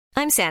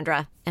I'm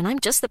Sandra, and I'm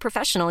just the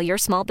professional your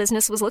small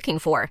business was looking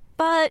for.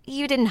 But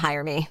you didn't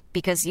hire me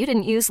because you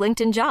didn't use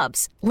LinkedIn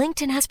Jobs.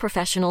 LinkedIn has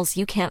professionals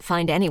you can't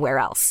find anywhere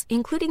else,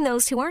 including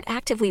those who aren't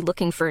actively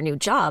looking for a new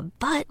job,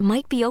 but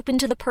might be open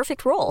to the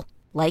perfect role,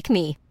 like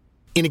me.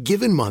 In a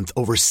given month,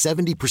 over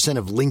 70%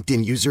 of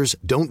LinkedIn users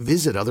don't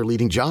visit other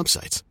leading job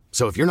sites.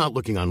 So if you're not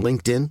looking on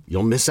LinkedIn,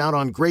 you'll miss out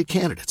on great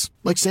candidates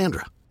like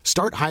Sandra.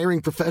 Start hiring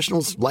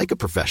professionals like a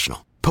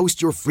professional.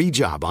 Post your free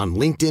job on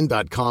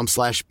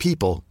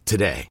linkedin.com/people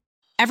today.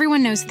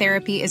 Everyone knows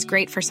therapy is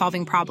great for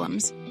solving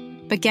problems,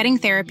 but getting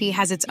therapy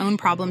has its own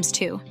problems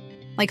too,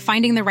 like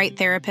finding the right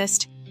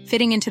therapist,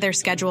 fitting into their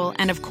schedule,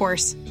 and of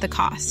course, the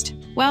cost.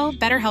 Well,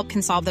 BetterHelp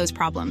can solve those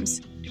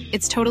problems.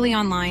 It's totally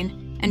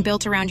online and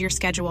built around your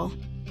schedule.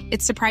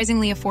 It's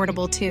surprisingly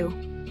affordable too.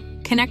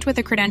 Connect with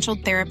a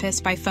credentialed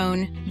therapist by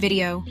phone,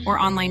 video, or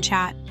online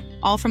chat,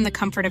 all from the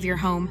comfort of your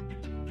home.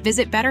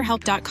 Visit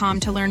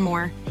BetterHelp.com to learn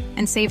more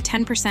and save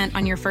 10%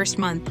 on your first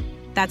month.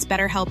 That's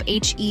BetterHelp,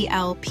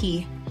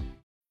 H-E-L-P.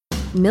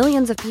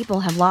 Millions of people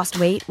have lost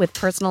weight with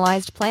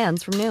personalized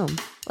plans from Noom.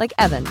 Like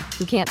Evan,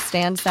 who can't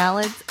stand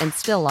salads and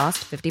still lost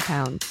 50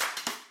 pounds.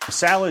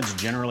 Salads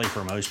generally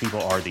for most people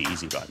are the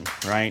easy button,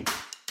 right?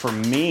 For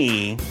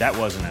me, that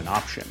wasn't an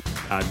option.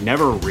 I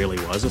never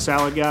really was a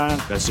salad guy.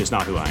 That's just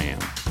not who I am.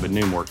 But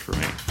Noom worked for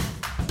me.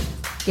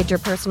 Get your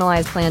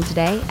personalized plan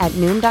today at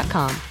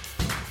Noom.com.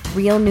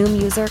 Real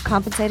Noom user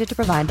compensated to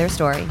provide their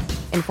story.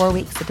 In 4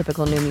 weeks, the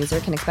typical Noom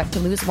user can expect to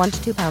lose 1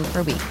 to 2 pounds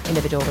per week.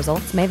 Individual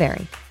results may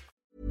vary.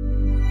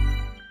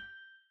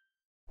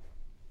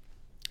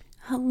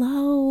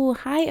 Hello.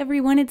 Hi,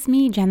 everyone. It's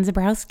me, Jen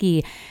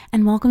Zabrowski,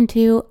 and welcome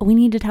to We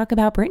Need to Talk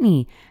About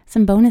Britney,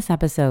 some bonus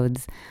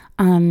episodes.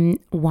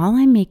 While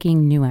I'm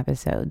making new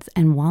episodes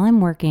and while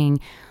I'm working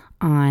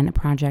on a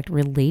project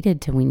related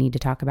to We Need to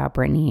Talk About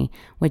Britney,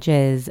 which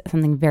is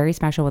something very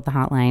special with the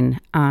hotline.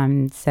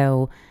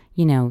 So,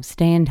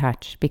 stay in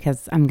touch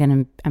because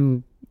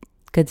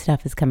good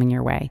stuff is coming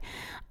your way.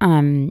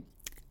 I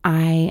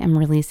am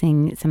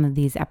releasing some of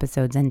these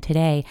episodes, and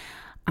today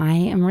I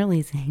am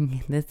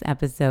releasing this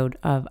episode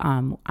of,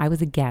 I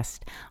was a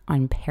guest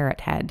on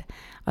Parrot Head,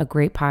 a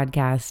great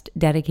podcast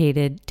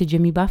dedicated to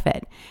Jimmy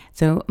Buffett.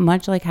 So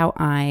much like how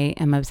I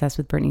am obsessed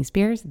with Britney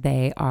Spears,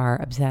 they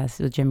are obsessed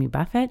with Jimmy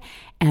Buffett,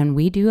 and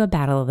we do a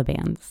battle of the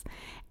bands.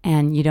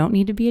 And you don't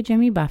need to be a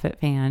Jimmy Buffett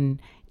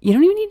fan. You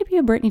don't even need to be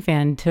a Britney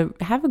fan to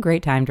have a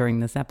great time during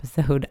this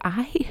episode.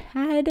 I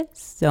had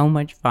so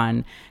much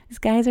fun. These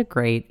guys are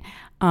great.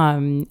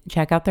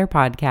 Check out their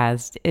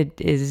podcast.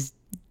 It is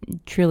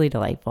truly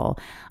delightful.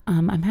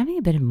 I'm having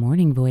a bit of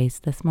morning voice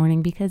this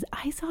morning because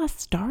I saw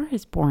Star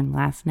is Born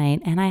last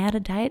night and I had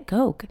a Diet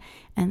Coke,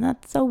 and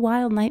that's a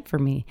wild night for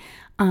me.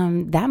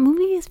 That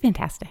movie is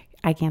fantastic.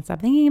 I can't stop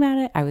thinking about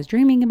it. I was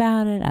dreaming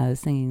about it. I was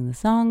singing the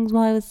songs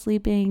while I was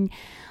sleeping.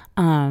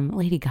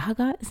 Lady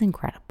Gaga is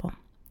incredible.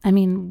 I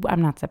mean,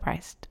 I'm not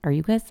surprised. Are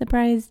you guys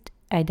surprised?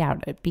 I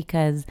doubt it,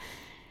 because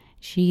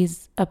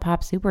she's a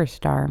pop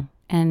superstar,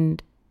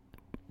 and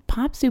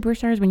pop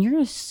superstars, when you're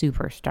a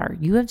superstar,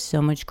 you have so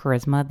much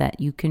charisma that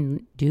you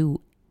can do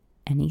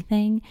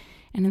anything.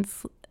 And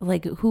it's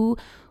like, who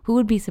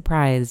would be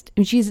surprised?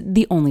 I mean, she's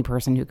the only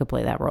person who could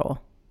play that role.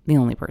 The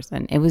only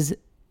person. It was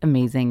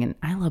amazing. And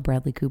I love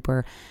Bradley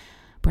Cooper.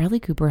 Bradley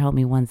Cooper helped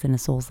me once in a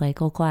Soul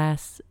Cycle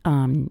class,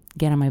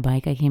 get on my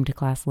bike. I came to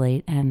class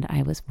late and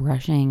I was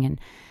rushing and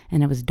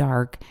it was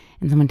dark,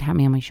 and someone tapped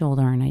me on my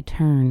shoulder and I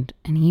turned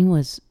and he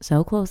was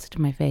so close to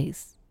my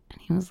face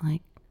and he was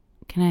like,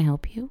 "Can I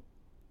help you?"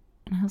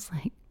 And I was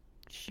like,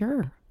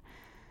 "Sure."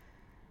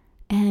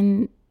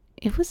 And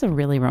it was a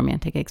really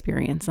romantic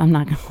experience. I'm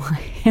not gonna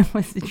lie.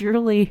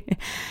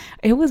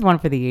 It was one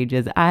for the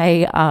ages.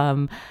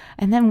 And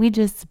then we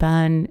just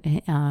spun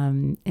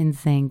in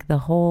sync the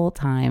whole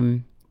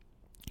time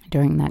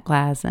during that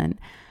class, and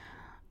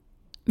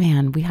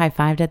man, we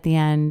high-fived at the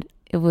end.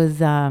 It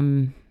was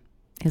an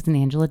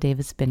Angela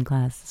Davis spin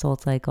class, Soul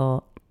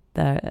Cycle.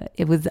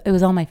 It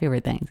was all my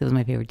favorite things. It was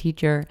my favorite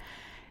teacher.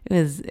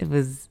 It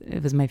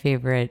was my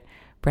favorite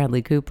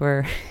Bradley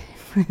Cooper.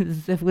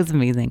 It was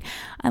amazing.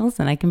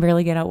 I can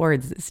barely get out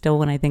words still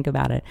when I think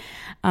about it.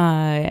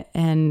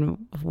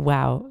 And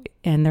wow.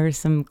 And there's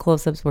some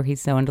close-ups where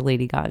he's so into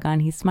Lady Gaga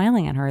and he's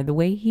smiling at her the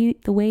way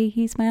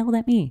he smiled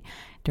at me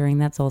during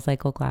that Soul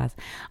Cycle class.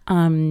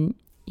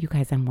 You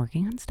guys, I'm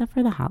working on stuff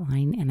for the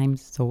hotline and I'm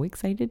so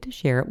excited to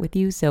share it with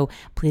you. So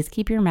please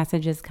keep your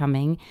messages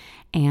coming.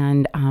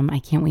 And I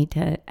can't wait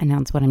to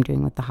announce what I'm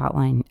doing with the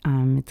hotline.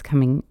 It's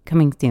coming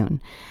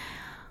soon.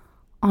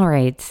 All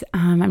right.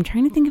 I'm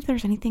trying to think if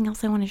there's anything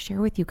else I want to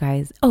share with you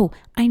guys. Oh,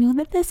 I know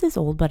that this is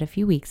old, but a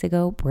few weeks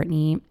ago,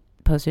 Britney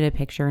posted a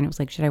picture and it was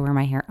like, should I wear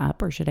my hair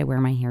up or should I wear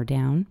my hair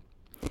down?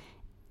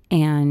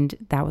 And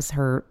that was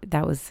her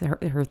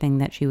thing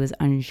that she was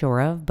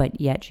unsure of, but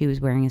yet she was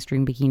wearing a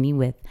string bikini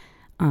with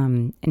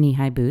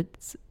knee-high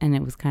boots. And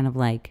it was kind of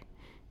like,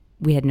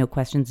 we had no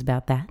questions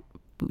about that.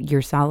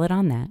 You're solid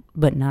on that,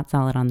 but not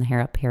solid on the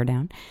hair up, hair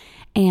down.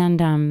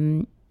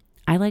 And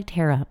I liked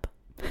hair up.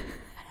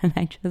 And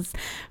I just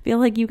feel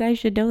like you guys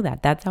should know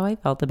that. That's how I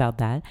felt about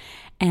that.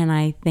 And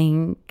I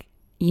think,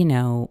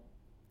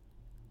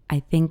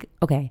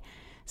 okay,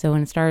 so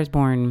when A Star is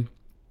Born,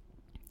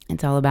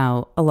 it's all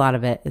about, a lot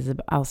of it is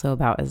also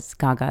about as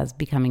Gaga's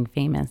becoming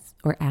famous,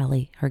 or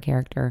Allie, her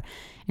character.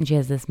 And she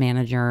has this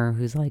manager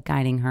who's like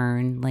guiding her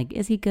and like,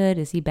 is he good?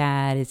 Is he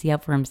bad? Is he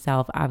out for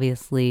himself?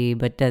 Obviously,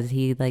 but does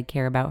he like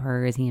care about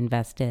her? Is he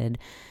invested?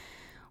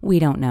 We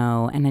don't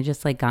know. And it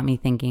just like got me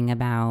thinking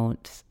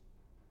about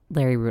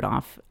Larry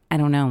Rudolph. I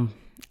don't know.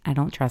 I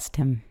don't trust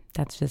him.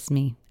 That's just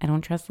me. I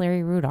don't trust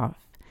Larry Rudolph.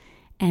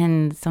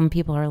 And some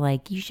people are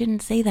like, you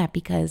shouldn't say that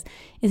because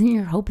isn't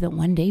your hope that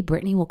one day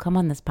Britney will come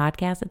on this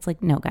podcast? It's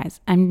like, no,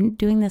 guys, I'm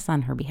doing this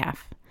on her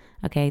behalf.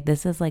 Okay,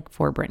 this is like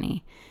for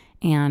Britney.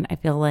 And I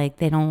feel like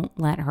they don't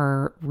let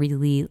her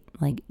really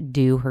like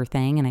do her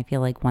thing. And I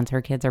feel like once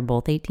her kids are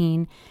both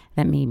 18,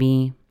 that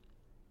maybe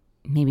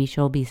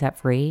she'll be set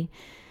free.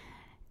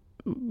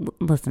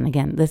 Listen,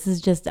 again, this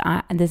is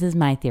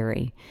my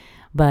theory.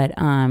 But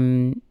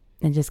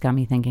it just got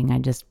me thinking, I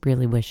just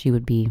really wish she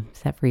would be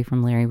set free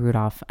from Larry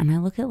Rudolph. And I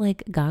look at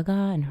like Gaga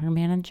and her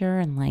manager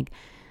and like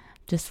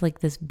just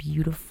like this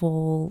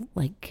beautiful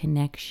like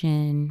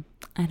connection.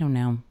 I don't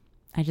know.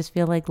 I just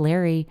feel like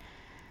Larry's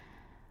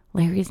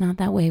not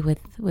that way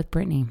with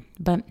Britney.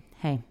 But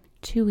hey,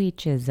 to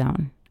each his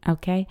own.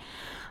 Okay.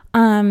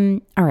 All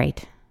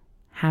right.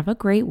 Have a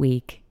great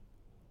week.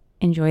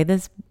 Enjoy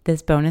this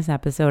bonus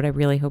episode. I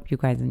really hope you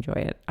guys enjoy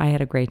it. I had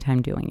a great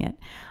time doing it.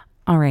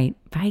 All right.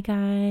 Bye,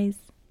 guys.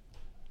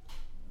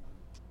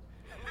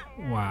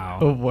 Wow.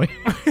 Oh boy.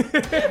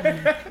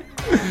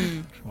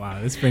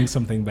 Wow, this brings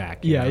something back.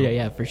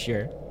 Yeah, for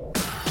sure.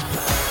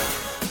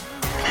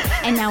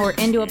 And now we're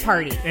into a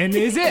party. And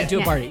is it? Into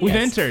a party. We've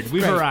yes. entered.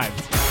 We've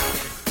arrived.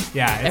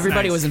 Yeah, it's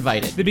everybody nice. was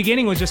invited. The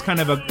beginning was just kind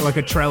of like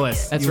a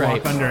trellis. That's you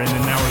right. walk under, and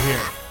then now we're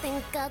here.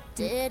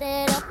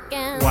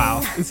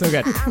 Wow. It's so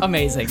good.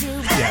 Amazing.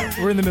 Yeah,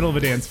 we're in the middle of a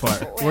dance floor.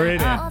 We're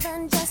in it.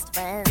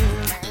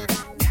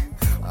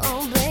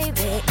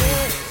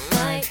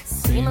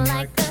 Seem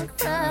like a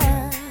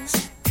crush,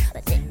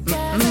 but it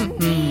doesn't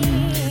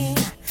mean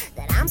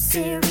that I'm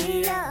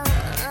serious.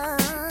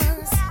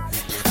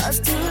 'Cause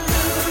to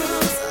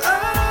lose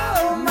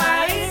all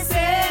my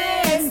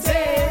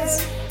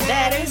senses,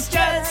 that is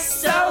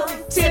just so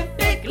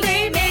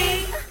typically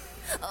me.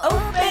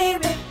 Oh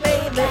baby,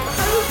 baby,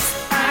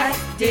 oops, I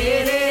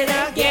did it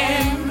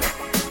again.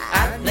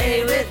 I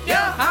play with your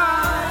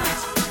heart,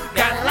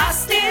 got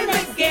lost in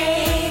the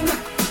game.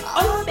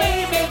 Oh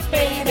baby,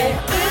 baby,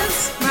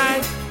 oops,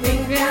 my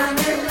finger on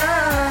your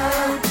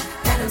love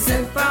that I'm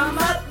sent from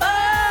above.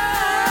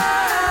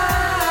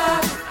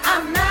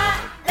 I'm not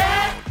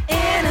that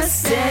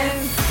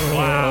innocent.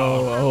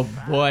 Oh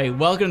boy.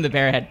 Welcome to the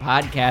Bearhead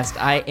Podcast.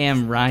 I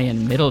am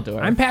Ryan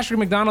Middledorf. I'm Patrick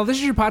McDonald. This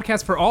is your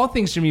podcast for all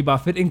things Jimmy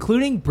Buffett,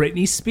 including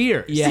Britney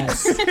Spears.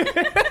 Yes.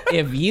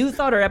 If you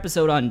thought our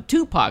episode on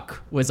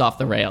Tupac was off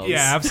the rails.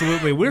 Yeah,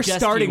 absolutely. We're Just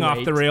starting you off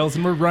wait. the rails,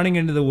 and we're running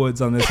into the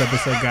woods on this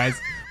episode, guys.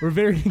 We're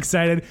very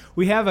excited.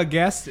 We have a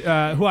guest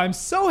who I'm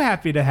so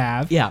happy to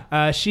have.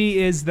 Yeah. She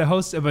is the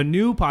host of a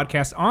new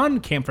podcast on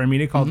Campfire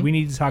Media called We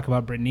Need to Talk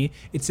About Britney.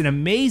 It's an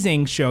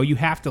amazing show. You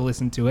have to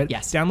listen to it.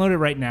 Yes. Download it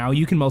right now.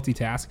 You can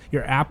multitask.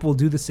 Your app will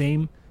do the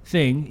same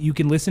thing. You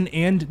can listen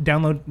and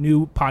download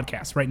new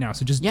podcasts right now.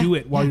 So just do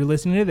it while you're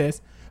listening to this.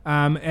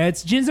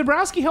 It's Jen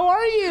Zabrowski. How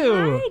are you?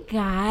 Hi,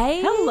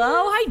 guys.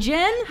 Hello. Hi,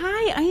 Jen.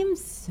 Hi, I am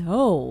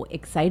so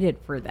excited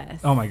for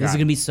this. Oh my God. This is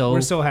going to be so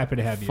We're so happy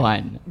to have you.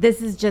 fun.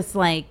 This is just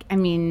like,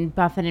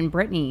 Buffett and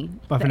Britney.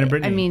 Buffett and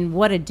Britney.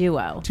 What a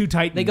duo. Two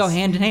titans. They go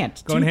hand in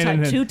hand. Going hand in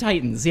hand. Two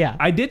titans, yeah.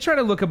 I did try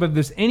to look up if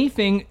there's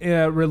anything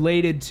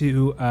related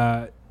to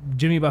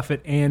Jimmy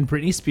Buffett and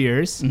Britney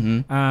Spears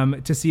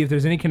to see if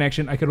there's any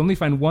connection. I could only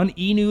find one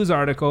E! News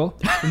article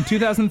from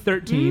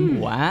 2013.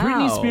 Wow.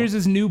 Britney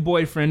Spears' new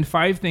boyfriend,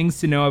 5 things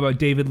to know about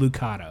David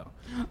Lucado.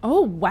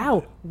 Oh,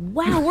 wow.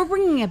 Wow, we're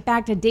bringing it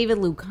back to David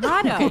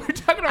Lucado. We're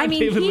talking about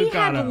David he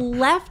Lucado. had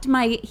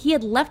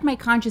left my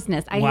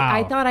consciousness. Wow.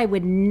 I thought he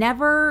would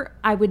never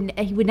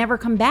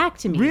come back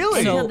to me. Really?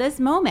 Until this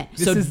moment.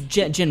 So,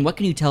 Jen, what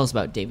can you tell us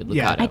about David Lucado?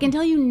 Yeah. I can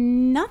tell you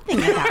nothing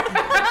about him.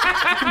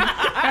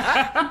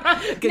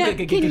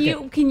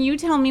 Can you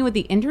tell me what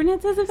the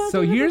internet says about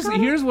So David Lucado?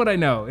 here's what I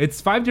know.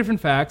 It's 5 different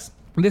facts.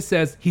 This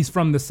says he's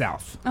from the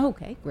South.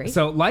 Okay, great.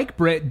 So, like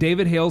Britt,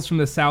 David hails from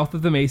the south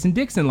of the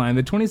Mason-Dixon line.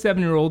 The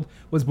 27-year-old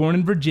was born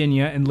in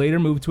Virginia and later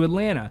moved to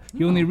Atlanta.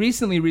 He only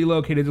recently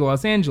relocated to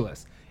Los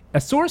Angeles. A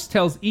source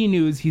tells E!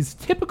 News he's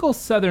typical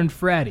Southern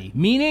fratty,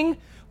 meaning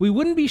we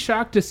wouldn't be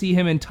shocked to see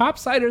him in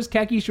topsiders,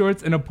 khaki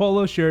shorts, and a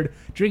polo shirt,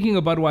 drinking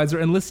a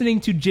Budweiser and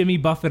listening to Jimmy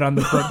Buffett on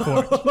the front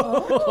porch.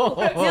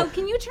 Now,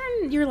 can you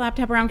turn your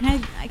laptop around?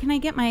 Can I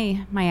get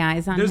my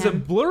eyes on There's a him?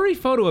 blurry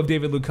photo of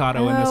David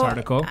Lucado in this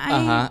article.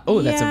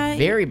 That's a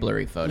very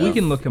blurry photo. We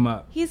can look him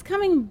up. He's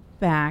coming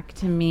back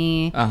to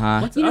me.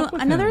 What's You know, up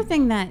with another him?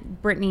 thing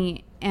that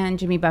Britney and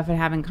Jimmy Buffett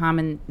have in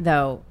common,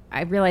 though,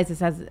 I realized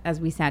this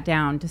as we sat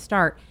down to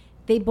start,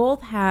 they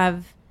both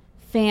have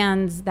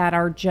fans that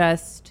are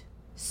just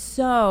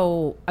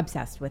so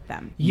obsessed with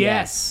them.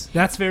 Yes,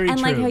 that's very and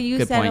true. like how you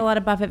Good said, point. a lot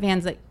of Buffett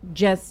fans like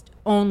just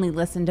only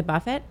listen to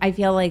Buffett. I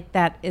feel like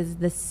that is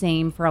the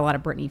same for a lot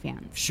of Britney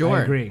fans. Sure.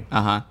 I agree.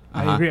 Uh-huh.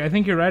 I agree. I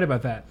think you're right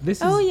about that. This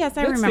is. Oh yes,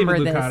 I that's remember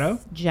David this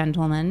Lucado.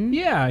 gentleman.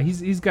 Yeah,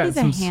 he's got He's a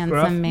some handsome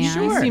scruff.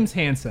 man. He seems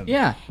handsome.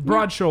 Yeah.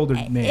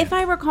 Broad-shouldered man. If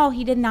I recall,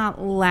 he did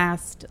not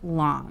last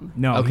long.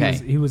 No, Okay.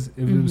 he was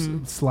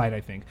slight,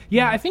 I think.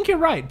 Yeah, I think you're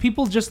right.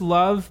 People just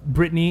love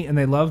Britney and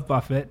they love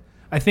Buffett.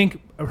 I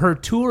think her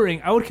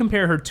touring, I would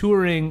compare her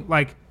touring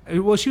like,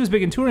 well, she was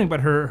big in touring, but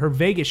her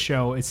Vegas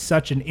show is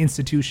such an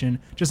institution,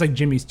 just like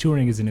Jimmy's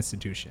touring is an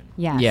institution.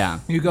 Yes. Yeah.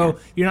 You go,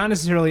 you're not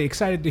necessarily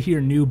excited to hear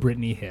new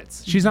Britney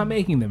hits. She's not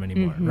making them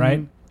anymore,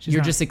 right? She's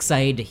You're not. just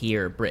excited to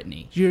hear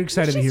Britney. You're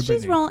excited to hear Britney.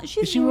 She's rolling.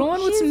 Is she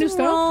rolling with some new She's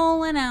stuff?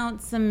 rolling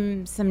out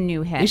some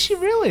new hits. Is she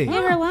really?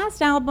 Yeah, her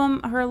last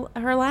album,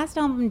 her last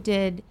album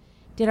did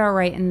all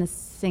right in the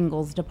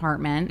singles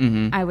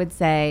department. I would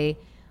say.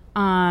 So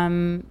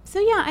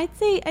yeah, I'd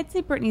say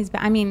Britney's.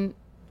 I mean,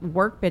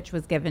 Work Bitch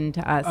was given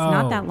to us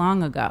not that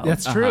long ago.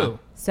 That's true.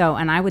 So,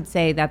 and I would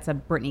say that's a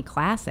Britney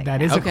classic.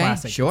 That is a Okay,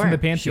 classic. sure, It's in the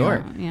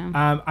Pantheon. sure.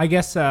 Yeah. I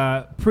guess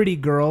Pretty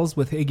Girls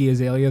with Iggy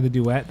Azalea, the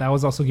duet, that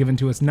was also given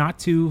to us not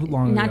too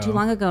long ago. Not too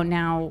long ago.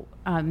 Now,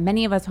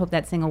 many of us hoped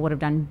that single would have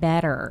done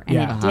better, and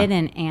Yeah. it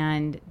didn't.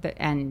 And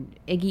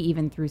Iggy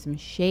even threw some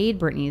shade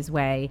Britney's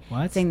way,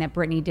 What? saying that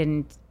Britney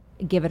didn't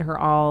give it her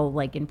all,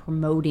 like in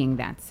promoting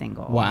that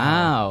single.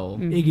 Wow.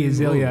 Iggy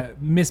Azalea,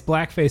 Miss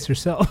Blackface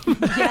herself.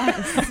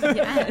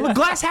 Yes.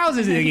 Glass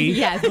houses, Iggy.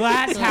 Yes.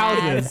 Glass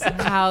houses.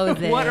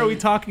 Houses. What are we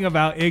talking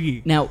about,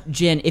 Iggy? Now,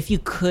 Jen, if you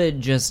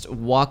could just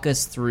walk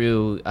us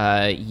through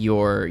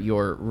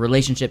your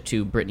relationship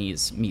to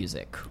Britney's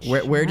music.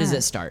 Where does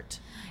it start?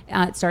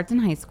 It starts in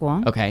high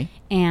school. Okay.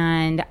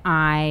 And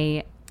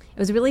it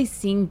was really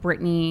seeing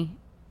Britney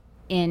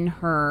in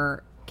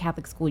her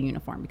Catholic school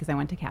uniform because I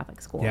went to Catholic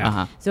school. Yeah.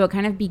 Uh-huh. So it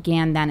kind of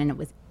began then, and it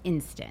was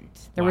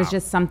instant. There was Wow.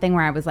 just something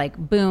where I was like,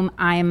 boom,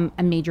 I'm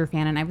a major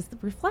fan. And I was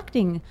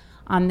reflecting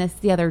on this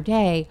the other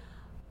day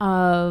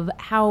of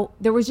how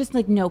there was just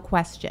like no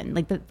question.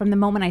 Like from the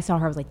moment I saw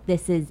her, I was like,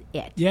 this is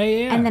it. Yeah.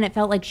 And then it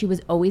felt like she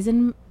was always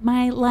in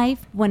my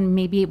life when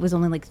maybe it was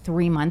only like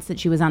 3 months that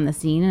she was on the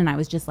scene. And I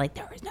was just like,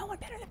 there is no one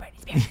better than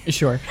Britney Spears.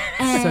 Sure.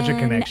 Such a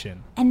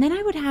connection. And then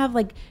I would have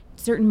like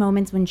certain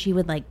moments when she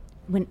would like,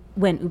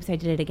 when Oops, I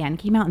Did It Again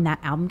came out and that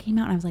album came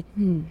out, and I was like,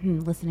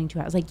 listening to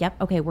it. I was like, yep,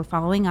 okay, we're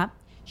following up.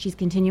 She's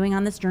continuing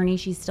on this journey.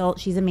 She's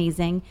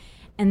amazing.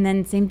 And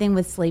then same thing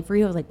with Slave for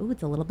You. I was like, ooh,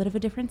 it's a little bit of a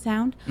different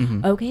sound.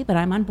 Okay, but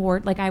I'm on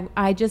board. Like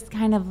I just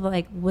kind of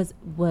like was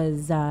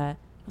I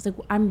was like,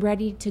 I'm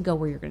ready to go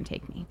where you're going to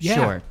take me. Yeah.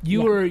 Sure.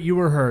 You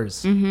were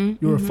hers. You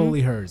were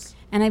fully hers.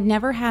 And I've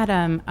never had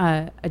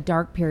a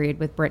dark period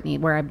with Britney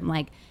where I'm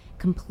like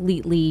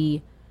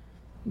completely,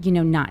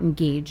 not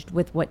engaged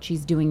with what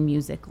she's doing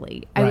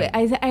musically. Right.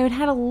 I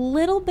had a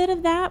little bit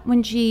of that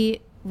when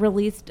she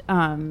released,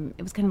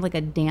 it was kind of like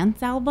a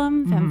dance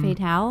album, Femme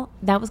Fatale.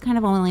 That was kind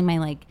of only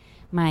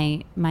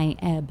my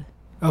ebb.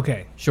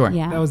 Okay. Sure.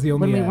 Yeah. That was the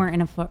only when we ebb. weren't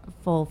in a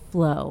full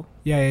flow.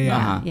 Yeah.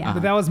 Uh-huh, yeah.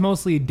 But that was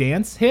mostly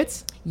dance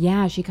hits?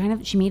 Yeah, she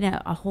made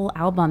a whole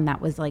album that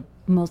was like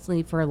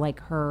mostly for like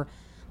her,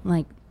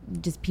 like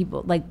just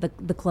people like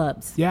the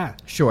clubs. Yeah.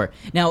 Sure.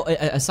 Now,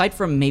 aside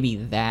from maybe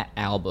that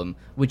album,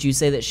 would you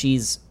say that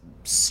she's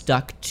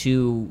stuck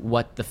to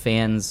what the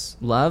fans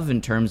love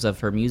in terms of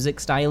her music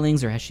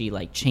stylings, or has she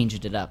like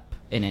changed it up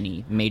in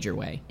any major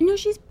way? No,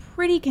 she's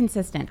pretty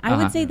consistent. I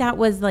would say that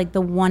was like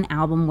the one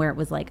album where it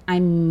was like,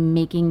 I'm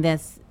making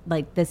this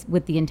like this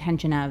with the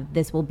intention of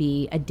this will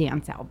be a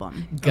dance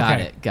album. Got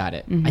Okay.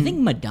 it. I think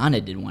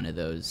Madonna did one of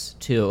those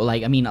too.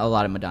 Like, I mean, a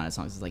lot of Madonna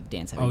songs is like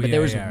dance heavy, but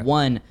there was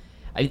one.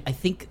 I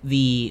think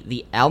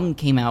the album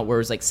came out where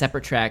it was like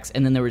separate tracks,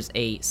 and then there was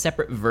a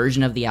separate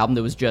version of the album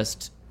that was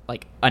just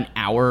like an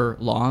hour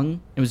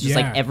long. It was just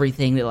like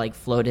everything that like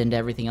flowed into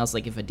everything else.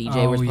 Like if a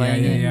DJ was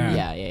playing it.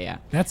 Yeah.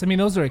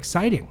 Those are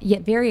exciting. Yeah,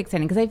 very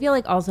exciting because I feel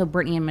like also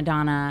Britney and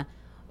Madonna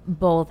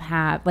both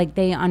have like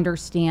they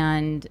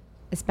understand,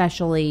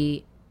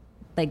 especially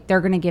like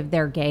they're going to give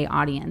their gay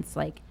audience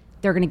like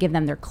they're going to give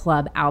them their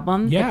club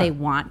album that they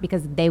want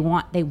because they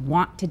want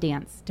to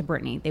dance to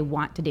Britney. They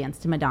want to dance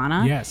to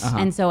Madonna. Yes.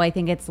 And so I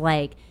think it's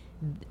like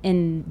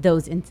in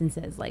those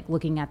instances, like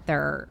looking at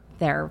their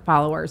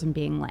followers and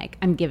being like,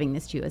 I'm giving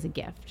this to you as a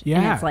gift.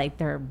 Yeah. And it's like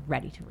they're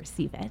ready to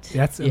receive it.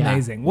 That's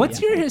amazing. What's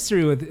your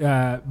history with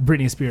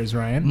Britney Spears,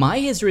 Ryan? My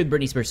history with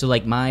Britney Spears. So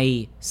like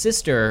my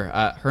sister,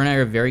 her and I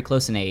are very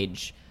close in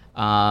age.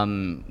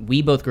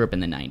 We both grew up in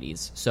the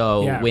 90s.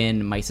 So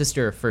when my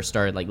sister first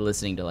started like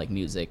listening to like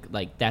music,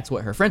 like that's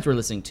what her friends were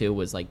listening to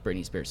was like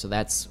Britney Spears. So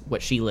that's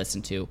what she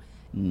listened to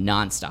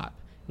nonstop.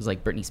 It was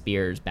like Britney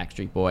Spears,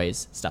 Backstreet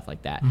Boys, stuff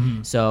like that.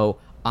 So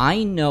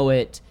I know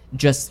it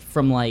just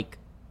from like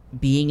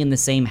being in the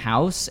same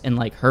house and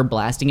like her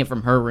blasting it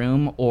from her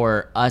room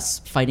or us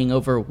fighting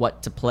over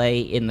what to play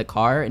in the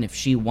car. And if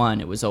she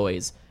won, it was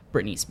always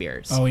Britney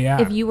Spears. Oh,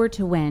 yeah. If you were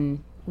to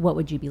win, what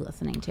would you be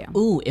listening to?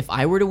 Ooh, if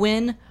I were to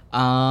win,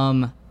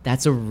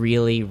 That's a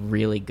really,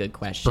 really good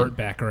question. Burt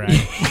Bacharach.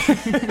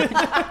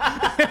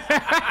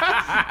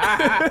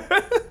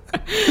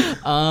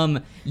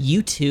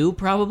 U2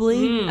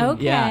 probably.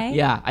 Okay.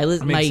 Yeah.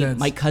 Makes sense.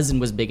 My cousin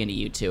was big into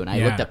U2, and I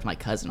looked up to my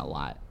cousin a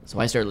lot. So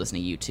I started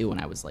listening to U2 when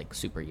I was like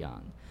super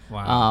young.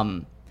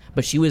 Wow.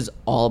 But she was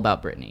all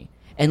about Britney,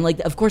 and like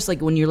of course, like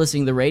when you're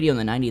listening to the radio in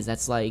the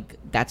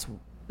 '90s,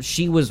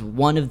 she was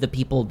one of the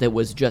people that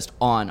was just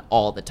on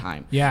all the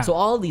time. Yeah. So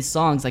all of these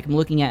songs, like I'm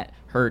looking at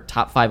her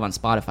top 5 on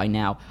Spotify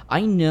now,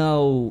 I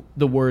know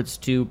the words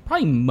to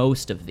probably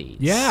most of these.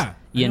 Yeah.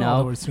 You I know all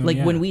the know, words to 'em, like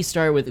yeah. when we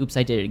started with Oops,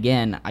 I Did It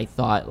Again, I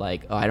thought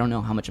like, oh, I don't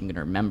know how much I'm going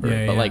to remember.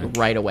 Yeah, but yeah. like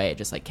right away, it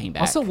just like came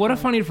back. Also, what a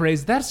funny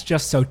phrase. That's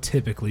just so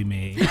typically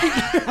me.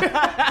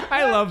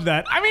 I love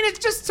that. I mean, it's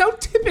just so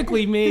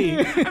typically me.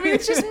 I mean,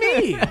 it's just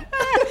me.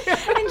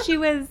 And she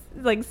was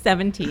like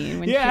 17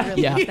 when Yeah.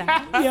 she released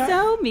that. Yeah.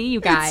 So me, you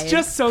guys. It's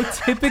just so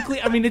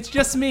typically, I mean, it's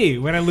just me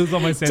when I lose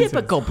all my senses.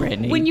 Typical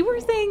Britney. When you were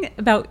saying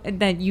about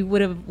that you would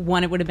have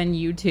won, it would have been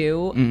you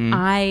too.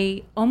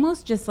 I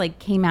almost just like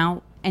came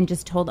out and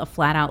just told a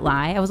flat out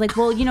lie. I was like,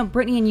 well, you know,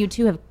 Britney and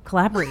U2 have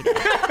collaborated.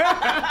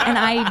 And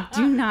I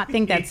do not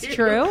think that's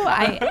true.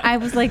 I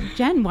was like,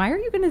 Jen, why are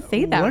you going to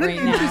say that What right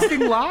an now?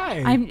 interesting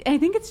lie. I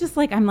think it's just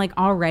like I'm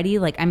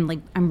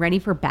ready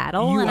for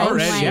battle. You and are I'm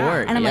ready. like,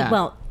 Sure, and I'm yeah. like,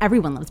 well,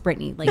 everyone loves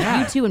Britney. Like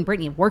Yeah. U2 and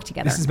Britney have worked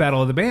together. This is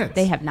Battle of the Bands.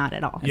 They have not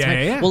at all.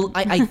 Yeah. Well,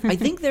 I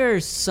think there are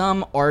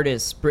some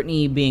artists,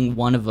 Britney being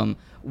one of them,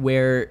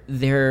 where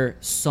their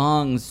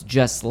songs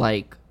just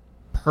like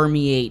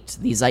permeate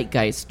the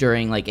zeitgeist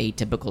during like a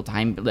typical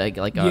time, like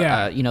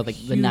Yeah. you know, like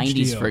the Huge 90s,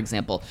 deal. for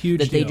example, Huge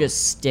that they deal.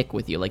 just stick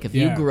with you. Like if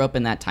Yeah. you grew up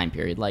in that time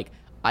period, like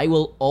I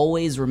will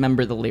always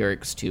remember the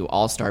lyrics to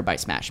All Star by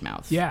Smash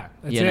Mouth. Yeah,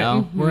 that's you it.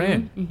 know? We're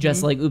in.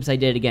 Just like Oops, I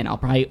Did It Again. I'll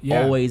probably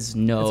Yeah. always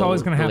know It's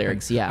always going to the happen.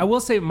 lyrics. Yeah. I will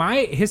say my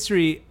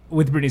history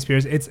with Britney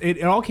Spears,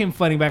 it all came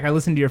flooding back. I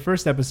listened to your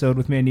first episode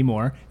with Mandy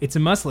Moore. It's a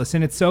must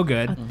listen. It's so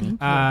good.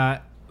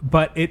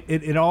 But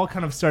it all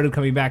kind of started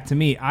coming back to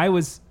me. I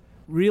was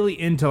really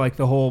into like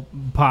the whole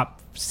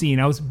pop scene.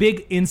 I was a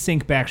big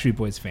NSYNC Backstreet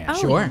Boys fan. Oh,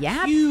 Sure.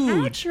 yeah,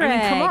 Huge. I mean,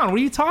 come Patrick. on. What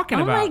are you talking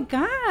Oh about? my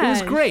gosh. It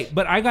was great.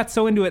 But I got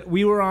so into it.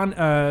 We were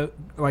on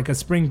like a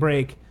spring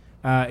break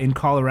in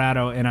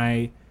Colorado, and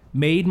I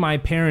made my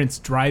parents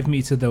drive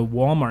me to the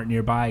Walmart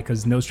nearby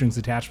because No Strings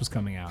Attached was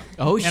coming out.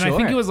 Oh, and I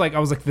think sure. it was like, I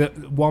was like, the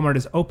Walmart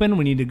is open.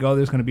 We need to go.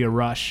 There's going to be a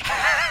rush.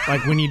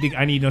 Like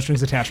I need No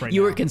Strings Attached right now.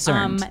 You were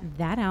concerned.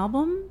 That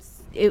album,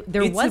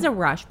 there It's was a- a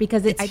rush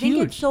because it's I think it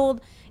huge. sold.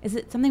 Is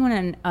it something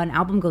when an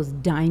album goes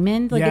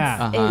diamond? Like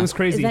Yeah, it was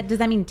crazy. Does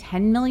that mean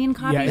 10 million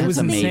copies? Yeah, it was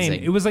That's insane.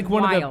 amazing. It was like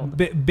one of Wild.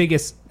 the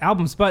biggest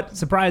albums. But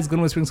surprise,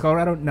 Glenwood Springs,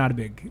 Colorado, not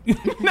big.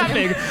 Not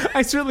big.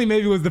 I certainly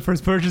maybe was the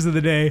first purchase of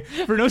the day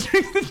for No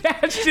Strings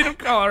Attached in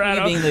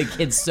Colorado. Being the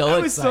kid's so I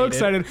was so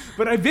excited.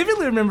 But I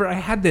vividly remember I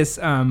had this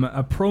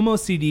a promo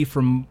CD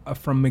from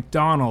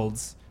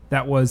McDonald's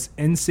that was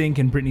NSYNC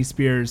and Britney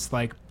Spears,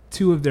 like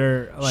two of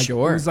their like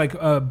Sure. it was like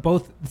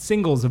both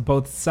singles of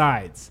both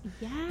sides.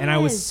 And I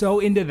was Yes. so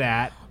into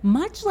that.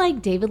 Much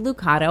like David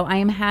Lucado, I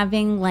am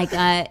having like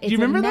it's you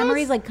remember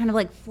memories those? like kind of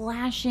like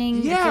flashing.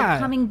 It's, Yeah, like,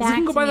 coming So you back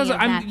can go to buy me those. of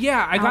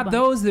that I got album.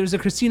 those. There's a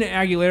Christina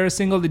Aguilera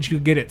single that you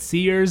could get at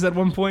Sears at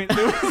one point.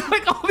 There was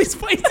like all these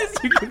places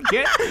you could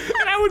get,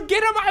 and I would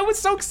get them. I was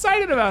so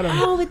excited about them.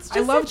 Oh, it's I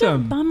just loved such a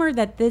them. bummer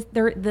that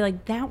they're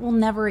like that will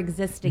never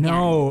exist again.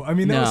 No, I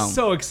mean that No. was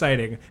so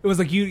exciting. It was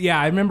like Yeah,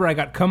 I remember I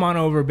got "Come On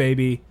Over,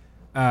 Baby."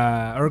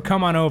 Or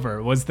 "Come On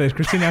Over" was the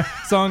Christina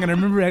song, and I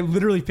remember I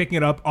literally picking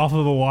it up off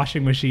of a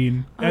washing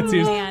machine. That's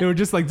Sears. man. They were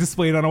just like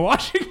displayed on a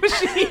washing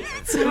machine.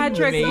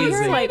 Patrick,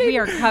 we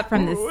are cut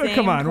from the same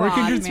Come on, we're cloth,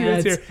 kindred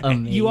man. spirits here. That's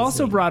And you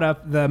also amazing. brought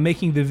up the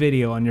making the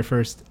video on your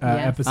first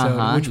Yes.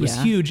 episode, which was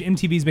yeah. huge.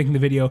 MTV's making the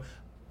video.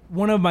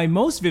 One of my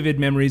most vivid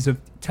memories of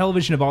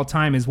television of all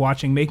time is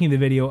watching making the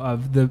video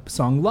of the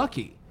song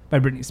 "Lucky" by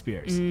Britney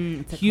Spears.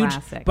 It's a Huge.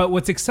 classic. But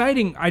what's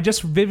exciting, I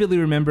just vividly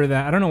remember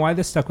that. I don't know why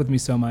this stuck with me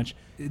so much.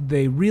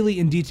 They really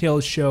in detail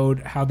showed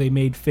how they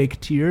made fake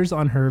tears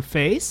on her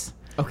face.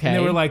 Okay. And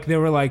they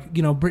were like,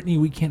 you know, Britney,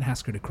 we can't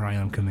ask her to cry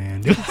on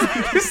command. It was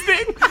like this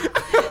thing.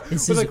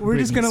 This But is like we're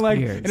just Britney gonna like,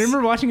 Spears. and I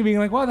remember watching it being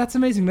like, wow, that's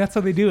amazing. That's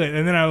how they do it.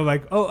 And then I was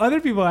like, oh, other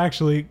people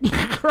actually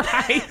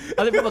cry.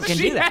 Other people can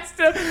do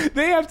that.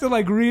 They have to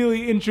like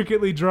really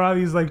intricately draw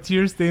these like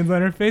tear stains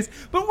on her face.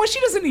 But she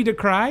doesn't need to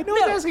cry. No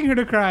one's asking her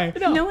to cry.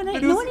 No one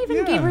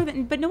even gave her,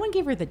 but no one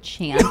gave her the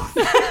chance.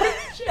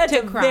 That's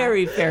a cry.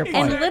 very fair point.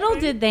 And little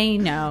did they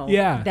know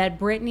Yeah. that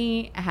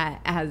Britney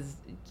has.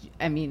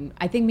 I mean,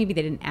 I think maybe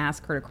they didn't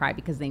ask her to cry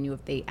because they knew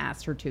if they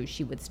asked her to,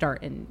 she would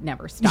start and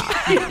never stop.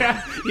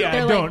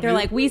 Yeah, They're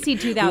like, we see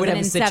would have a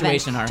 2007.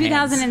 situation on our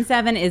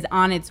 2007 is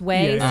on its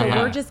way, Yeah. so Uh-huh.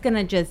 we're just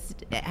gonna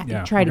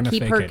Yeah, try we're to gonna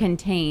keep fake her it.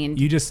 contained.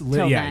 You just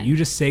till then, you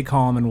just stay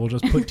calm, and we'll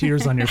just put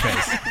tears on your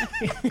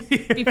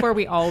face. before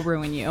we all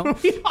ruin you,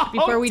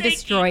 before we take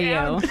destroy you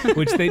down. you.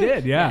 Which they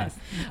did. Yeah. Yes.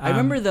 I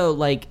remember though,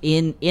 like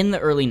in the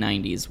early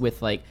 '90s,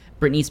 with like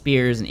Britney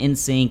Spears and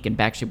NSYNC and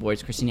Backstreet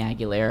Boys, Christina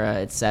Aguilera,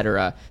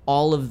 etc.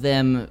 All of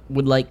them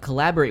would like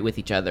collaborate with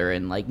each other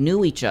and like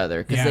knew each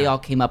other because they all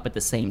came up at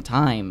the same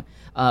time.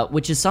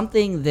 Which is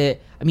something that,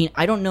 I mean,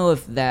 I don't know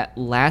if that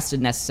lasted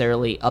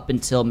necessarily up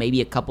until maybe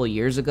a couple of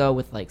years ago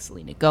with like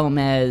Selena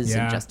Gomez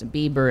and Justin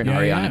Bieber and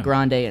Ariana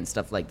Grande and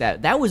stuff like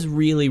that. That was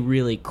really,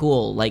 really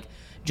cool. Like,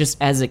 just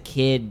as a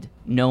kid,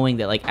 knowing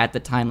that like at the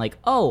time, like,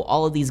 oh,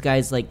 all of these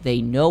guys, like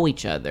they know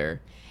each other.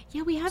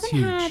 Yeah, we haven't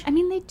had, I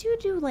mean, they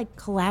do like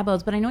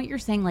collabos, but I know what you're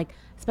saying, like,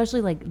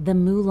 especially like the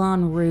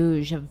Moulin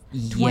Rouge of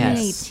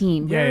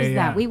 2018. Where is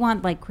that? We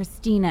want like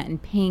Christina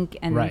and Pink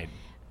and... Right.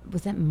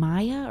 Was that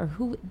Maya or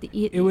who?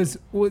 It was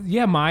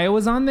Maya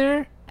was on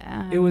there.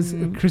 It was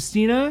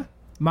Christina,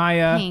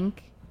 Maya,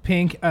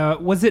 Pink.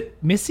 Was it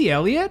Missy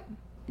Elliott?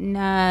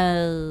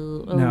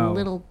 No.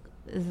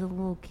 Is it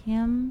Little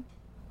Kim?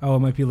 Oh, it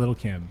might be Little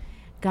Kim.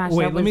 Gosh,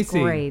 that was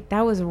great.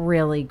 That was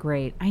really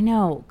great. I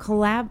know.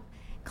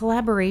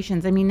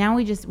 Collaborations. I mean, now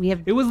we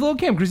have... It was Little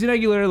Kim. Christina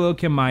Aguilera, Little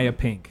Kim, Maya,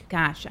 Pink.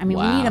 Gosh, I mean,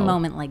 we need a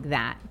moment like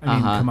that. I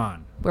mean, come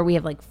on. Where we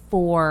have like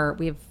four.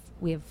 We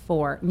have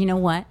four. You know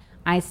what?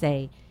 I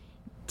say...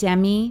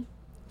 Demi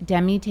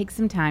takes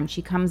some time.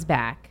 She comes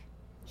back.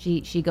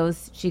 She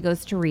goes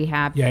to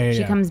rehab.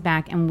 She comes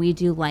back and we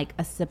do like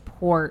a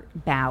support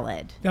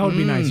ballad. That would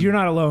be nice. You're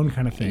not alone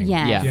kind of thing.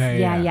 Yes.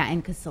 Yeah.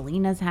 And because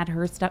Selena's had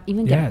her stuff.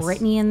 Even get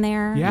Britney in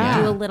there.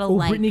 Yeah. Do a little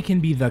like... Britney can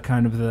be the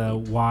kind of the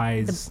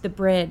wise... The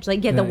bridge.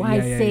 Like, the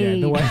wise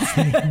sage. The wise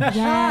sage.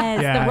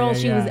 Yes. The role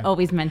she was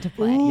always meant to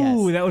play.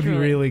 Ooh, that would be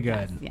really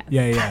good. Yes.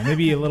 Yeah.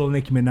 Maybe a little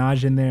Nicki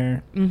Minaj in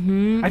there.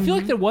 Mm-hmm. I feel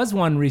like there was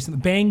one recently.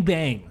 Bang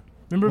Bang.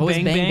 Remember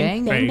Bang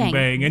Bang? Bang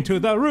Bang into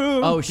the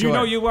room. Oh, sure. You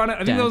know you want to...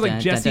 I think that was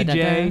like Jessie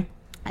J.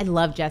 I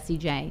love Jessie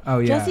J. Oh,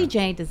 yeah. Jessie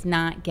J does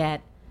not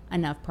get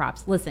enough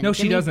props. Listen. No,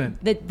 she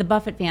doesn't. The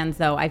Buffett fans,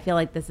 though, I feel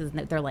like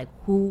they're like,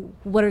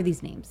 what are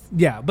these names?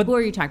 Yeah, but... Who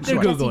are you talking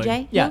about? Jessie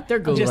J? Yeah,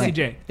 they're Googling. Jessie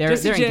J. They're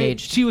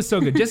engaged. She was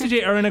so good. Jessie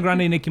J, Ariana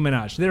Grande, Nicki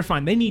Minaj. They're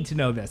fine. They need to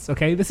know this,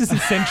 okay? This is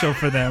essential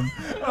for them.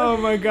 Oh,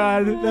 my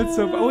God. That's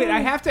so... Oh, wait, I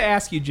have to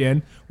ask you,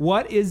 Jen,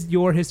 what is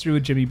your history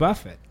with Jimmy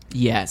Buffett?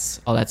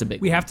 Yes. Oh, that's a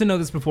big one. We have to know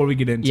this before we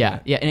get into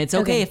it. Yeah, and it's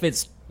okay if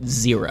it's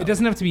 0. It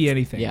doesn't have to be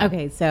anything. Yeah.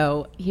 Okay,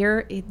 so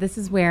this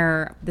is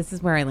where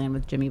I land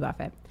with Jimmy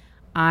Buffett.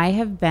 I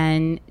have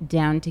been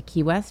down to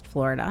Key West,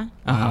 Florida.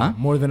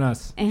 More than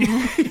us.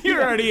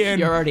 You're already in.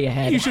 You're already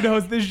ahead. You should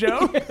host this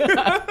show.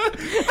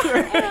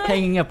 We're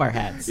hanging up our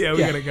hats. Yeah, we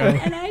gotta go.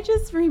 And I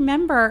just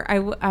remember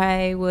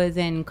I was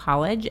in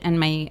college and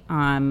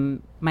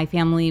my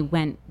family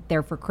went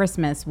there for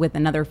Christmas with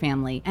another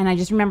family, and I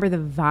just remember the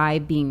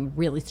vibe being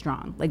really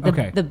strong. Like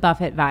the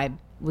Buffett vibe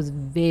was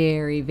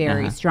very,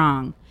 very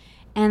strong.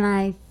 And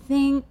I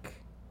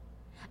think,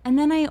 and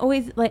then I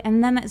always like,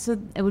 and then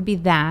so it would be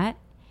that,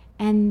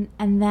 and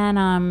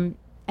then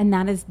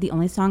that is the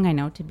only song I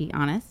know, to be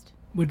honest.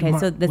 Okay,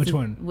 so this which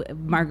one?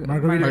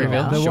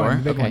 Margaritaville. Sure.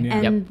 One, the big one,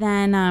 yeah. And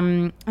then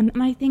and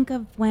I think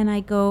of when I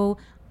go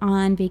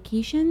on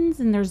vacations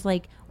and there's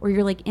like, or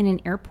you're like in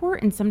an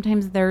airport and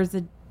sometimes there's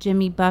a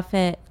Jimmy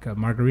Buffett.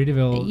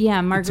 Margaritaville.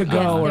 Yeah,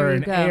 Margaritaville. Or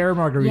an air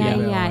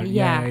Margaritaville.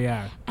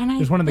 Yeah. And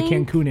there's one in the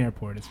Cancun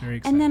airport. It's very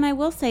exciting. And then I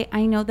will say,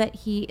 I know that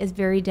he is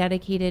very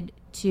dedicated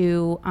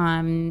to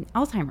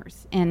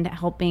Alzheimer's and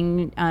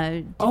helping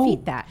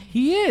defeat that.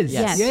 He is.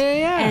 Yes.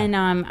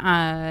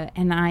 Yeah.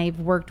 And I've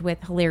worked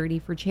with Hilarity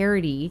for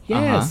Charity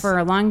for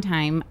a long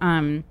time.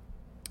 So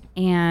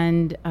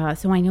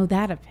I know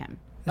that of him.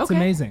 That's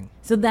amazing.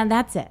 So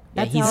that's it.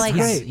 That's all I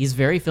got. He's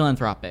very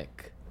philanthropic.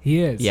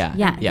 He is.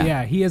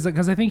 Yeah. He is,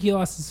 because I think he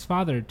lost his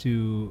father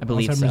to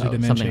Alzheimer's or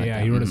dementia.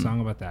 Like he wrote a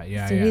song about that.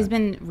 Yeah. So he's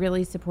been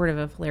really supportive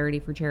of Hilarity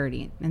for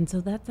Charity, and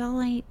so that's all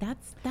I got.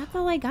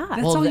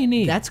 That's all you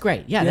need. That's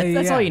great. Yeah,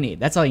 that's all you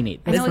need. That's all you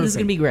need. This is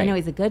gonna be great. I know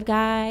he's a good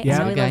guy. Yeah.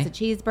 I know he loves a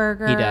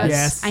cheeseburger. He does.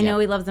 Yes. I know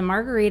he loves a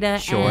margarita.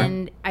 Sure.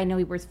 And I know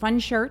he wears fun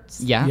shirts.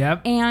 Yeah.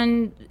 Yep.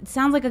 And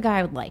sounds like a guy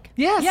I would like.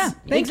 Yes. Yeah.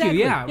 Thank you.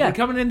 Yeah. We're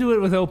coming into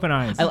it with open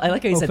eyes. I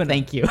like how you said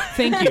thank you.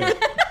 Thank you.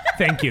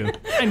 Thank you.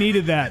 I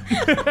needed that.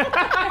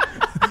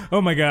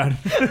 Oh my God.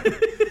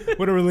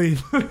 What a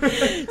relief.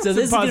 So this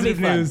is going to be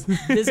fun. News.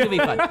 This is going to be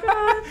fun.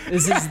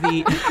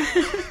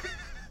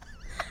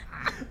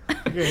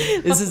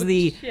 This is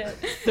the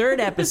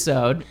third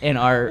episode in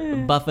our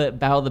Buffett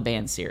Battle of the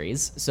Band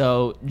series.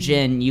 So,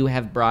 Jen, you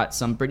have brought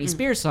some Britney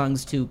Spears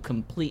songs to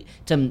compete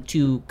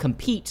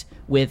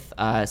with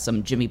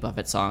some Jimmy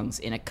Buffett songs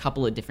in a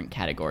couple of different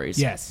categories.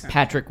 Yes.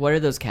 Patrick, what are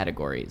those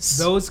categories?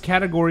 Those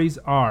categories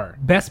are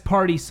Best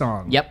Party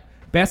Song. Yep.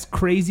 Best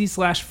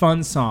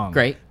Crazy/Fun Song.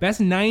 Great.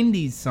 Best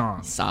 90s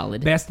Song.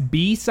 Solid. Best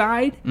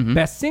B-Side. Mm-hmm.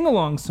 Best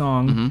Sing-Along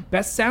Song. Mm-hmm.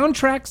 Best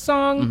Soundtrack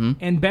Song.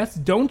 And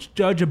Best Don't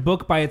Judge a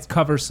Book by Its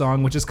Cover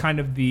Song, which is kind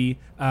of the,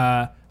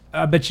 I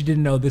bet you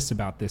didn't know this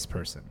about this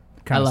person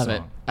kind of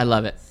song. I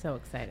love it. So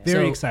excited.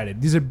 Very excited.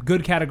 These are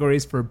good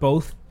categories for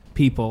both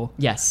people.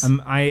 Yes.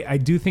 I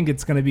do think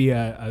it's going to be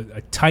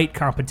a tight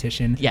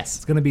competition. Yes.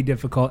 It's going to be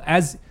difficult.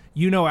 As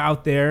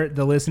out there,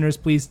 the listeners,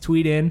 please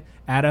tweet in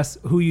at us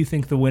who you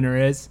think the winner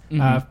is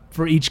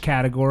for each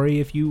category,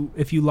 if you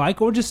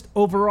like, or just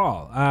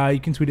overall. You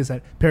can tweet us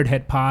at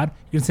pairedheadpod.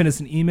 You can send us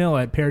an email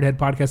at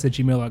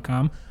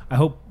pairedheadpodcast@gmail.com. I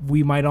hope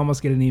we might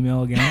almost get an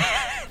email again.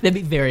 That'd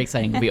be very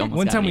exciting. We almost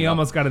One time we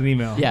almost got an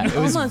email. Yeah, it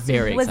was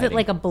very Was exciting. it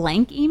like a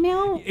blank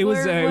email? It was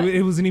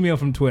an email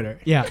from Twitter.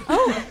 Yeah.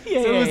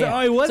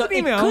 It was an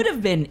email. It could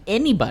have been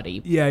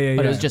anybody. Yeah.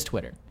 But it was just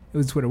Twitter. It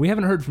was Twitter. We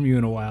haven't heard from you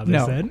in a while, they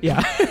said.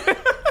 Yeah.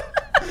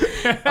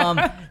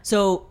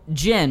 So,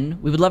 Jen,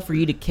 we would love for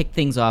you to kick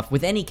things off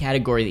with any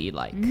category that you'd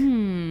like.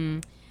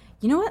 You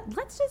know what?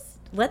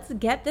 Let's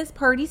get this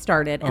party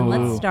started, and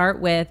let's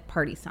start with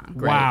party song.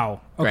 Great.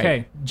 Wow. Okay.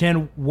 Great.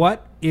 Jen,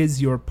 what is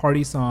your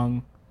party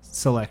song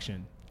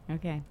selection?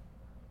 Okay.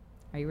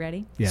 Are you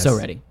ready? Yes. So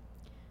ready.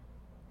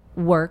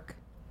 Work,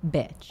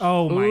 bitch.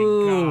 Oh my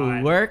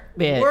God. Work,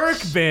 bitch. Work,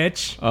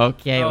 bitch.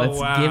 Okay, Oh, let's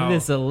wow. give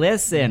this a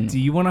listen. Do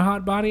you want a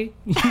hot body?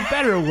 You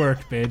better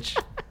work, bitch.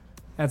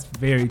 That's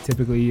very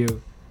typically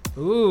you.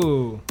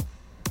 Ooh.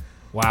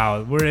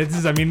 Wow.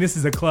 This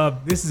is a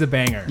club. This is a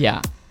banger.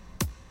 Yeah.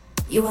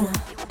 You wanna,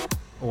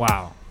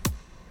 Wow.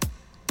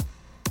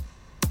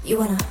 you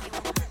wanna.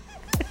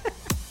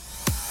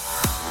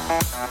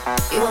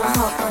 You want a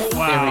hot body?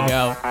 Wow. There we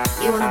go.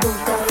 You want a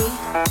Bugatti?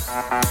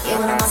 You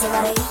want a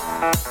Maserati?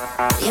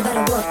 You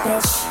better work,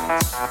 bitch.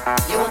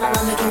 You want a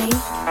Lamborghini?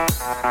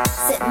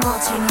 Sip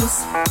martinis,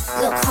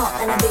 look hot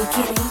in a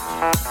bikini.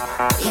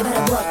 You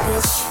better work,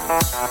 bitch.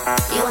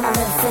 You wanna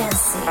live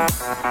fancy,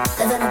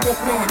 live in a big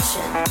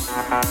mansion,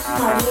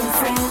 party in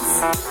France.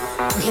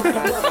 You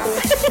better work,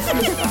 bitch.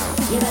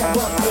 You better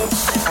work, bitch.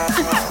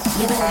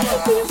 You better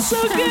work, bitch. So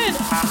good.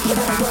 You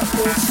better work,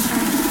 bitch.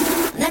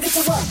 Now get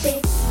to work,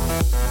 bitch.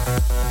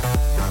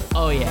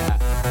 Oh, yeah.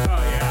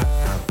 Oh,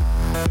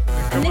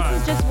 yeah. And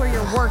this is just where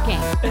you're working.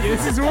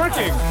 This is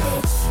working.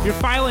 You're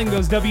filing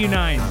those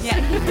W-9s. Yeah.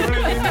 You know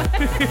what I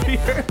mean?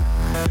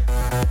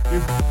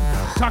 You're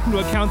talking to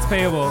accounts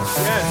payable.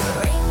 Yes.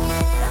 Bring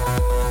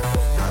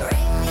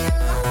it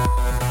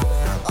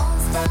on,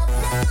 won't stop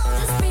now,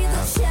 just be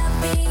the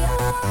champion.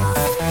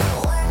 Work it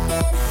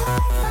hard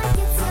like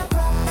it's a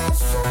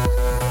profession.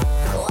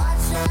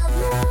 Watch out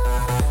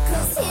now,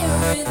 'cause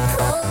here it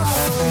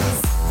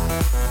comes.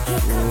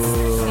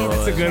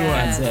 That's a good one.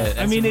 That's it.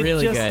 That's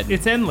really good.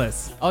 It's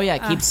endless. Oh, yeah.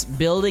 It keeps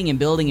building and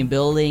building and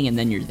building, and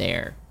then you're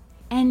there.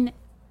 And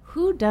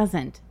who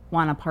doesn't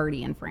want to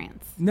party in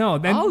France? No,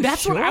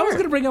 that's what I was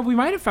going to bring up. We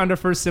might have found our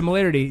first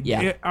similarity.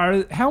 Yeah.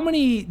 How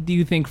many do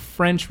you think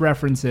French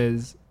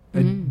references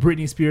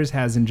Britney Spears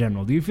has in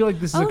general? Do you feel like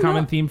this is a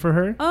common theme for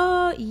her?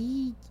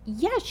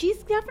 Yeah, she's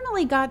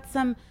definitely got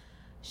some.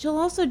 She'll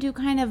also do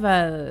kind of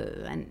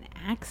an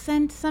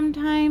accent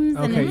sometimes.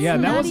 And Okay, it's yeah,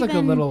 that not was like a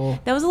even- little-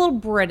 That was a little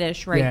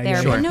British right Yeah, there.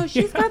 yeah. But Sure. no,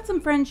 she's got some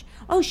French.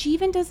 Oh, she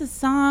even does a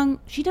song.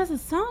 She does a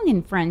song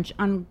in French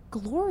on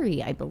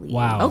Glory, I believe.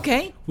 Wow.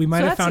 Okay. We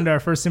might So have found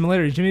our first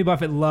similarity. Jimmy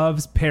Buffett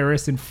loves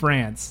Paris and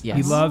France. Yes.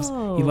 He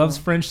loves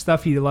French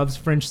stuff. He loves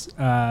French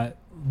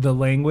the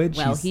language.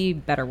 Well, he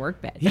better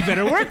work, bitch. He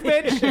better work,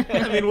 bitch.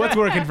 I mean, what's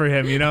working for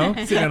him, you know?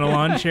 Sitting on a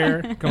lawn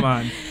chair. Come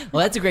on.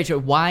 Well, that's a great show.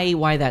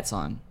 Why that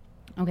song?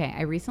 Okay,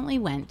 I recently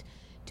went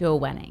to a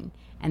wedding,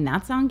 and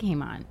that song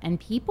came on, and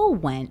people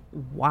went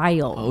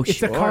wild. Oh,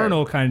 It's a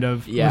carnal kind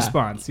of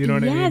response. You know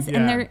what I mean? Yes,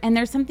 and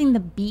there's something, the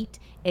beat,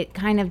 it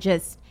kind of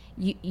just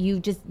you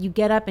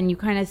get up and you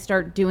kind of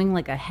start doing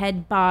like a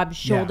head bob,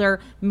 shoulder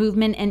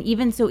movement, and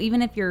even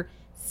if you're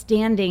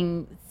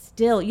standing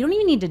still, you don't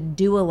even need to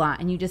do a lot,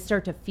 and you just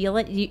start to feel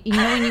it. You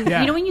know when you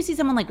you know when you see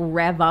someone like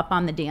rev up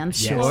on the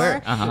dance floor,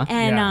 Sure. Uh-huh.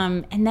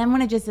 and then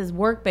when it just says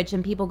work bitch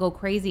and people go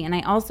crazy. And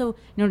I also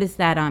noticed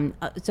that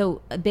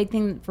so a big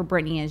thing for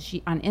Britney is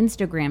she on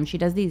Instagram she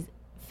does these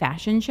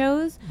fashion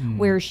shows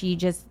where she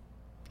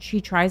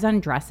tries on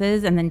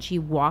dresses and then she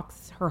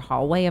walks her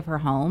hallway of her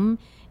home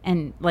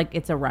and like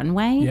it's a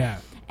runway. Yeah.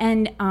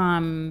 And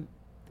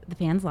the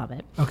fans love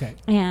it. Okay.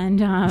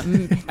 And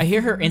I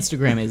hear her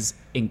Instagram is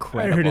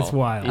incredible. I heard it's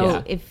wild. Yeah.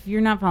 oh, if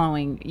you're not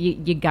following,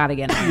 you gotta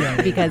get on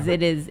it because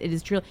it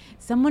is true.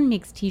 Someone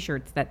makes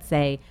T-shirts that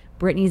say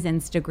Britney's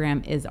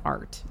Instagram is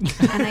art,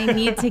 and I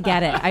need to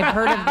get it. I've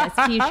heard of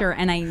this T-shirt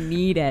and I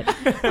need it.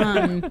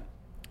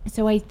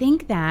 So I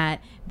think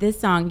that this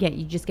song,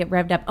 you just get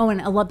revved up. Oh,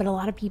 and but a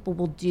lot of people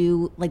will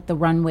do like the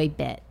runway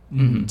bit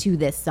to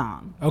this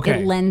song.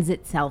 Okay. It lends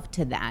itself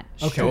to that,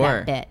 to Sure.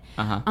 that bit.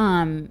 Uh-huh.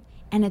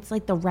 And it's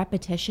like the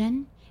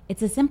repetition.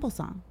 It's a simple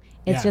song.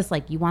 It's just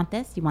like, you want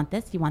this, you want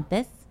this, you want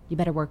this. You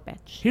better work,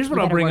 bitch. Here's what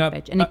You I'll better bring work, up.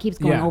 bitch. And it keeps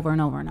going yeah. over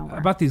and over and over.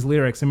 About these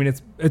lyrics. I mean,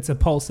 it's a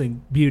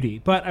pulsing beauty.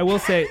 But I will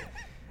say,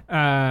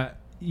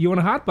 you want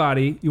a hot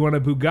body, you want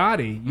a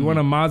Bugatti, you want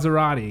a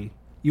Maserati,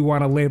 you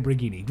want a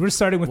Lamborghini. We're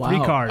starting with 3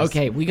 Wow. cars.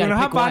 Okay, we gotta You want a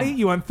hot pick one. body,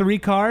 you want 3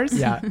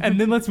 cars, and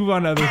then let's move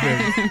on to other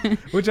things,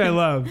 which I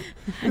love.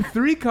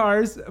 3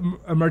 cars,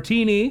 a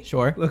martini,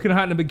 Sure. looking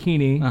hot in a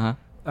bikini,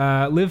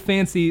 live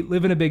fancy,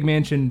 live in a big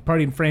mansion,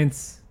 party in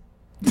France,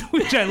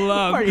 which I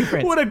love. Party in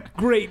France. What a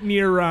great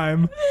near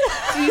rhyme.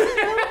 Do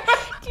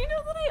you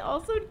know that I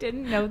also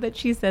didn't know that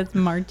she says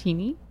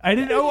martini. I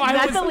didn't know. Is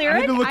that the lyric? I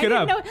had to look it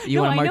up.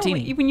 You want a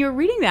martini? When you were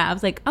reading that, I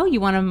was like, oh, you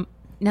want a...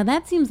 Now,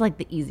 that seems like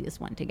the easiest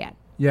one to get.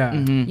 Yeah.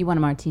 You want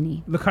a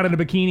martini. Look out in a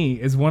bikini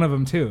is one of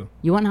them, too.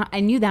 You want... I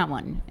knew that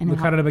one.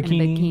 Look out in a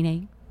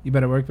bikini. You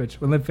better work,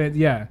 bitch.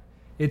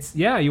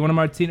 Yeah. You want a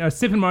martini...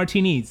 sipping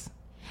martinis.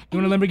 You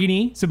want a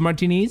Lamborghini? Sipping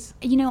martinis?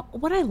 You know,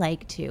 what I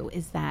like, too,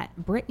 is that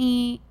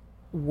Britney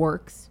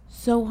works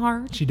so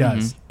hard. She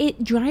does.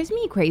 It drives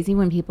me crazy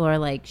when people are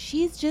like,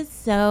 she's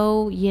just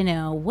so,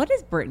 what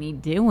is Britney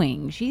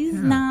doing? She's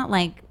not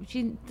like,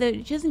 she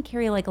doesn't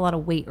carry like a lot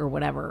of weight or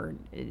whatever.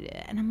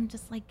 And I'm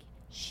just like,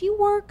 she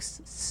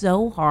works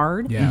so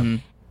hard. Yeah.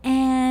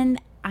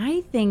 And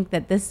I think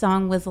that this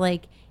song was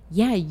like,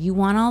 yeah, you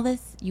want all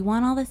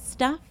this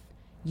stuff?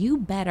 You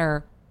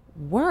better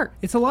work.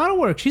 It's a lot of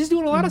work. She's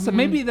doing a lot of stuff.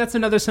 Maybe that's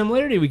another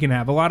similarity we can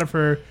have. A lot of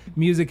her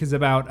music is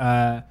about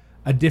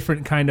a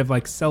different kind of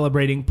like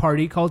celebrating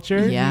party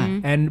culture.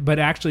 Yeah. But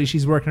actually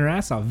she's working her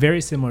ass off.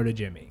 Very similar to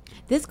Jimmy.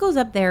 This goes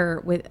up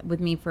there with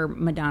me for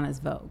Madonna's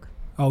Vogue.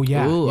 Oh,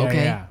 yeah. Ooh, yeah,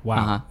 okay. Yeah.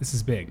 Wow. This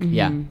is big.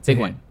 Yeah, big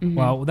one.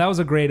 Well, that was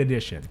a great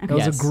addition. That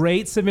was a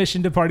great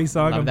submission to Party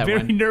Song. Love I'm that very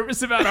one.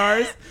 nervous about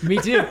ours. Me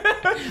too.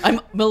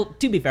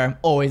 To be fair, I'm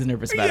always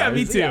nervous about ours.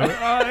 Me too.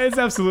 It's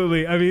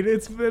absolutely. I mean,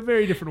 it's a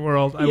very different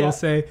world, I will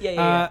say.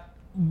 Yeah.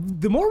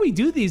 The more we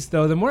do these,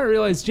 though, the more I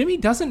realize Jimmy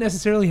doesn't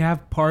necessarily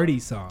have party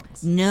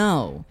songs.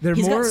 No. They're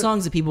He's more- got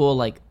songs that people will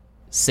like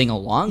sing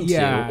along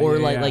to. Or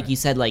like you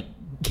said, like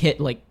get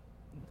like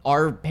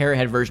our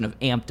Parrothead version of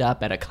Amped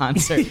Up at a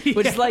concert.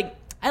 Which is like,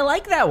 I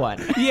like that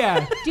one.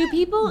 Yeah. Do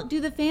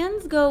the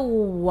fans go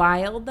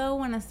wild though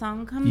when a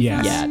song comes on?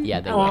 Yeah,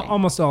 they will.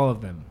 Almost all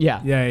of them.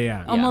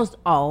 Yeah. Almost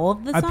all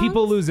of the songs?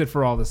 People lose it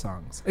for all the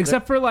songs.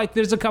 Except for like,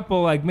 there's a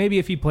couple, like maybe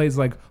if he plays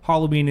like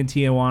Halloween in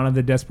Tijuana,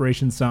 the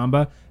Desperation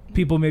Samba,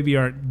 people maybe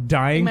aren't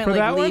dying They might for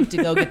that leave one. to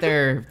go get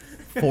their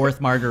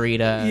fourth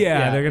margarita.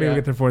 Yeah, they're gonna go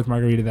get their fourth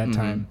margarita that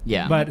time.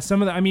 Yeah. But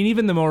some of the,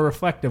 even the more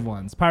reflective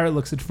ones. Pirate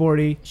Looks at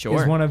 40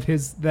 Sure. is one of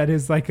his, that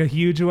is like a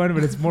huge one,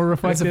 but it's more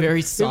reflective. It's a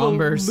very They will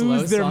somber, slow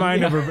lose their song.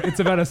 mind Yeah. over.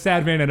 It's about a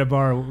sad man at a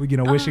bar,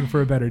 wishing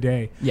for a better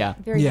day. Yeah.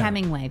 Very Yeah.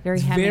 Hemingway. Very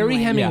It's Hemingway. very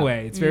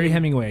Hemingway. It's very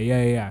Hemingway.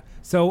 Yeah.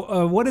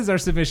 So, what is our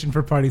submission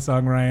for Party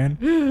Song,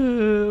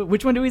 Ryan?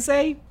 Which one do we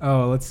say?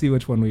 Oh, let's see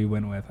which one we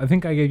went with. I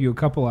think I gave you a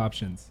couple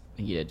options.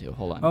 You did too.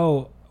 Hold on.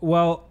 Oh,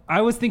 well,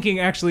 I was thinking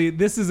I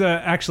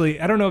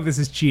don't know if this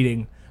is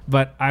cheating,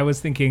 but I was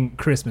thinking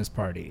Christmas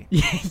Party.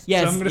 Yes. So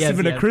I'm going to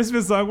submit a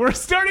Christmas song. We're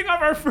starting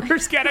off our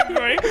first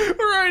category.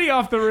 We're already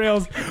off the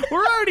rails.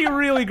 We're already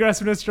really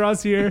grasping at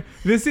straws here.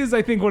 This is,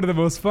 I think, one of the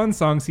most fun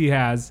songs he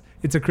has.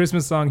 It's a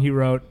Christmas song he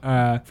wrote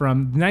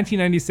from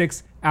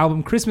 1996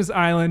 album Christmas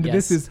Island. Yes.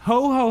 This is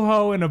Ho Ho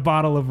Ho and a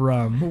Bottle of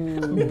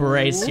Rum.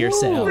 Brace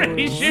yourself.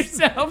 Brace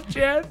yourself,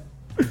 Jen.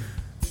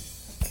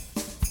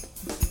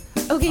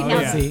 Okay, Oh, now,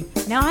 yeah.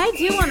 now I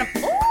do want to...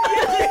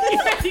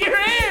 You're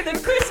in. the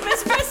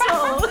Christmas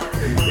whistle!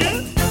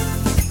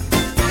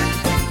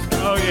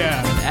 Oh,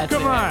 yeah. That's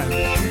Come it. on.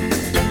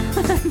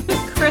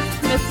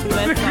 Christmas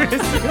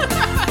whistle.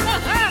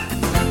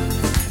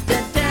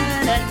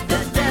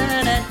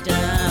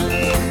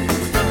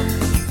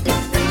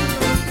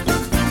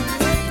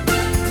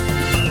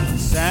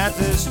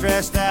 Santa's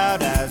stressed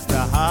out as the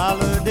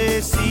holiday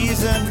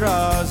season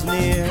draws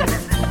near.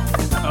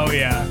 Oh,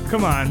 yeah.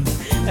 Come on.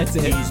 That's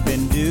it. He's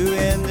been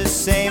doing the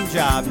same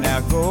job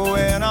now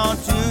going on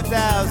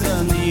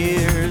 2,000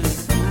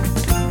 years.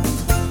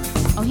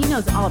 Oh, he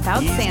knows all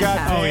about He's Santa.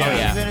 got Oh,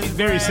 yeah. fans in his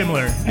Very brain,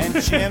 similar.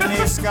 And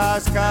chimney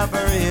scars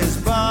cover his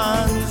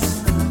buns.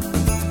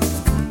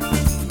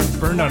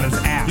 Burned on his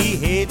ass. He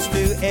hates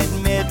to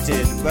admit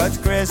it, but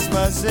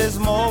Christmas is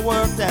more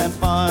work than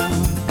fun.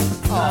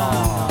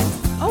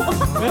 He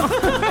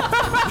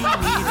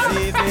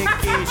needs a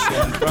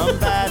vacation from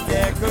bad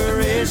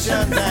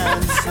decorations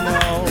and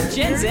snow.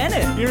 Jen's in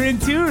it. You're in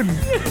tune.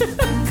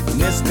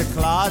 Mr.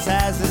 Claus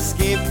has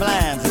escape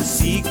plans, a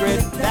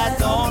secret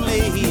that only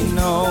he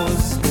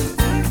knows.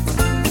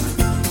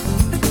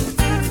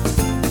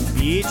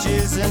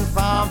 Beaches and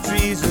palm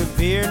trees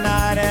appear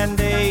night and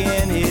day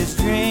in his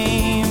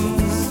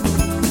dreams.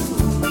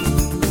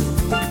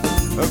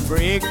 A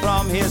break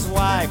from his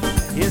wife,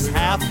 his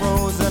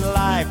half-frozen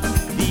life,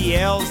 the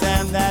elves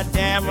and that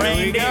damn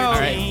reindeer go.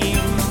 team.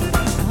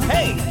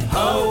 Hey!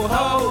 Ho,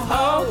 ho,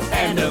 ho,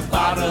 and a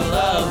bottle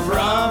of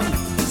rum.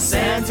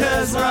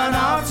 Santa's run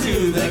off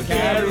to the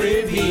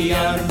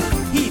Caribbean.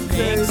 He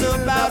thinks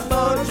about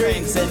boat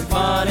drinks and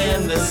fun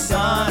in the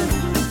sun.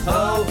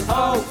 Ho,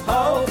 ho,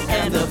 ho,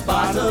 and a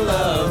bottle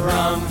of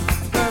rum.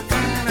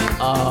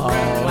 Oh.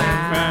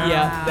 Wow.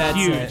 Yeah, that's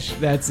Huge. it.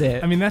 That's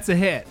it. I mean, that's a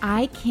hit.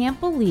 I can't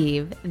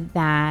believe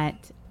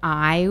that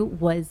I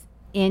was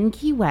in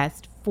Key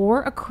West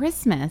for a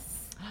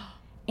Christmas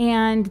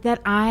and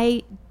that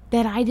I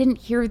didn't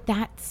hear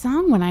that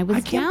song when I was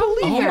I can't down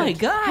believe there. it. Oh my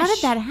gosh. How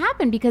did that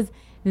happen? Because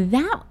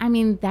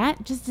that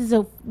just is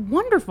a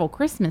wonderful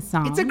Christmas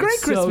song. It's a great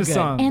So Christmas good.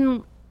 song.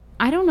 And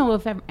I don't know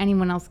if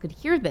anyone else could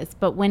hear this,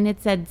 but when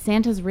it said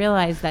Santa's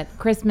realized that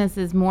Christmas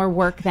is more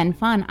work than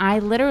fun, I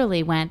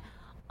literally went,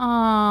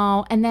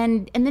 oh, and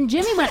then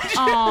Jimmy went,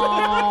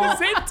 oh.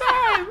 Same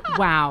time.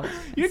 Wow.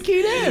 You're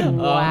keyed in.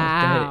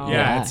 Wow.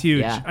 Yeah, it's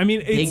huge. Yeah. I mean,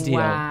 it's, Big deal.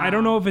 Wow. I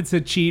don't know if it's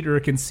a cheat or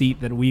a conceit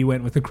that we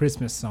went with a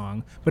Christmas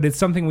song, but it's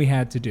something we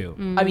had to do.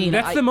 I mean,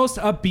 That's the most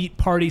upbeat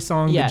party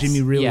song yes, that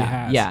Jimmy really yeah,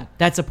 has. Yeah,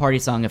 that's a party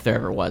song if there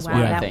ever was Wow,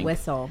 one, I that think.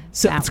 whistle.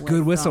 So That It's a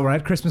good whistle,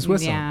 right? Christmas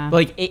whistle. Yeah.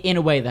 Like, in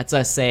a way, that's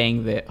us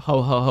saying that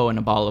ho, ho, ho, and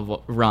a bottle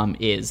of rum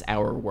is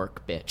our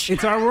work bitch.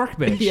 It's our work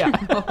bitch. yeah.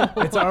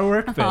 It's our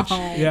work bitch.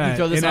 Yeah. You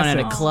throw this in on at a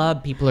essence.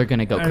 club, people are going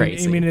to go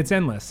crazy. I mean, it's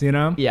endless, you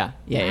know? yeah.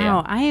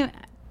 Wow,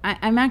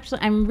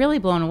 I'm really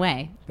blown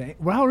away.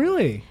 Wow,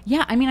 really?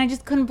 Yeah, I mean, I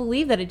just couldn't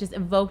believe that it just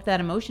evoked that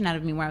emotion out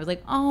of me where I was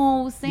like,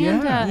 oh,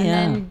 Santa. Yeah. And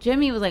then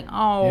Jimmy was like,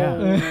 oh,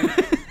 Yeah.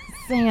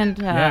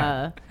 Santa.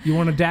 Yeah. You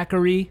want a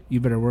daiquiri? You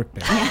better work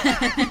there.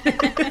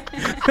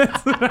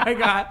 That's what I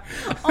got.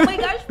 Oh my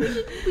gosh,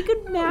 we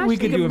could mash. We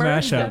could do a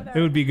merge mashup. them.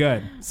 It would be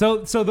good.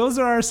 So those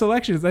are our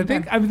selections. I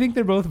think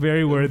they're both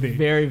very worthy.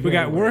 Very, We very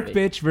got work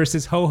worthy. bitch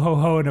versus ho ho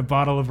ho and a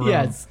bottle of rum.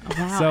 Yes.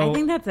 Wow, So I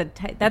think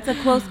that's a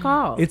close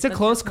call. it's a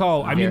close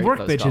call. I mean, Very work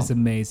close bitch call. is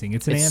amazing.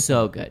 It's an It's anthem.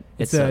 so good.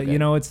 It's so a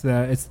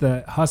good. it's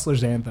the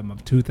hustler's anthem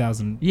of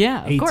 2018.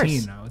 Yeah, of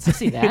course. Now. I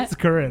see that. It's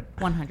current.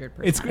 100%.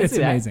 It's see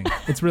that. amazing.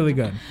 It's really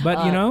good. But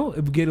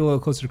if we get a little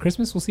closer to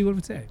Christmas, we'll see what it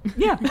would say.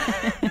 Yeah.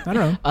 I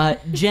don't know.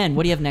 Jen,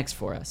 what do you have next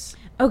for us?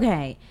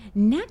 Okay,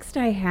 next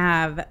I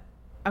have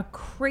a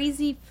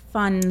crazy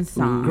fun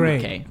song. Great.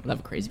 Okay, love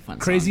a crazy fun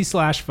Crazy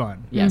song. /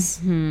 fun. Yes.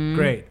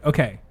 Great.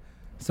 Okay.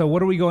 So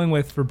what are we going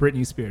with for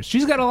Britney Spears?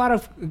 She's got a lot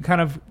of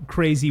kind of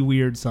crazy,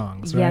 weird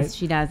songs, right? Yes,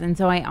 she does. And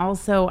so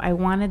I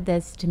wanted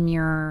this to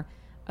mirror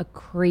a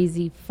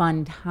crazy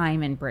fun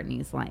time in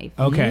Britney's life.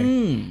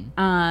 Okay.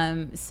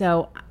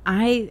 So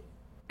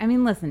I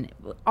mean, listen,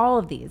 all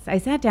of these, I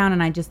sat down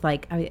and I just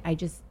like,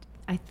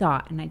 I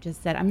thought, and I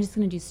just said, I'm just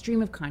going to do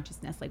stream of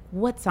consciousness. Like,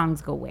 what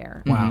songs go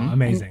where? Wow,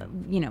 amazing.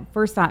 And,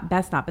 first thought,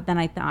 best thought. But then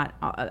I thought,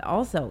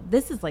 also,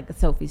 this is like a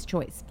Sophie's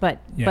choice, but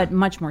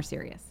much more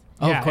serious.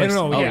 Oh, Yeah, of course. I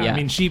don't know. Oh, yeah. yeah. I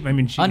mean,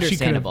 she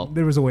Understandable.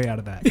 there was a way out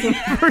of that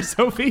for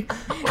Sophie.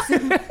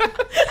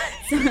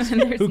 There's Who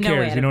no way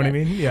cares? out You know of what I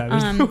it. mean? Yeah.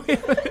 There's no way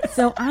out of it.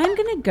 So I'm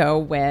going to go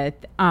with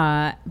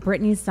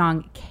Britney's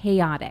song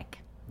 "Chaotic."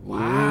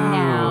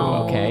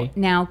 Wow.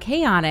 Now,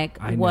 Chaotic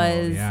I know,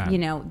 was,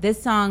 yeah.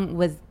 this song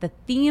was the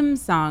theme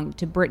song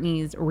to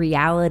Britney's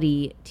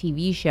reality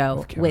TV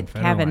show with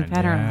Kevin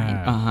Federline.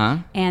 Yeah. Uh-huh.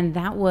 And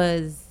that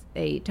was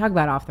talk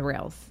about off the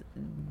rails.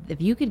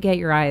 If you could get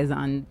your eyes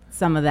on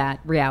some of that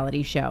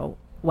reality show,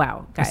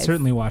 wow, I guys.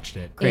 certainly watched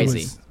it. Crazy.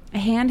 It was-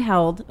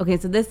 Handheld. Okay,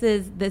 so this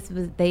was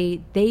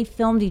they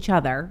filmed each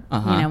other.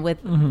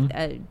 With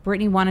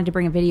Britney wanted to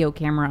bring a video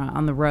camera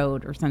on the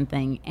road or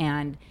something,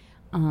 and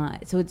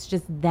so it's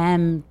just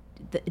them.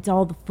 It's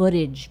all the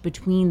footage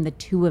between the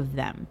two of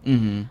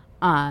them.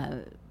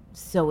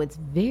 So it's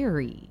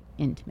very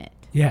intimate.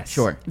 Yes.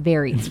 Sure.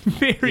 Very intimate.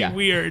 Very Yeah.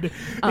 weird.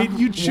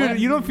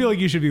 You don't feel like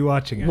you should be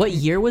watching it. What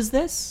year was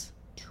this?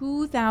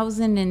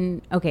 2000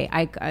 and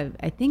I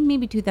think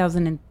maybe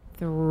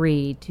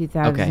 2003,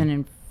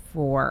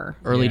 2004.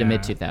 Early to Yeah.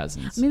 mid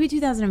 2000s. Maybe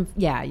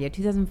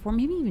 2004,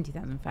 maybe even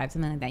 2005,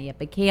 something like that. Yeah,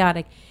 but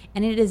Chaotic,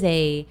 and it is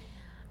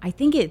I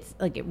think it's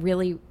like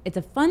it's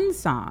a fun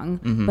song,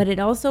 but it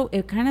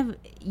kind of,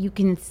 you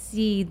can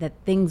see that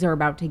things are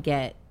about to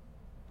get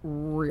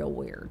real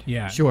weird.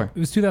 Yeah. Sure. It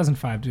was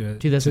 2005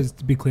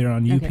 to be clear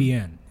on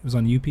UPN. It was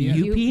on UPN.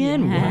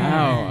 UPN?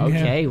 Wow.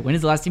 Okay. Yeah. When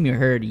is the last time you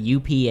heard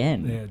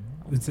UPN? Yeah,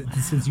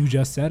 since you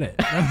just said it.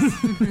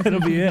 That'll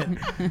be it.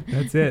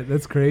 That's it.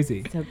 That's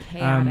crazy. So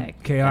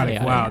chaotic. Chaotic.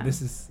 Yeah. Wow.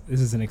 This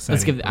is an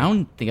exciting. I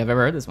don't think I've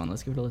ever heard this one.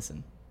 Let's give it a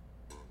listen.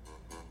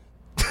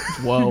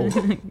 Whoa.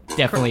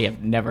 Definitely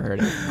have never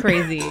heard it.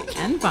 Crazy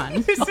and fun.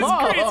 This is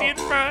crazy and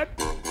fun.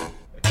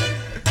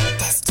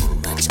 There's too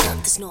much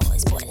of this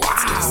noise, boy.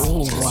 Let's get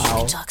serious.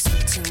 Wow. You talk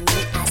sweet to me.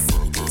 I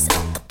see these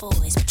other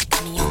boys, but you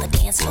got me on the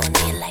dance floor and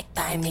they like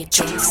buying me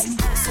drinks. Who's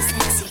the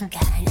sexy guy?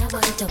 I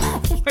wonder why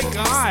we Oh my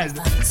God.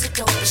 fun. So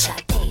don't be shy,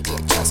 baby.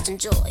 Just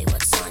enjoy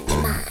what's on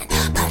your mind.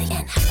 Party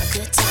and have a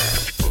good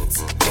time.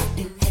 It's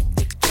getting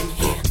hectic in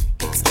here.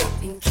 It's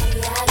getting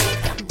chaotic.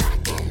 I'm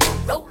rocking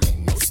and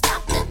rolling, no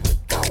stopping. We're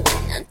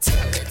going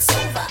until it's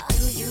over.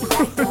 Do you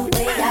like the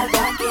way I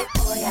rock it?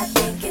 Boy, I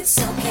think it's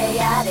so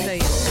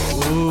chaotic.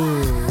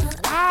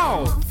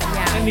 Wow.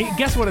 Yeah. And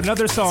guess what?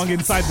 Another song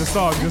inside the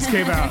song just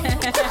came out.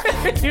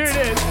 Here it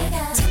is.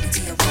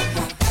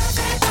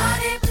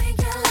 Everybody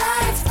blink your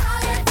lights,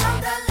 falling from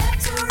the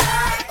left to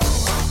right. Oh,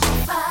 I'm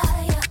on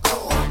fire,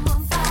 oh, I'm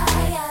on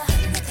fire.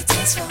 At the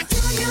dance floor. Do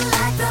you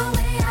like the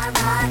way I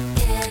rock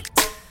it?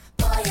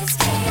 Boy, it's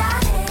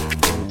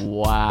chaotic.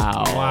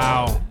 Wow.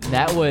 Wow.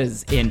 That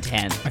was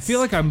intense. I feel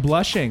like I'm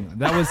blushing.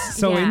 That was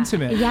so Yeah.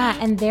 intimate. Yeah,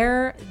 and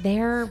their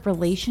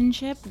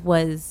relationship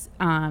was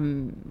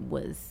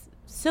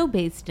so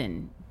based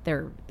in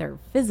their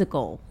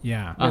physical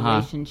Yeah.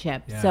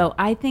 relationship. Yeah. So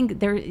I think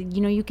there,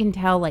 you can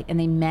tell, like, and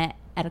they met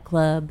at a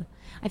club.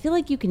 I feel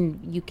like you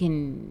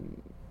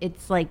can.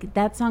 It's like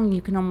that song.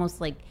 You can almost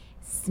like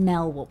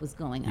smell what was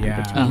going on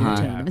Yeah. between the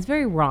two of them. It's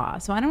very raw.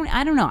 So I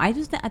don't know. I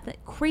just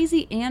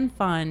crazy and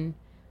fun.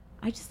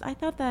 I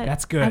thought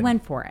that's good. I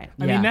went for it.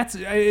 I mean,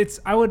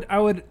 I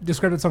would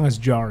describe that song as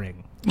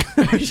jarring.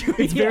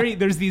 It's very,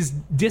 there's these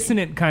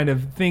dissonant kind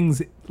of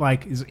things,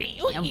 like,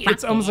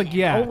 it's almost like,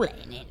 yeah.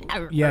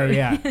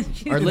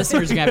 Our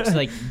listeners are going to have to,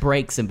 like,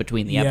 breaks in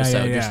between the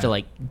episode just to,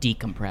 like,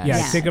 decompress.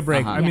 Yeah, take a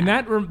break. I mean,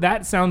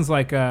 that sounds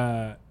like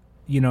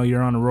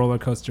you're on a roller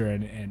coaster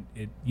and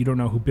you don't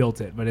know who built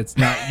it, but it's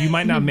not. You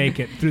might not make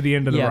it through the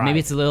end of the ride. Yeah, maybe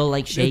it's a little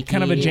like shaky. It's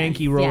kind of a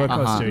janky roller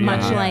coaster.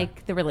 Much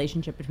like the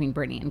relationship between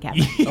Britney and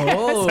Kevin.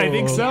 Yes, I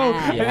think so. Yeah.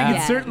 I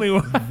think it certainly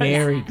was.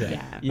 Very good.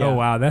 Yeah. Oh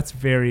wow, that's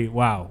very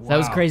wow. That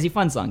was Crazy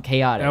Fun Song,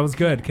 chaotic. That was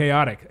good,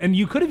 chaotic. And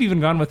you could have even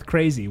gone with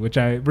Crazy, which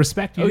I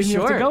respect. You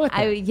didn't have to go with it.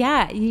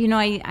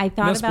 I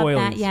thought about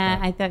spoilers, that. Yeah,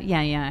 I thought.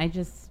 I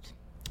just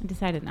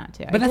decided not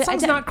to. But that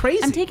song's not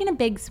crazy. I'm taking a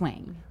big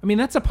swing. I mean,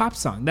 that's a pop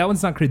song. That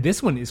one's not crazy.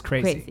 This one is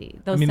crazy.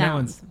 Those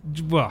sounds. That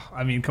one's. Well,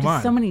 I mean, come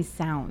on. So many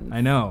sounds.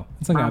 I know.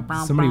 It's like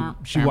somebody.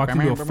 She walked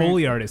into a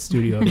Foley artist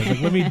studio. And was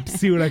like, let me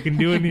see what I can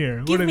do in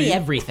here. Give me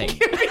everything.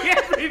 Give me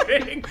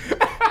everything.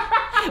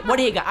 What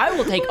do you got? I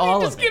will take all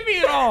of it. Just give me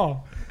it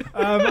all.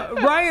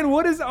 Ryan,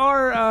 what is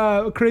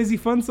our crazy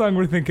fun song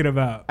we're thinking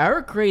about?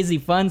 Our crazy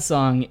fun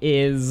song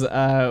is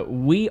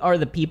 "We Are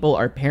the People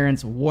Our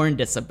Parents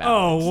Warned Us About."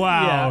 Oh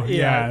wow,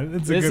 yeah,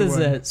 that's a good one. This is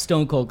a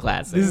stone cold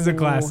classic. This is a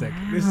classic.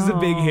 Wow. This is a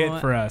big hit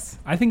for us.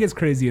 I think it's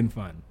crazy and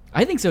fun.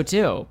 I think so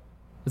too.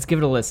 Let's give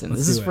it a listen.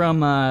 This is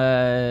from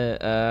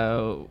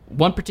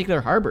One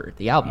Particular Harbor,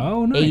 the album.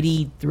 Oh, nice.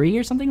 83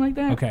 or something like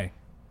that. Okay,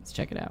 let's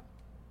check it out.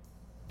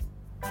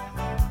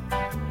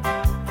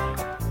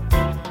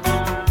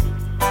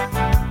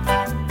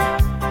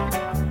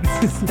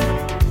 This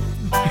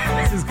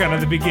is kind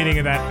of the beginning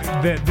of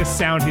that the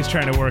sound he's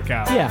trying to work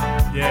out.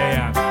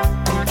 Yeah.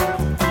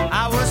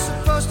 I was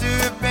supposed to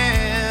have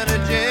been a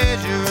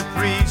Jesuit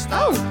priest,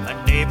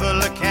 a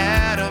Naval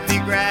Academy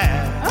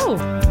grad.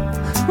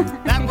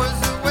 That was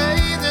the way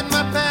that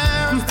my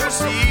parents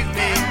perceived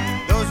me.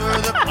 Those were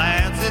the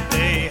plans that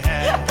they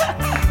had.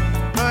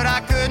 But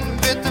I couldn't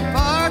fit the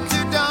part,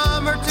 too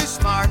dumb or too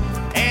smart.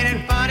 Ain't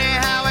it funny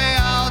how we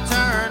all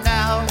turned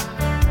out?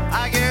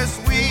 I guess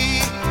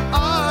we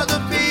are the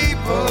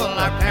people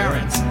our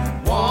parents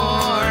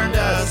warned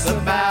us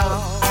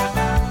about.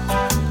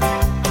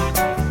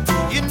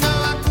 You know,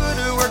 I could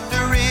have worked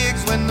the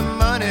rigs when the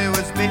money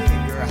was big,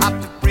 or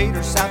hopped a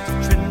freighter south to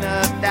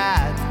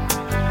Trinidad.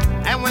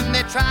 And when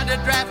they tried to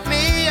draft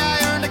me, I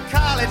earned a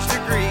college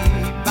degree.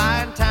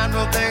 Buying time,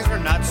 well, things were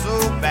not so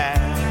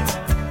bad.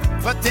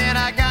 But then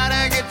I got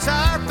a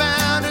guitar,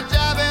 found a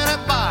job in a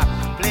bar,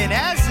 playing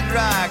acid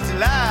rock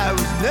till I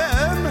was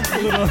numb.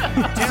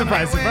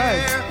 Surprise.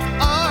 Where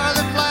are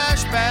the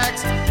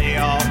flashbacks they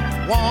all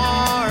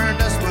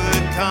warned us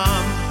would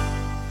come?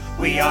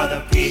 We are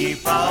the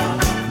people.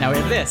 Now we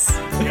have this.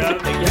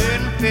 They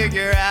couldn't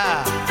figure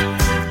out.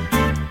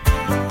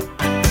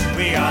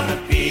 We are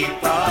the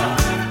people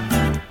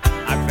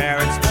our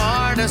parents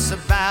warned us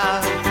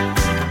about.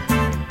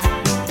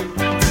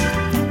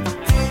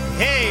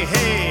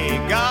 Hey,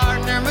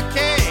 Gardner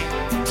McKay,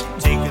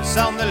 take us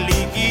on the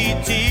leaky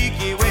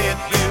tiki with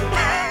you.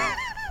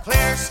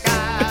 Clear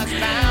skies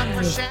bound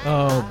for Shanghai.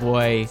 Oh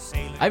boy,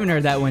 I haven't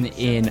heard that one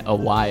in a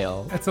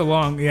while. That's a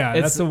long,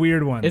 that's a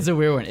weird one. It's a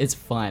weird one. It's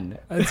fun.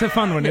 It's a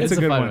fun one. It's a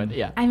good fun one.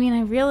 Yeah. I mean,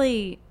 I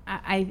really,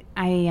 I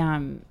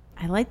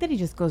like that he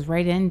just goes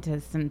right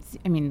into some.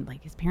 I mean,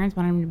 like his parents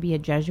wanted him to be a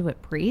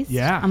Jesuit priest.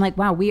 Yeah. I'm like,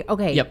 wow,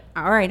 Yep.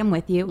 All right, I'm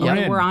with you. Yep.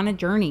 Okay, we're on a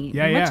journey.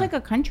 Yeah, Much like a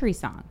country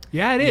song.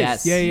 Yeah, it is.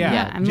 Yes.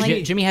 Yeah. I'm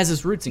like, Jimmy has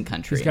his roots in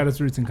country. He's got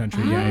his roots in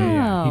country.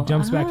 Yeah. He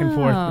jumps back and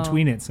forth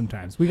between it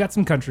sometimes. We got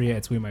some country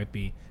hits we might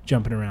be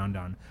jumping around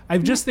on. I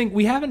just think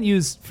we haven't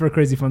used for a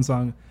crazy fun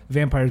song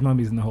Vampires,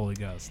 Mummies, and the Holy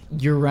Ghost.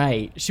 You're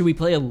right. Should we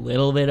play a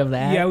little bit of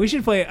that? Yeah, we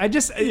should play it.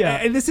 This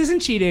isn't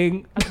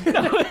cheating.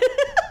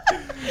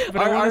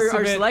 But our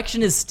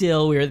selection is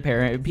still We Are the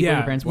Parents. People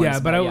the parents warned us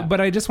about.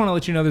 But I just want to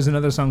let you know there's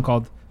another song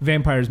called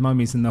Vampires,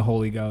 Mummies, and the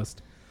Holy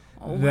Ghost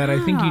that I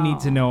think you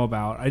need to know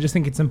about. I just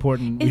think it's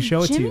important we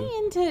show it to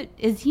you.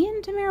 Is he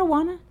into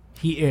marijuana?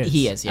 He is.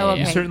 He is, yeah. Oh,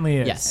 He okay. certainly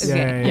is. Yes.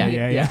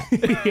 Yeah.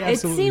 It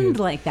seemed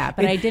like that,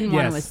 but I didn't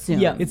want to assume.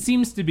 Yeah. It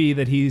seems to be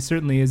that he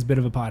certainly is a bit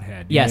of a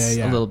pothead. Yes,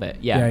 a little bit.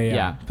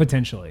 Yeah.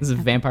 Potentially. This is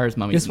Vampires,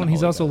 Mummies, This and one, the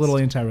he's Holy also a Ghost. little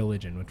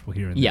anti-religion, which we'll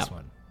hear in this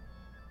one.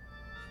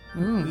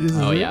 This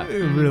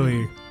is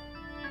really.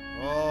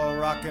 Oh,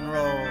 rock and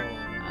roll.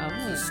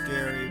 It's a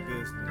scary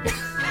business.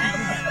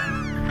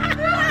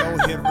 No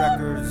hit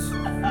records,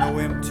 no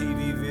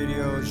MTV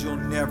videos. You'll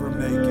never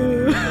make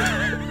it.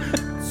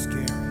 It's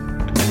scary.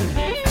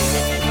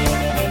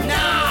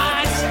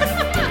 Not!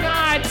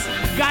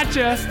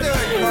 Gotcha! Let's do it,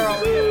 Carl.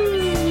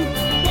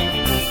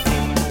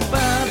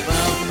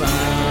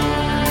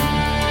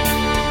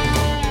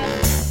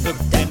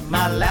 Looked at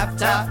my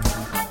laptop.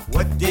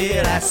 What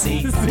did I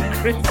see? This is a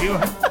crazy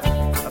one.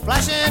 A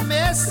flashing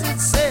message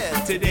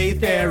said, Today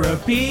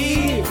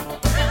therapy.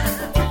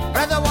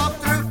 rather walk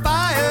through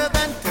fire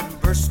than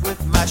converse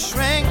with my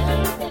shrink.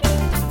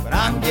 But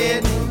I'm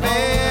getting better.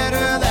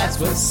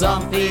 what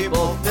some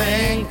people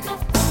think.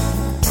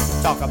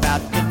 Talk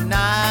about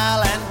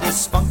denial and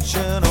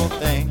dysfunctional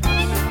things.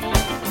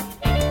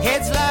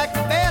 Heads like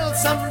a bell,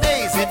 some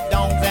days it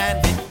dongs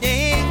and it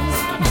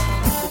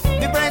dings.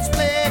 My brain's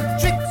playing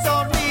tricks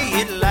on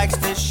me, it likes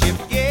to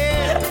shift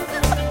gears.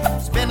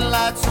 Spend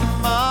lots of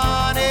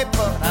money,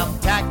 but I'm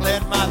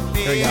tackling my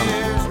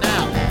fears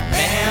now.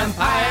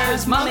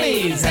 Vampires,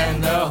 mummies,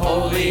 and the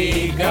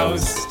Holy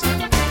Ghost.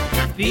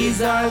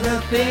 These are the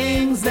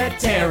things that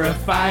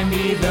terrify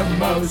me the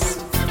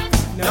most.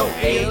 No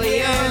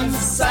aliens,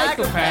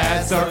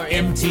 psychopaths, or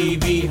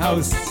MTV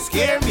hosts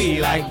scare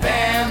me like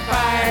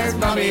vampires,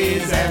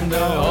 mummies, and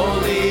the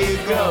Holy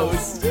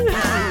Ghost.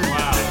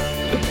 Wow.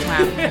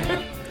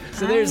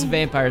 So there's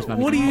vampires,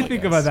 mummies. What do and you Holy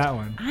think Ghost. about that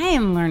one? I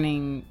am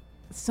learning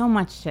so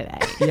much today.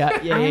 Yeah.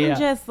 I'm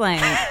just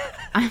like,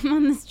 I'm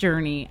on this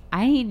journey.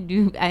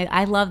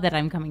 I love that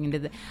I'm coming into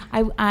the.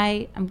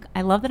 I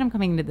love that I'm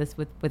coming into this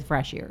with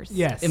fresh ears.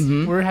 Yes,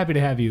 we're happy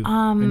to have you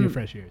in your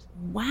fresh ears.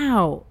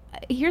 Wow.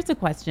 Here's a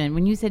question.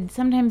 When you said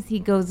sometimes he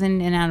goes in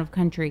and out of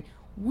country,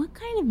 what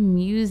kind of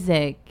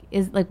music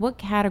is like? What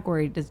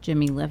category does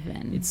Jimmy live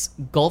in? It's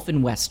Gulf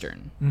and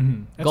Western.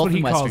 That's Gulf what he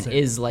and calls Western it.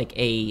 is like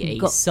a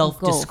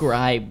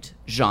self-described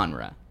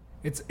genre.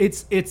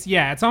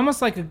 It's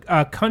almost like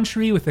a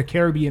country with a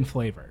Caribbean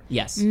flavor.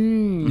 Yes.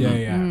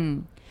 Yeah.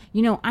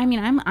 You know, I mean,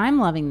 I'm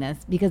loving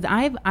this because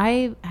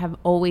I have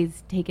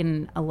always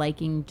taken a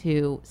liking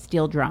to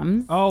steel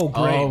drums. Oh,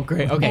 great. Oh,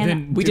 great.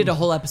 Okay. We did a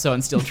whole episode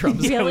on steel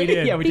drums. Yeah, we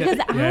did. Yeah, we did.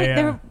 Because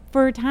there,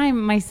 for a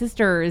time, my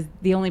sister is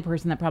the only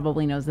person that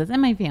probably knows this,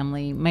 and my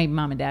family, my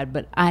mom and dad.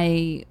 But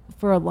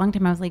for a long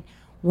time, I was like,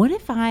 what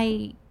if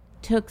I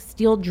took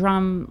steel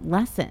drum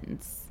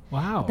lessons?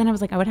 Wow. Then I was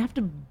like, I would have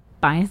to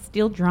buy a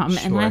steel drum,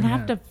 and I'd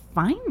have to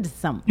find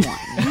someone.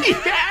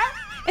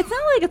 It's not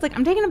like it's like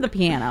I'm taking up the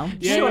piano.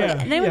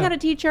 And then we got a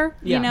teacher,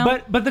 you know.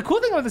 But the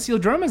cool thing about the steel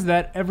drum is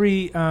that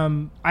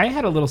I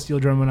had a little steel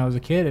drum when I was a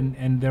kid,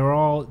 and they're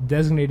all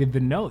designated the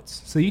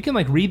notes, so you can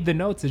like read the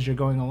notes as you're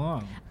going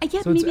along.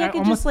 Yeah, so maybe I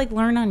could just like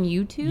learn on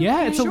YouTube.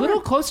 Yeah, it's a little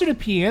closer to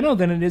piano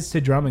than it is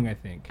to drumming, I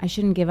think. I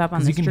shouldn't give up on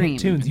Because this you can dream.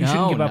 hit tunes. You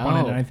shouldn't give up on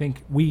it, No. and I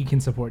think we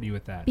can support you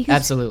with that. Because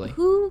Absolutely.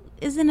 Who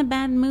is in a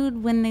bad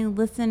mood when they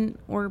listen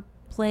or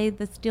play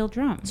the steel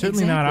drum?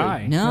 Certainly not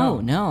I. No,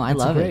 I It's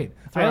love great. it.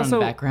 Throw it on the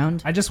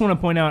background. I just want to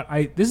point out,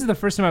 this is the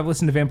first time I've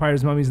listened to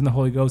Vampires, Mummies, and the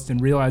Holy Ghost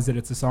and realized that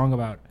it's a song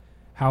about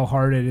how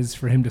hard it is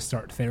for him to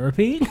start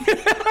therapy.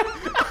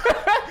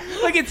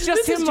 Like it's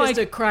just This him is just like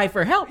a cry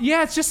for help.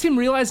 yeah, it's just him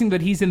realizing that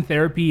he's in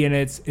therapy and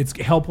it's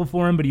helpful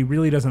for him, but he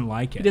really doesn't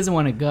like it. He doesn't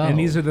want to go. And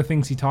these are the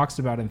things he talks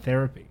about in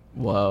therapy.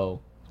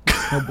 Whoa.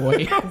 Oh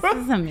boy. This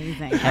is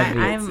amazing.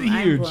 I'm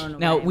huge. blown away.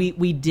 Now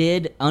we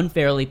did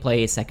unfairly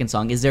play a second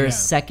song. Is there a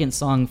second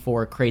song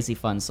for Crazy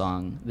Fun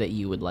Song that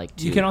you would like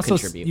to You can also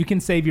contribute? you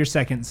can save your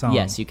second song.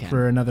 Yes, you can.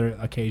 for another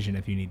occasion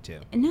if you need to.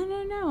 No.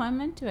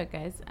 I'm into it,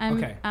 guys.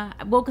 Okay.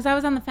 Well, because I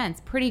was on the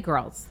fence. Pretty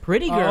Girls.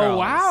 Pretty Girls. Oh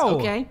wow.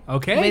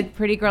 Okay. With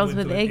Pretty Girls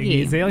with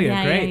Iggy. Azalea.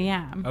 Yeah, Great.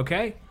 yeah.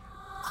 Okay.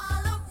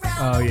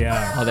 Oh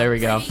yeah. Oh, there we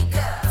go.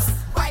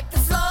 Wipe the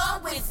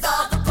floor with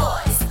all the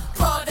boys.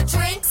 Pour the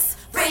drinks,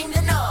 bring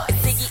the noise.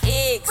 Ziggy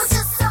Iggs. We're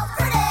just so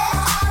pretty.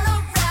 All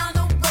around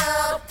the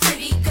world,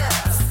 pretty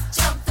girls.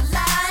 Jump the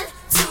line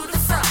to the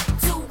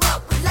front. Do what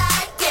we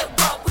like, get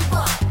what we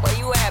want. Where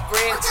you at,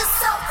 Brit? We're just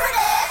so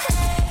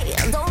pretty.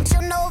 Hey, don't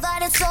you know that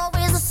it's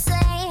always the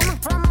same?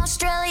 From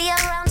Australia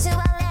around to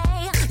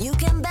LA. You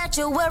can bet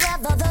you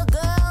wherever the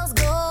girls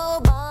go,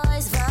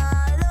 boys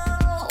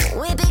follow.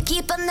 We be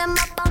keeping them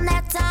up on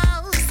their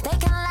toes. They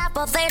can laugh,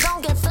 but they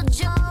don't get the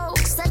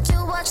jokes. That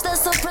you watch, they're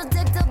so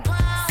predictable.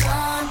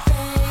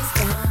 Something's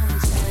gonna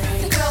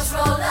change. The girls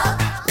roll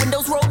up,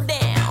 windows roll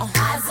down.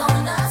 Eyes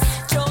on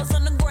us, jaws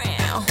on the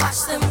ground.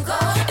 Watch them go.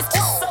 It's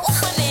just so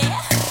funny.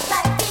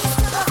 Like these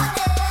to the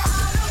honey.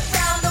 All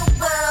around the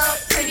world,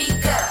 pretty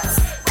girls.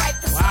 Wipe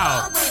the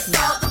floor with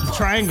all the boys.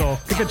 Triangle.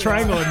 Get the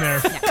triangle in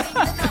there.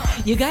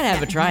 You gotta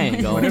have a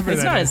triangle. Whatever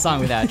It's that not a is. song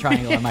without a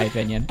triangle, in my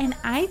opinion. And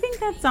I think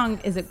that song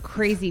is a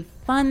crazy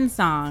fun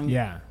song.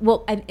 Yeah.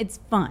 Well, and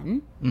it's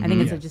fun. I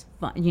think it's just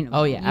fun. You know.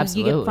 Oh, yeah, you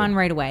absolutely. get fun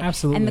right away.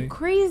 Absolutely. And the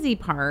crazy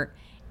part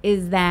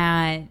is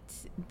that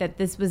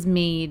this was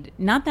made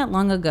not that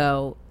long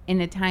ago in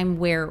a time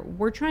where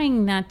we're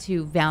trying not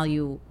to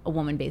value a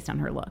woman based on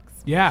her looks.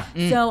 Yeah.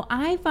 So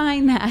I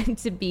find that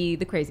to be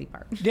the crazy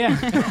part. Yeah.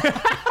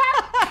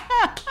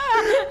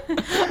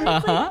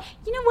 Like,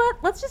 you know what?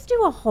 Let's just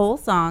do a whole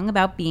song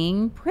about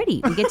being pretty.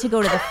 We get to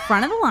go to the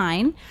front of the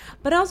line,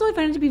 but also I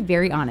find it to be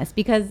very honest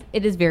because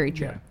it is very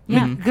true.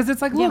 Yeah. Because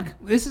it's like, look,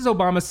 this is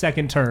Obama's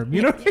second term.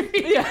 You know what I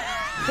mean?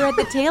 We're at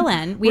the tail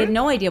end. We had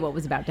no idea what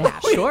was about to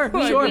happen. Sure.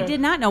 We did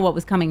not know what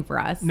was coming for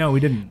us. No, we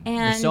didn't.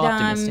 And so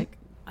optimistic.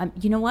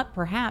 You know what?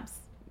 Perhaps,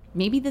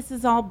 maybe this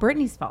is all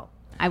Britney's fault.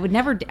 I would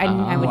never.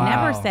 I would wow.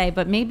 never say,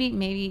 but maybe,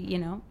 you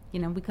know,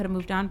 we could have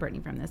moved on,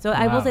 Britney, from this. So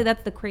I will say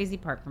that's the crazy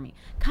part for me.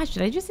 Gosh,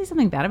 did I just say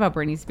something bad about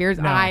Britney Spears?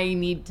 No. I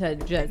need to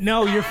just...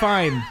 No, you're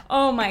fine.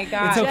 Oh, my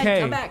gosh. It's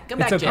okay. Come back,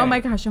 okay. Jen. Oh, my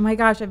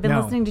gosh. I've been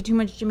listening to too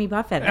much Jimmy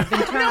Buffett. I've been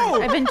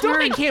turned. I've been Don't turned.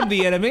 make him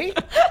the enemy.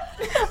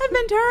 I've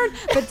been turned.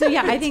 But so,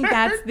 yeah, I think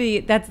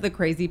that's the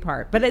crazy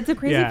part. But it's a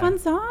crazy fun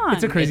song.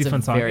 It's a crazy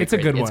fun song. It's a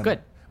good one. It's good.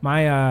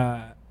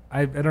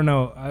 I don't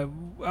know.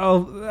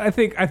 I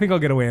think I'll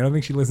get away. I don't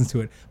think she listens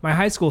to it. My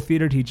high school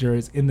theater teacher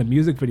is in the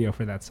music video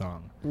for that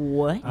song.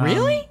 What?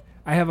 Really?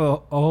 I have a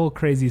whole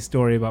crazy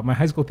story about my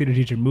high school theater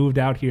teacher moved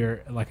out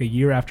here like a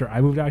year after I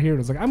moved out here and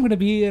was like, I'm going to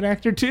be an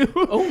actor too.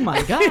 Oh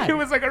my God. It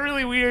was like a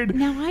really weird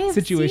Now I have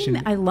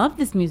situation. I love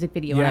this music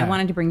video, and Yeah. I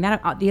wanted to bring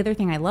that up. The other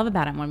thing I love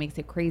about it and what makes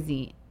it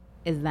crazy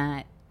is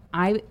that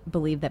I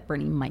believe that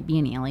Britney might be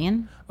an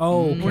alien.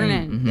 Oh, okay. We're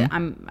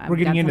gonna. We're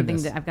getting into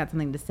this. I've got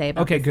something to say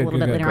about Okay, this good, a little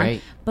good, bit good. later Great.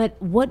 on.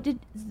 But what did?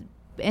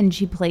 And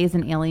she plays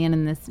an alien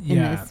in this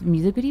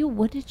music video.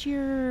 What did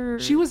your?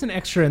 She was an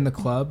extra in the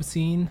club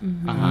scene.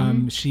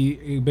 Mm-hmm.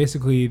 She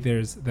basically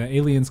there's the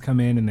aliens come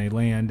in and they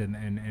land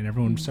and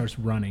everyone starts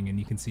running and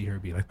you can see her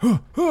be like,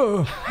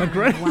 like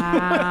right.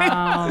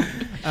 Wow,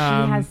 she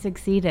has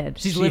succeeded.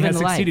 She's She living has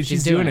the life. succeeded.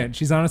 She's doing it.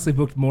 She's honestly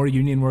booked more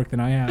union work than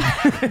I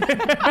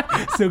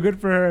have. So good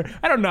for her.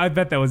 I don't know. I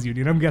bet that was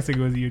union. I'm guessing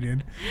it was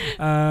union.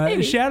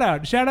 Shout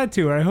out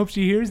to her. I hope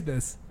she hears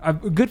this.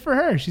 Good for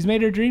her. She's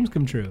made her dreams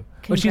come true.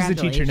 Well, she's a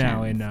teacher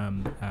now in,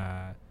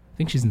 I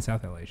think she's in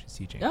South LA. She's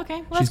teaching.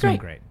 Okay, well, she's that's doing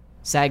great. great.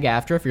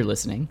 SAG-AFTRA, if you're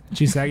listening.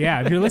 She's like,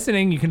 if you're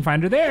listening, you can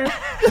find her there.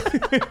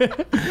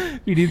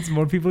 You need some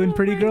more people in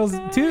Pretty Girls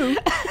too.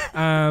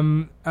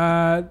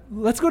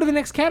 Let's go to the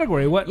next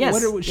category.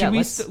 Should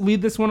we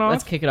lead this one off?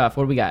 Let's kick it off.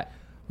 What do we got?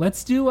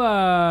 Let's do,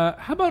 how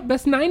about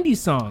Best 90s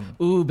Song?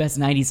 Ooh, Best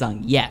 90s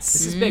Song. Yes.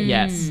 This is big.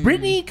 Yes.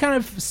 Britney kind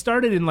of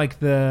started in like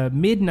the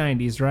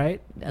mid-90s,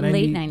 right?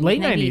 Late 90s.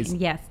 Late 90s.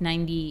 Yes,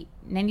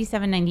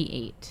 97,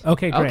 98.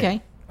 Okay, great.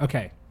 Okay.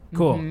 Okay,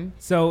 cool.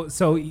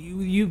 So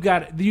you've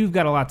got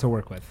a lot to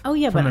work with. Oh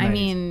yeah, from but the I 90s.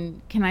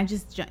 mean, can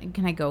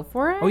I go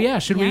for it? Oh yeah,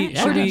 should we?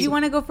 Or did you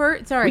want to go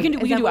first? Sorry, We can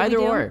do either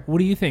or. What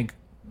do you think?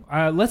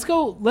 Let's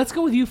go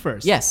with you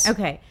first. Yes.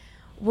 Okay.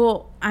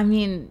 Well, I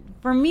mean,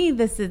 for me,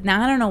 this is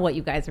now. I don't know what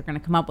you guys are going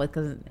to come up with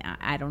because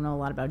I don't know a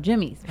lot about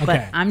Jimmy's. But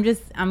Okay. I'm going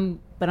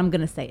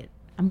to say it.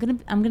 I'm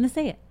gonna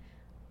say it.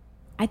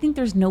 I think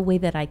there's no way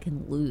that I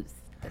can lose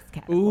this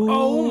category.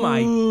 Oh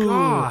my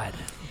God.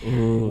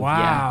 Wow.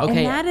 Yeah. Okay.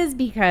 And that is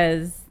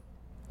because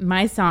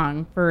my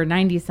song for a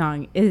 90s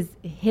song is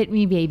Hit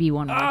Me Baby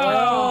One More Time.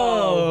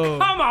 Oh,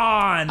 come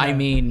on. I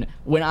mean,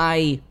 when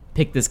I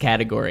picked this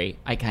category,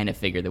 I kind of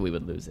figured that we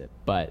would lose it,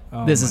 but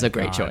this is my a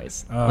great God.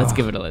 choice. Oh. Let's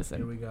give it a Here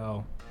listen. we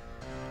go.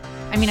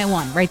 I mean, I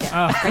won right there.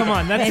 Oh, come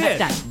on. That's It's it.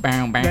 done.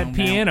 Bow, bow, That bow.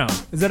 piano.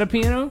 Is that a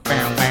piano?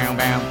 Bow, bow,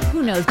 bow.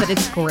 Who knows, but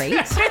it's great.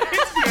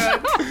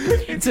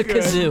 It's a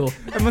kazoo.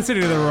 I'm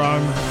listening to the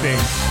wrong thing.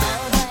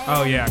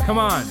 Oh yeah, come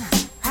on.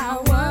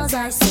 How was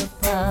I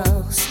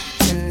supposed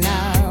to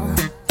know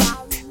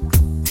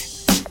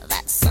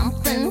that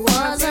something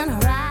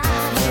wasn't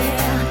right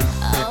here?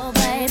 Oh,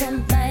 baby,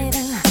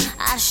 baby,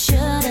 I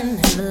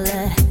shouldn't have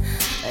let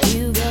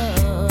you go.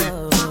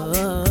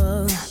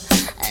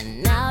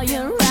 And now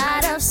you're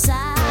right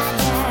upside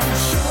down.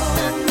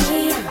 Show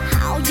me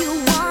how you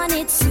want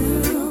it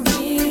to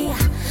be.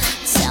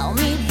 Tell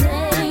me,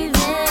 baby,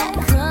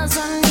 'cause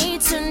I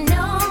need to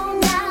know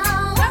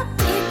now.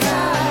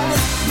 Because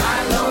my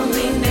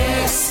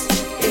loneliness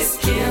is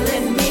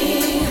killing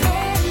me.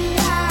 And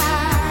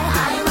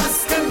I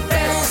must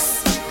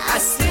confess, I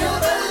still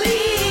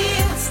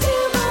believe.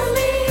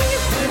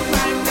 When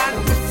I'm not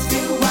with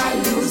you, I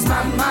lose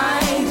my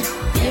mind.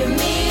 Give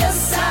me a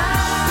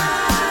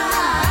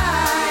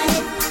sign.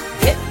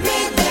 Hit me,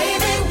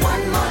 baby,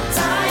 one more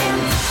time.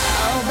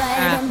 Oh,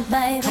 baby,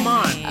 baby. Come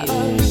on.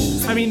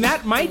 I mean,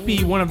 that might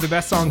be one of the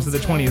best songs of the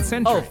 20th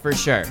century. Oh, for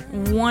sure.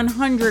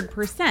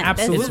 100%.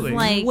 Absolutely. This is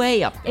like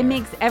Way up there. It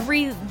makes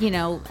every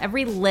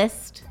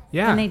list.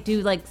 Yeah. When they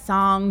do like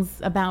songs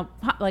about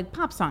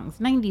pop songs,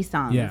 90s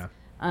songs. Yeah.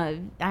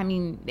 I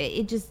mean,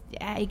 it just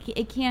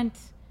it can't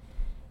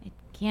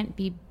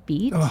be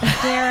beat.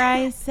 Dare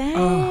I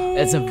say?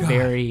 That's a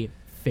very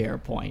fair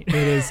point. It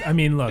is. I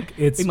mean, look,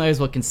 it's We might as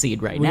well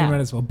concede right we now. might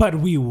as well, but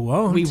we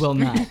won't. We will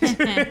not.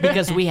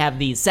 Because we have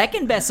the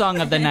second best song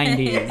of the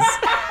 90s.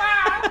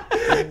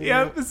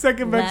 Yeah, the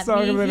second best Let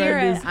song of me the hear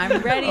 90s. it.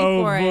 I'm ready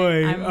Oh, for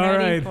boy. it. I'm All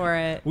ready right. for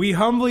it. We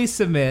humbly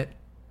submit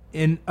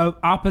in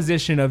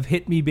opposition of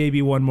Hit Me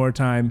Baby One More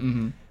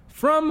Time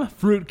from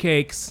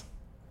Fruitcakes,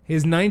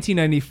 his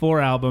 1994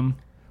 album,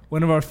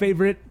 one of our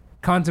favorite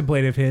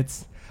contemplative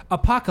hits,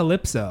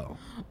 Apocalypso.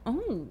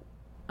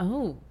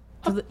 Oh.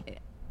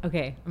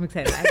 Okay, I'm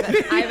excited.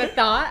 I have a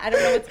thought. I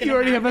don't know what's going to happen. You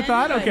already have a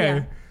thought? but Okay.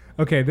 yeah.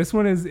 Okay, this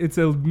one it's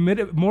a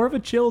more of a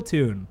chill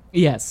tune.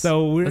 Yes.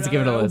 So let's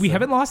give it a listen. We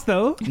haven't lost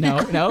though.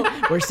 No,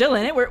 we're still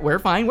in it. We're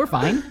fine. We're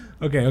fine.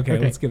 Okay,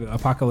 let's give it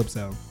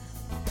Apocalypso.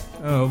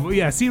 Oh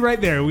yeah, see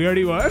right there, we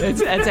already won.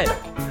 That's it.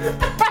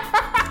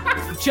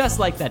 Just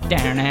like that.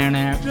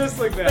 Just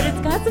like that.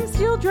 It's got some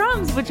steel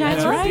drums, which I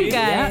like, right.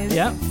 guys.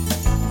 Yep.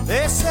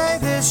 They say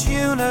this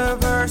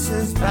universe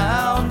is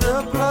bound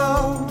to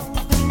blow,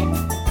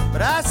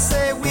 but I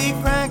say we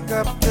crank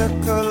up the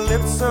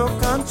calypso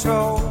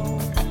control.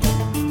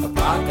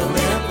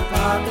 Apocalypse,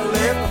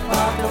 apocalypse,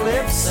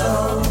 apocalypso.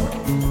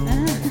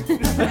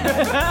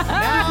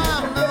 Now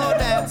I'm no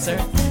dancer,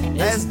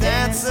 as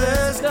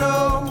dancers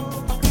go,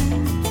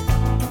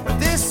 but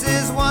this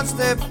is one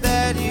step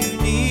that you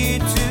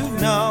need to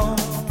know.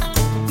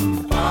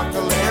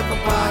 Apocalypse,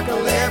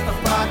 apocalypse,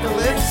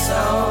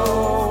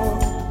 apocalypso.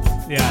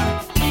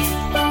 Yeah.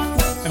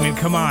 I mean,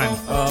 come on.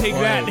 Take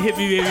that, hit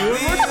me, baby.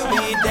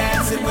 We'll be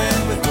dancing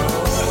when we go.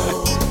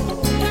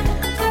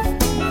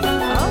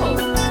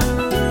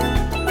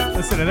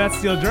 Listen to that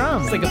steel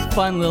drum. It's like a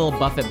fun little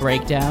Buffett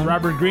breakdown.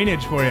 Robert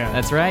Greenidge for you.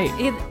 That's right.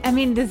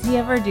 Does he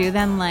ever do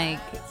then like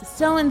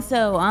so and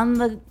so on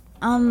the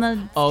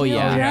Oh, steel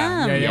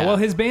yeah. drum? Yeah. Well,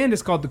 his band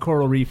is called the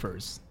Coral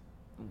Reefers.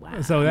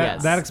 Wow. So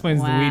that explains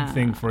the Wow. weed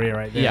thing for you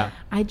right there. Yeah.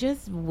 I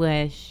just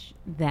wish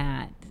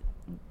that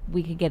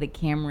we could get a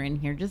camera in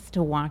here just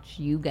to watch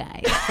you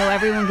guys, so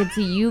everyone could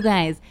see you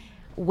guys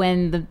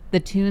when the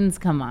tunes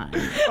come on.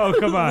 Oh,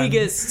 come on. We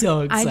get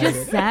so I excited.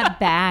 just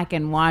sat back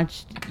and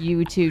watched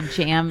you two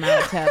jam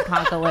out to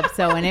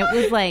Apocalypso, and it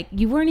was like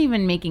you weren't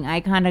even making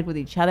eye contact with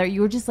each other.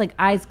 You were just like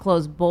eyes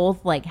closed,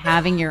 both like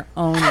having your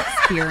own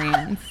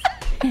experience.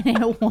 And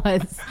it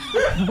was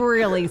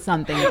really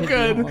something to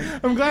Good.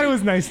 behold. I'm glad it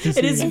was nice to see.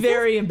 It is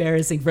very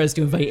embarrassing for us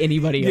to invite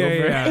anybody over.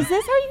 Yeah. Is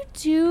this how you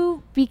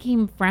two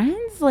became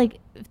friends? Like,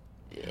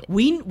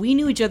 We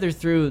knew each other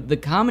through the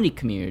comedy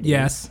community.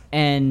 Yes.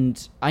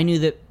 And I knew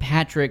that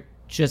Patrick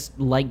just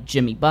liked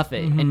Jimmy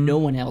Buffett and no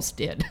one else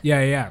did.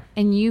 Yeah.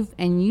 and you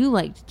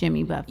liked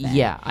Jimmy Buffett.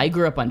 Yeah, I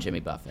grew up on Jimmy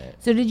Buffett.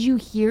 So did you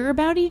hear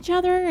about each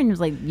other and it was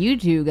like you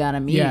two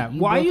gotta meet? Yeah.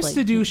 You Well, I both used like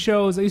to do Jimmy-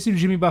 shows. I used to do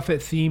Jimmy Buffett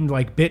themed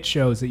like bit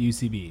shows at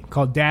UCB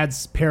called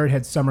Dad's Parrot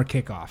Head Summer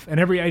Kickoff. And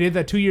I did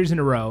that 2 years in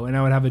a row. And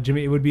I would have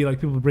it would be like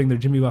people would bring their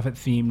Jimmy Buffett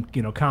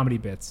themed, comedy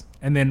bits.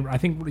 And then I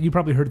think you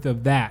probably heard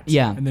of that.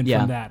 Yeah, And then yeah.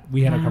 from that,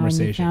 we had a Wow,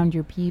 conversation. You found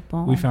your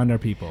people. We found our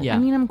people. Yeah. I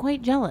mean, I'm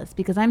quite jealous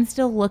because I'm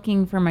still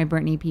looking for my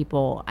Britney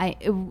people.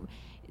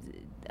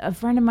 A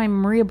friend of mine,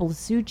 Maria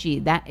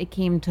Blasucci, that it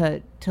came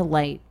to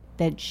light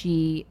that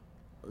she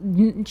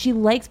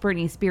likes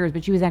Britney Spears,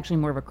 but she was actually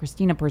more of a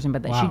Christina person,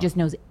 but that she Wow. just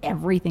knows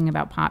everything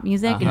about pop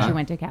music, and she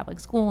went to Catholic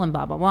school and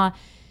blah blah blah.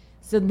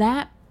 So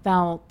that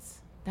felt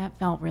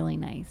really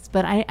nice.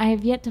 But I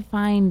have yet to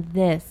find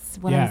this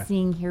what Yeah. I'm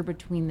seeing here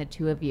between the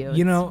two of you.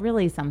 It's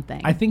really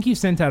something. I think you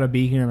sent out a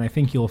beacon, and I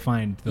think you'll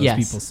find those Yes.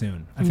 people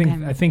soon. I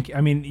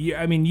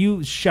mean,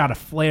 you shot a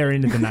flare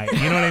into the night.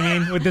 You know what I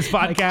mean with this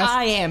podcast.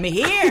 I am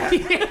here.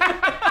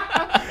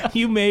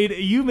 You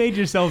made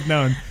yourself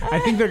known. I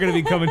think they're going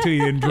to be coming to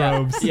you in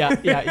droves. Yeah.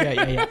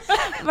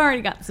 I've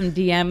already got some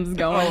DMs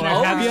going.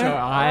 have you? Sure,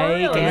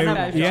 I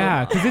can.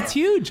 Yeah, because it's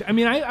huge. I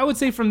mean, I would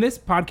say from this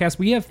podcast,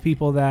 we have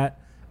people that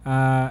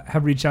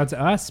have reached out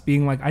to us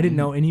being like, I didn't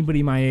know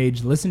anybody my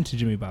age listened to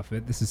Jimmy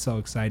Buffett. This is so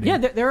exciting. Yeah,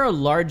 there are a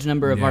large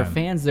number of our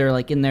fans that are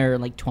like in their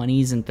like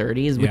 20s and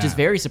 30s, which is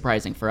very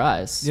surprising for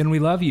us. And we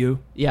love you.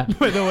 Yeah.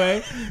 By the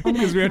way,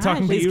 because we are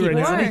talking to you right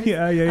now.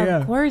 Yeah.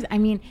 Of course. I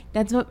mean,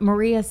 that's what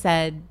Maria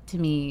said to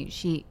me.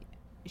 She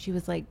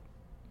was like,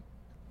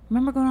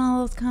 remember going to all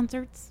those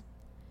concerts?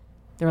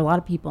 There are a lot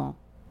of people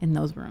in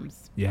those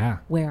rooms. Yeah.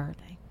 Where are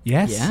they?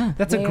 Yes. Yeah.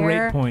 That's a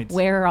great point.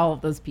 Where are all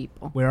of those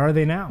people? Where are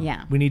they now?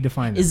 Yeah. We need to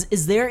find them.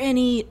 Is there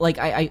any like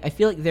I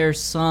feel like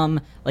there's some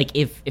like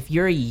if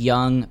you're a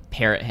young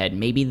parrot head,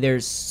 maybe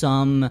there's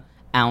some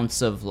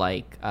ounce of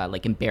like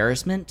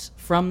embarrassment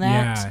from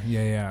that.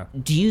 Yeah.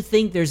 Do you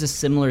think there's a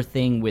similar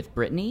thing with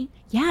Britney?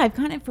 Yeah, I've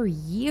gotten it for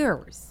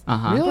years.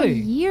 Uh-huh. For Really?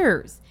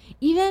 years.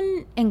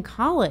 Even in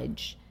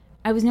college,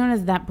 I was known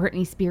as that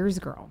Britney Spears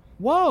girl.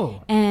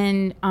 Whoa.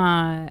 And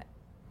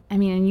I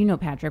mean, and you know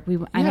Patrick. I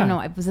Yeah. don't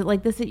know. Was it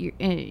like this at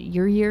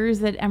your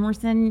years at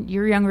Emerson?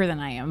 You're younger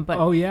than I am, but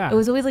Oh, yeah. it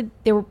was always like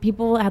there were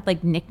people had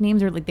like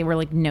nicknames or like they were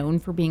like known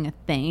for being a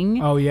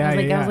thing. Oh, yeah, I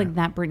was yeah. like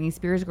that Britney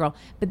Spears girl.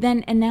 But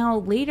then and now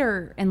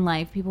later in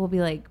life, people will be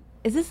like,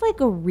 "Is this like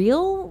a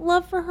real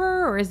love for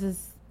her, or is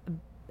this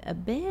a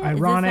bit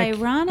Ironic. Is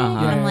this ironic?" Uh-huh.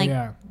 And I'm Yeah, like,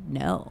 yeah.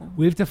 no.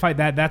 We have to fight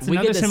that. That's We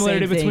another get the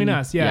similarity same between thing.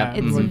 us. Yeah. Yeah.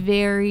 It's Like,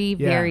 very,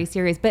 Yeah. very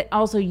serious. But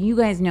also, you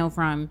guys know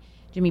from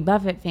Jimmy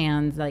Buffett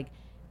fans, like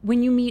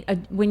when you meet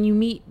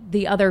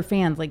the other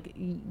fans, like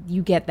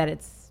you get that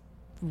it's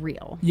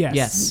real.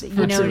 Yes. You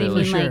for know sure, what I for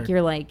mean? sure. Like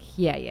you're like,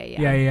 yeah.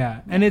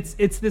 Yeah. And it's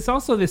this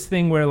also this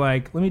thing where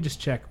like, let me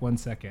just check 1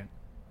 second.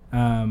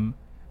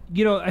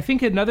 I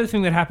think another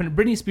thing that happened,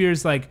 Britney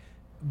Spears like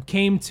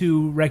came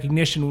to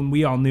recognition when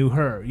we all knew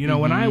her.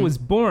 When I was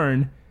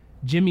born,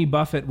 Jimmy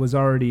Buffett was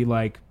already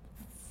like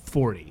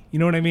 40. You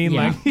know what I mean?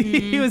 Yeah.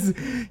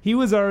 Like he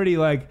was already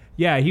like,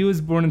 he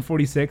was born in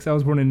 46. I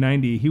was born in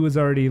 90. He was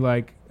already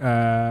like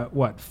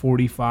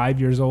 45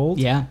 years old.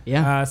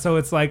 Yeah. So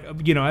it's like,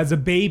 as a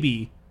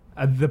baby,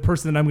 the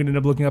person that I'm going to end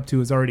up looking up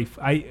to is already,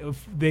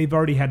 they've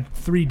already had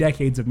 3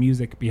 decades of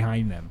music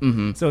behind them.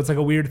 Mm-hmm. So it's like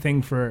a weird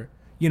thing for,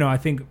 I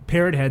think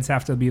parrot heads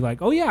have to be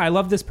like, oh yeah, I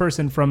love this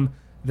person from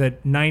the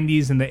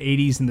 90s and the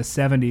 80s and the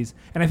 70s.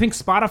 And I think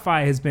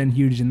Spotify has been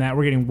huge in that.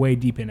 We're getting way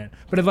deep in it.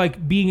 But of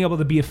like being able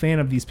to be a fan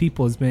of these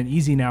people has been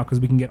easy now because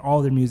we can get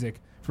all their music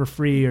for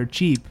free or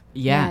cheap.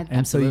 Yeah,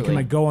 and so you can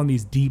like go on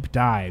these deep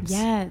dives.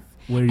 Yes.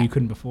 Where you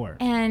couldn't before.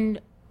 And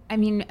I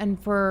mean,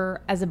 and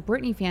for as a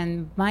Britney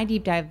fan, my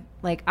deep dive,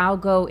 like I'll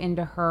go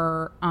into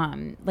her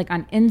like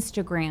on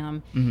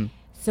Instagram,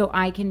 so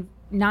I can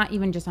not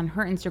even just on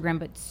her Instagram,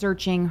 but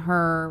searching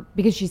her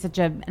because she's such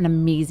an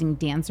amazing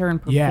dancer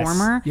and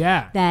performer.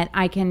 Yeah. That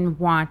I can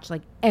watch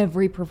like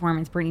every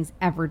performance Britney's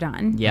ever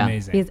done. Yeah.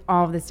 Amazing. Because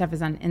all of this stuff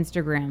is on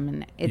Instagram,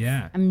 and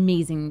it's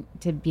amazing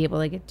to be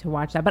able to get to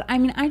watch that. But I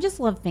mean, I just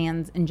love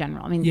fans in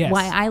general. I mean,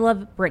 why I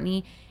love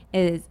Britney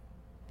is,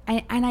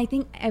 and I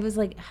think I was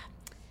like,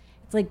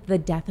 it's like the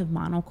death of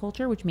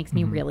monoculture, which makes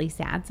me really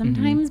sad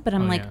sometimes. But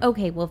I'm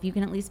okay, well, if you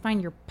can at least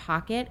find your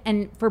pocket.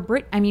 And for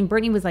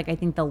Britney was like, I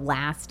think the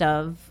last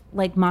of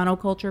like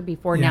monoculture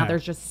before now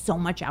there's just so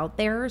much out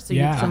there. So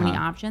you have so many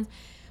options.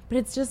 But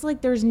it's just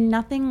like there's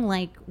nothing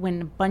like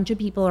when a bunch of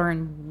people are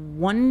in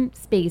one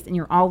space and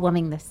you're all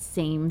loving the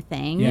same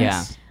thing.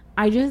 Yes.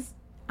 I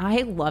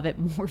love it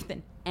more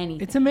than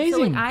anything. It's amazing.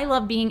 So like I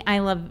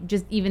love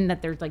just even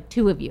that there's like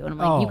two of you and I'm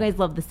like, you guys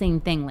love the same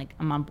thing. Like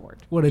I'm on board.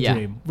 What a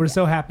dream. We're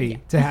so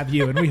happy to have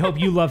you. And we hope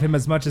you love him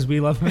as much as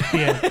we love him at the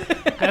end.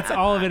 That's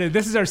all of it.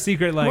 This is our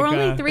secret. Like we're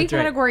only 3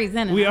 categories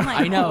in. We are. Like,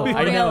 I know.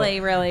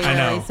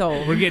 Really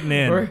sold. We're getting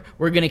in.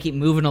 We're going to keep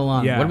moving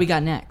along. Yeah. What do we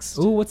got next?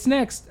 Ooh, what's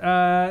next?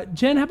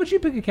 Jen, how about you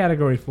pick a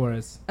category for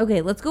us? Okay,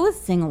 let's go with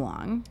sing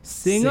along.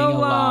 Sing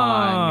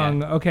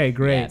along. Okay,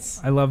 great. Yes.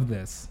 I love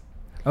this.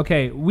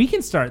 Okay, we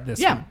can start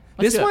this one.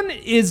 Let's This do it. one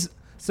is,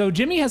 so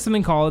Jimmy has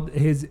something called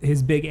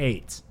his Big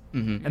Eight.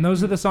 And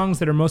those are the songs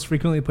that are most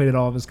frequently played at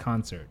all of his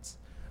concerts.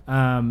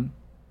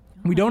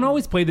 We don't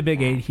always play the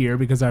Big Eight here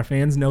because our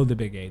fans know the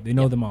Big Eight. They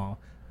know them all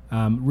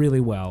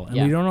really well.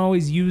 And we don't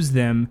always use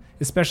them,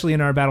 especially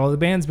in our Battle of the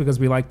Bands, because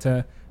we like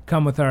to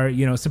come with our,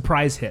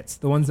 surprise hits,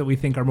 the ones that we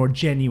think are more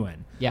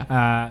genuine.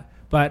 Yeah.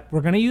 But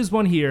we're going to use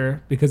one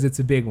here because it's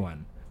a big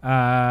one.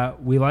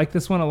 We like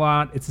this one a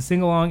lot. It's a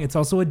sing-along. It's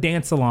also a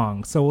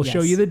dance-along. So we'll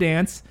show you the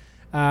dance.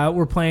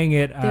 We're playing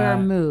it. There are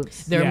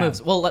moves. There are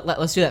moves. Well,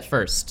 let's do that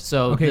first.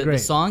 So the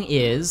song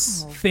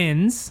is...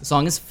 Fins. The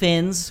song is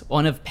Fins,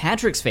 one of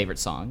Patrick's favorite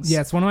songs. Yeah,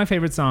 it's one of my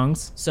favorite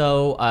songs.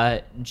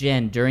 So,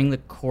 Jen, during the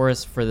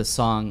chorus for the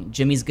song,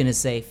 Jimmy's going to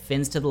say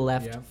fins to the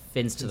left,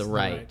 fins to the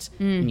right.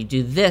 And you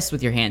do this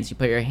with your hands. You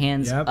put your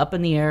hands up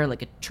in the air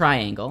like a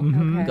triangle.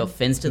 You go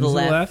fins to the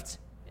left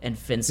and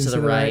fins to the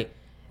right.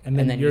 And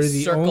then you're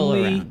the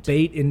only around.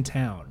 bait in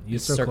town. You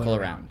circle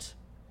around.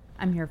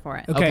 I'm here for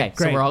it. Okay,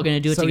 great. so we're all going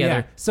to do it together.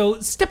 Yeah. So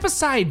step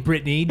aside,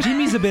 Britney.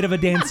 Jimmy's a bit of a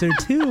dancer,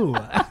 too.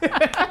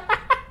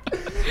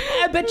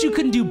 I bet you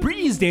couldn't do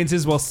Britney's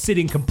dances while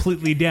sitting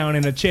completely down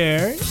in a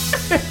chair.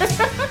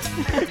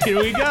 Here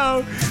we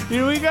go.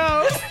 Here we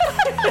go.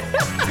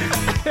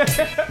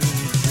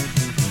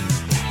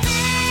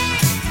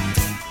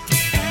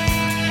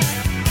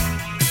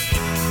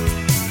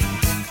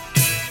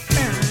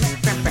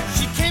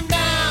 She came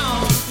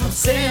down from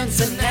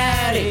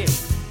Cincinnati.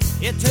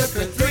 It took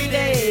her 3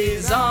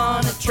 days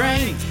on a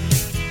train,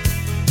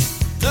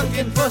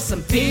 looking for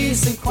some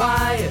peace and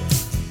quiet,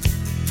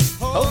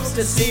 hopes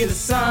to see the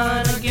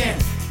sun again.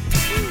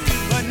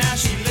 But now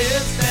she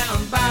lives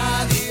down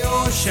by the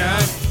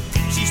ocean.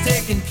 She's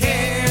taking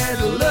care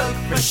to look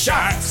for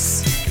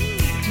sharks.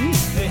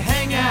 They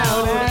hang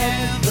out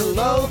at the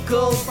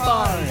local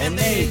bar and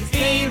they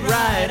eat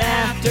right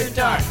after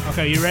dark.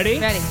 Okay, you ready?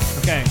 Ready.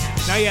 Okay.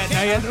 Not yet.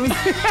 I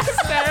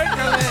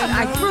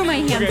threw my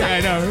hands Okay, up.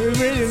 I know.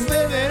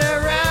 Spinning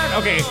around.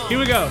 Okay, here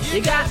we go.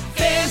 You got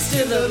fins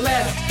to the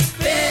left,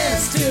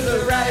 fins to the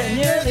right, and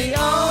you're the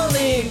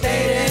only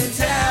bait in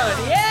town.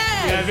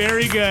 Yeah! Yeah,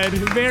 very good.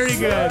 Very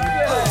good.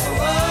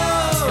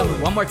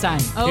 Come, one more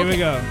time. Here we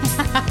go.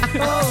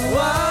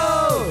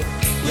 Whoa!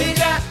 We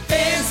got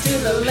fins to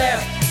the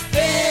left,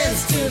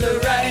 fins to the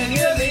right, and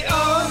you're the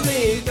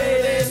only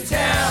bait in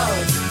town.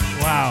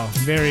 Wow,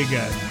 very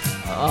good.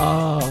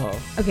 Oh.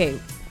 Okay,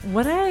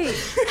 what I...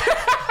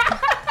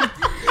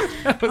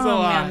 That was a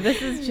lot. Man, this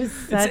is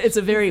just such... It's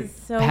a very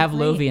so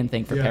Pavlovian great.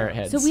 thing for parrot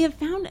heads. So we have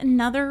found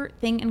another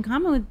thing in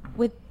common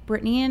with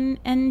Britney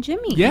and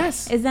Jimmy.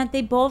 Yes. Is that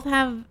they both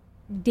have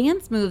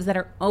dance moves that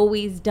are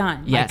always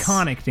done. Yes.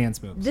 Iconic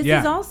dance moves. This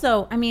is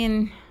also, I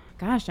mean,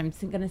 gosh, I'm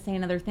going to say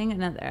another thing,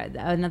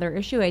 another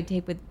issue I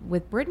take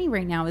with Britney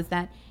right now is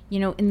that,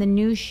 in the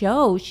new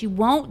show, she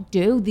won't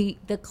do the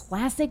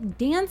classic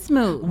dance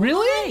move.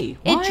 Really?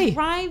 Why? It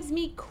drives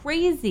me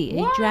crazy.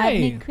 Why? It drives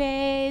me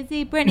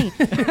crazy, Britney.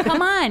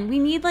 Come on, we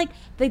need like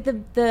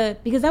the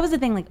because that was the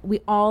thing. Like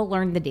we all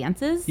learned the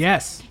dances.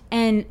 Yes.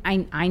 And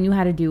I knew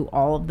how to do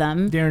all of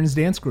them. Darren's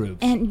dance grooves.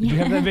 And Did you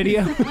have that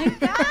video? Oh my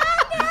God.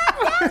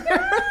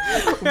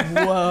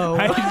 Whoa.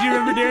 Did you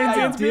remember Darren's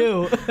dance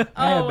grooves?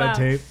 I had that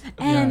tape.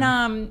 And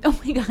oh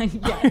my God,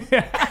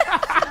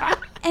 yes.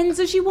 And so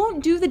so she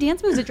won't do the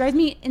dance moves. It drives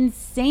me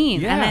insane.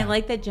 Yeah. And I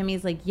like that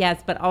Jimmy's like,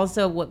 yes, but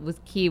also what was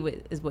key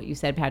is what you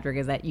said, Patrick,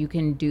 is that you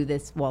can do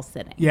this while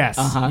sitting. Yes,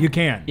 you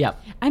can.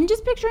 Yep. I'm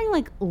just picturing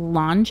like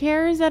lawn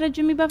chairs at a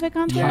Jimmy Buffett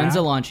concert. Yeah. Tons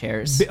of lawn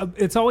chairs.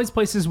 It's always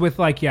places with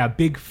like,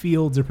 big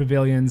fields or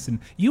pavilions. And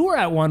you were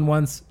at one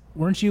once,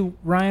 weren't you,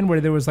 Ryan,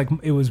 where there was like,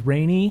 it was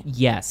rainy?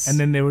 Yes. And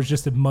then there was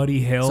just a muddy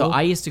hill. So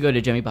I used to go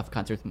to Jimmy Buffett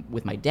concerts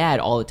with my dad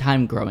all the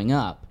time growing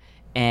up.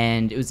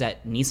 And it was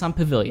at Nissan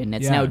Pavilion.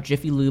 It's now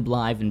Jiffy Lube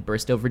Live in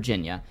Bristow,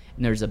 Virginia.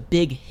 And there's a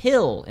big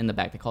hill in the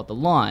back. They call it the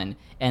lawn.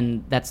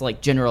 And that's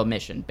like general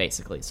admission,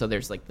 basically. So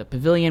there's like the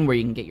pavilion where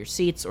you can get your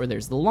seats, or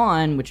there's the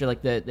lawn, which are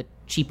like the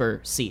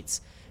cheaper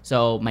seats.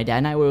 So my dad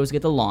and I would always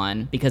get the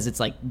lawn because it's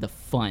like the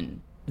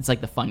fun. It's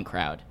like the fun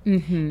crowd.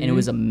 Mm-hmm. And it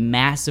was a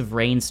massive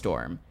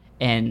rainstorm.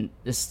 And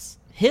this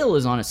hill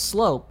is on a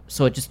slope,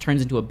 so it just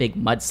turns into a big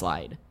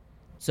mudslide.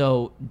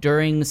 So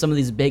during some of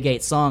these Big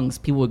 8 songs,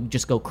 people would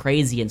just go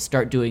crazy and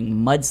start doing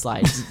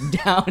mudslides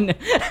down the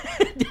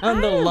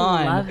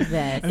lawn. I love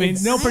this. I mean,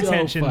 no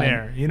pretension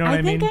there. You know what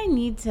I mean? I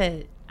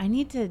think I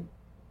need to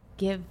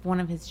give one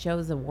of his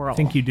shows a whirl. I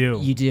think you do.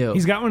 You do.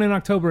 He's got one in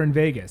October in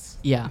Vegas.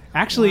 Yeah.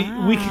 Actually,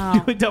 we can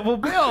do a double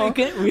bill.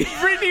 We-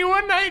 Britney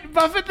one night,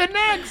 Buffett the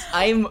next.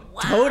 I'm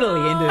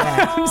totally into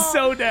that. I'm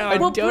so down.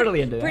 I'm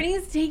totally into that.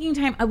 Brittany's taking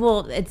time.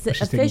 Well, it's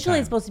officially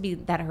it's supposed to be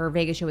that her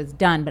Vegas show is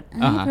done, but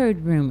I've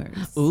heard rumors.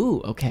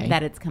 Ooh, okay.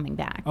 That it's coming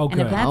back. Oh,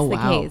 and if good. that's Oh, the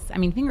wow. case, I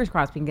mean, fingers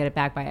crossed we can get it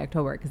back by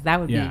October, because that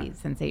would be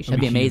sensational.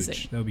 That'd be amazing.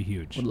 Huge. That would be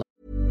huge.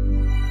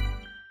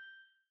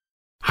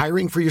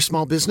 Hiring for your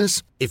small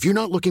business? If you're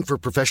not looking for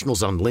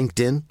professionals on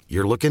LinkedIn,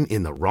 you're looking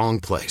in the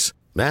wrong place.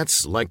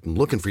 That's like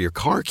looking for your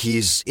car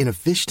keys in a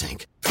fish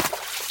tank.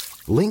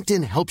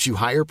 LinkedIn helps you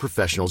hire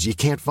professionals you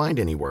can't find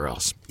anywhere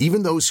else,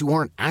 even those who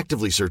aren't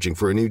actively searching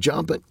for a new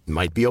job but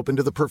might be open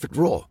to the perfect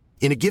role.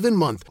 In a given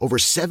month, over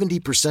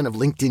 70% of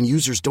LinkedIn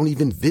users don't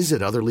even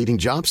visit other leading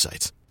job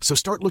sites. So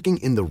start looking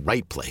in the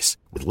right place.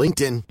 With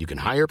LinkedIn, you can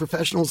hire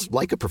professionals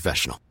like a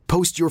professional.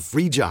 Post your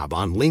free job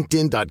on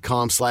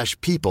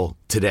linkedin.com/people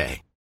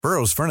today.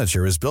 Burrow's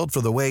furniture is built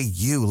for the way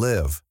you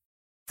live.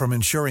 From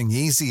ensuring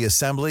easy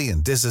assembly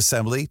and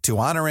disassembly to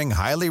honoring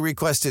highly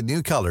requested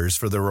new colors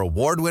for their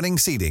award-winning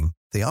seating,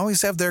 they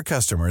always have their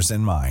customers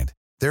in mind.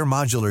 Their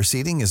modular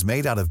seating is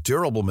made out of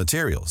durable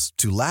materials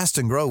to last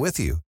and grow with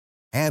you.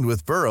 And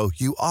with Burrow,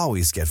 you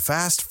always get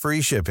fast,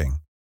 free shipping.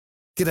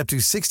 Get up to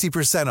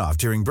 60% off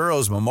during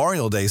Burrow's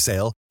Memorial Day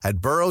sale at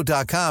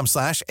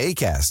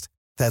burrow.com/ACAST.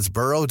 That's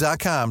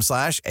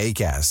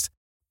burrow.com/ACAST.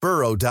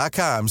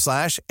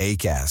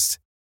 burrow.com/ACAST.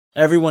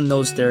 Everyone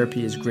knows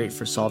therapy is great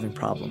for solving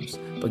problems,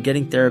 but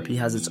getting therapy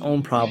has its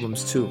own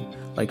problems too,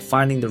 like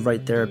finding the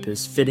right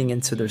therapist, fitting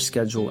into their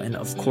schedule, and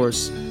of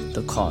course,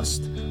 the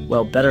cost.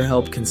 Well,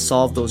 BetterHelp can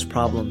solve those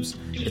problems.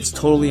 It's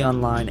totally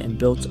online and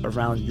built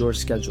around your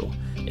schedule.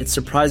 It's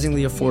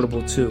surprisingly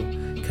affordable too.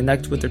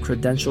 Connect with a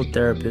credentialed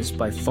therapist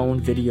by phone,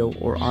 video,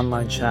 or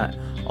online chat,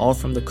 all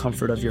from the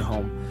comfort of your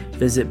home.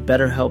 Visit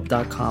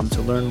BetterHelp.com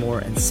to learn more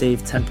and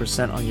save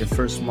 10% on your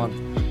first month.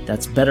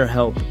 That's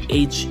BetterHelp,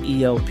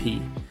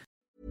 H-E-L-P.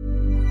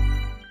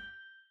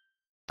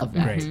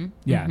 Great.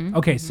 Yeah.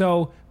 Okay,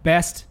 so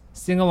best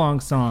sing-along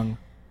song.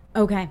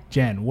 Okay.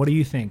 Jen, what do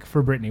you think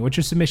for Britney? What's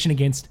your submission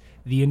against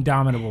the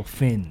indomitable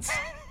Finns?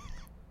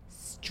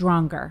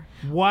 Stronger.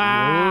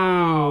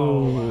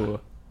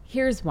 Wow.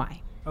 Here's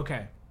why.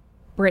 Okay.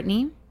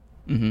 Britney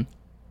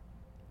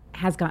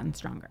has gotten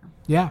stronger.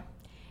 Yeah.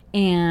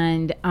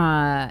 And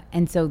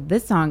so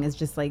this song is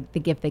just like the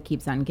gift that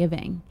keeps on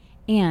giving.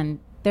 And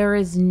there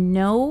is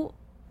no...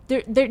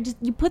 There just,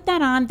 you put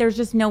that on, there's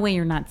just no way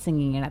you're not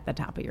singing it at the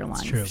top of your lungs.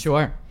 That's true.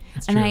 Sure.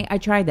 That's and true. I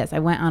tried this. I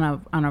went on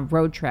a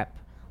road trip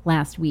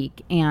last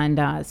week, and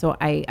so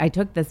I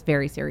took this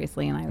very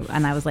seriously,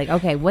 and I was like,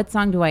 okay, what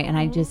song do I? And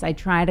I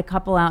tried a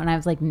couple out, and I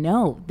was like,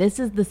 no, this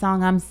is the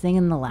song I'm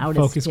singing the loudest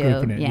Focus to.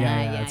 grouping it.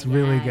 Yeah, it's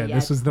really good. Yeah,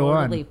 this was the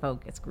one. Totally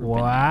focus grouping.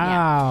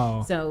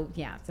 Wow. It,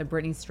 yeah. So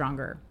Britney's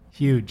stronger.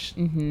 Huge.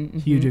 Huge.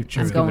 I'm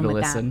True. going Give it a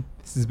with listen.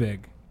 This is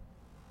big.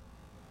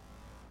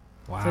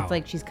 Wow. So it's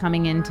like she's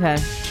coming into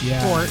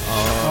Yeah. port.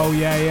 Oh,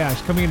 yeah.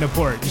 She's coming into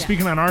port. You're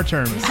speaking on our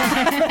terms.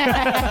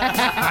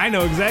 I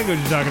know exactly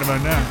what you're talking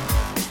about now.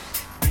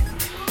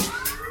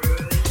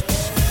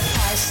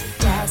 Hush,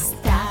 just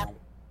stop.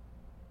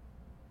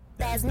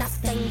 There's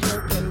nothing you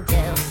can do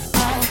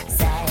or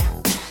say.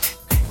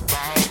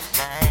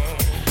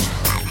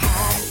 I've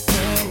had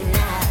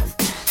enough.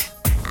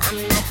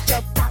 I'm not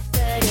your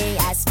property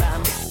as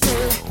from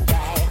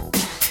today.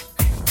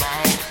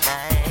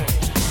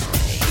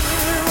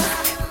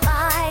 You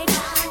might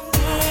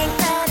think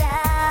that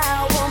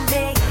I won't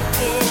make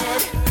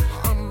it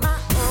on my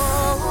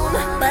own,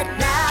 but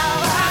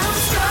now I'm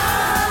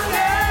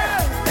stronger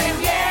than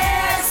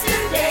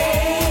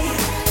yesterday.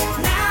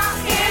 Now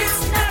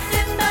it's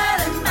nothing but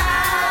a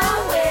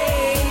mile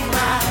away.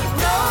 My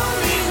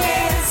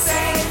loneliness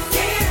ain't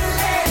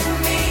killing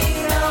me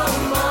no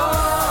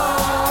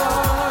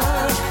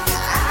more.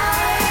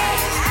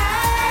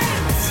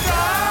 I'm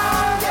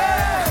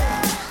stronger.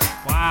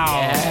 Wow.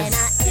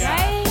 Yes.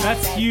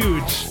 That's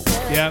huge.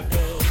 Yep.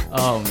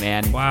 Oh,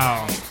 man.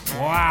 Wow.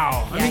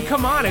 I mean,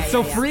 come on. It's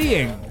so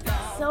freeing.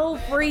 So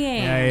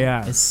freeing.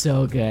 Yeah. It's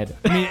so good.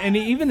 I mean, and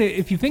even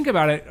if you think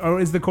about it, or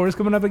is the chorus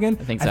coming up again?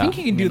 I think so. I think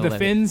you can do the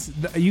Finns.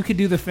 You could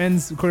do the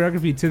Finns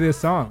choreography to this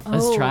song.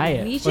 Let's try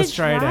it. We should Let's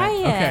try it out.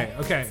 it.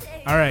 Okay.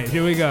 All right,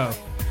 here we go.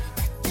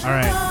 All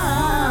right.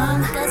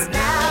 Cause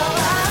now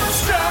I'm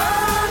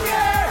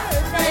stronger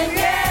than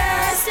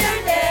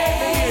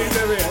yesterday.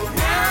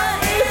 Now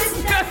it's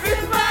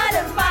nothing but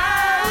a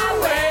my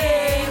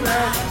way.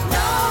 My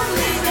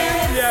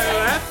loneliness. Yeah,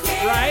 left,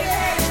 right.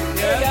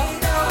 Yep.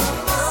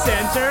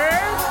 Center.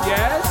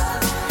 Yes.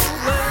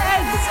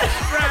 Right.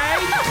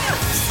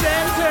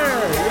 Center.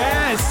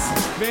 Yes.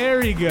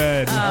 Very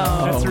good.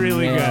 That's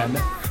really man.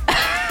 good.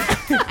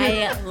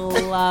 I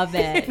love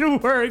it.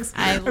 It works.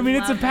 I mean,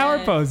 it's a love power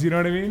it. pose. You know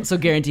what I mean? So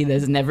guaranteed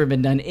this has never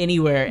been done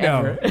anywhere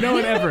ever. No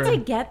one ever. To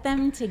get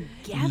them together.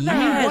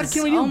 Yes. What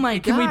can we do? Oh my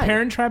Can we God.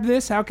 parent trap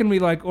this? How can we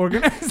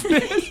organize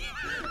this?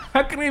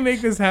 How can we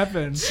make this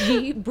happen?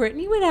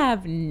 Brittany would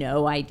have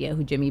no idea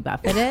who Jimmy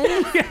Buffett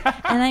is.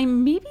 And I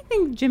maybe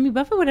think Jimmy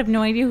Buffett would have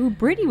no idea who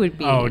Brittany would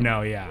be. Oh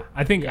no, yeah.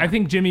 I think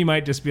Jimmy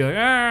might just be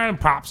like,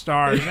 pop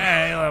stars.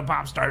 Hey,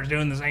 pop stars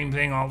doing the same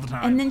thing all the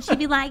time. And then she'd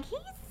be like, he's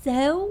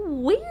so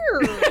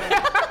weird.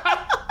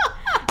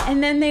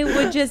 And then they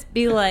would just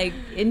be like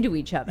into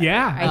each other.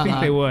 Yeah, I think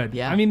they would.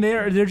 Yeah. I mean,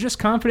 they're just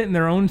confident in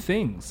their own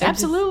things.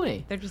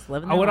 Absolutely. They're just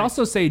living I their would life.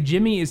 also say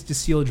Jimmy is to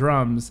steel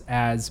drums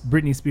as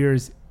Britney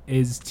Spears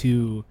is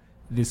to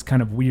this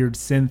kind of weird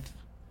synth.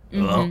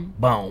 Boom,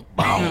 boom,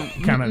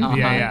 kind of.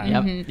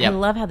 Yeah. Yep. I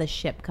love how the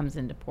ship comes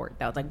into port.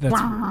 That was like, That's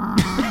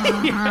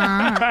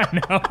I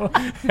know.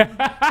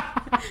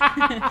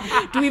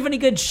 Do we have any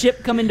good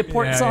ship come into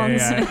port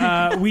songs?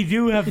 Yeah. We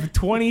do have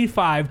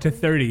 25 to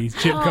 30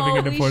 ship coming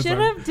into we port should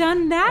songs. have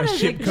done that as a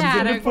ship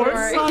comes into port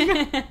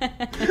category.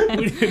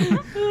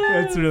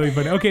 That's really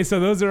funny. Okay,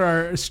 so those are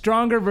our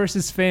Stronger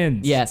versus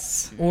Finns.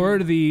 Yes. Or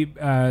the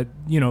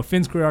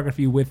Finns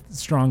choreography with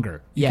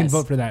Stronger. You can Yes.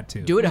 vote for that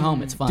too. Do it at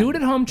home. It's fun. Do it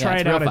at home. Try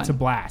it's it real out. fun. It's a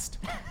blast.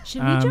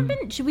 Should we jump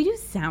in? Should we do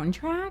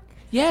soundtrack?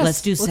 Yes.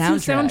 Let's do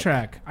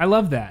soundtrack. I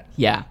love that.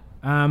 Yeah.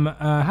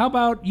 How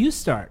about you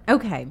start?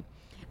 Okay,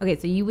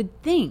 so you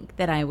would think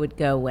that I would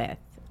go with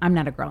I'm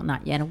Not a Girl,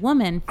 Not Yet a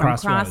Woman from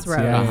Crossroads.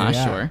 Yeah.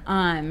 Sure.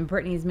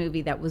 Britney's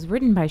movie that was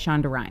written by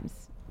Shonda Rhimes.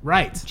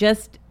 Right.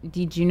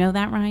 Did you know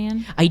that,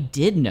 Ryan? I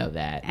did know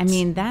that. I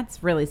mean,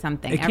 that's really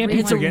something. It can't be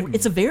Everyone-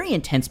 It's a very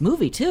intense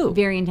movie, too.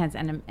 very intense,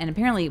 and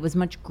apparently it was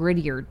much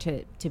grittier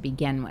to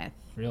begin with.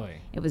 Really?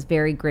 It was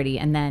very gritty,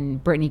 and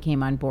then Britney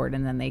came on board,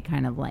 and then they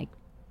kind of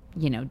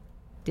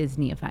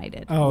Disneyified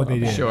it. Oh, they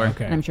did. Sure.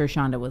 Okay. And I'm sure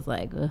Shonda was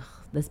like, ugh,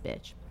 this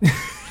bitch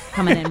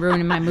coming in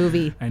ruining my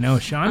movie. I know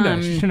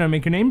Shonda. She's trying to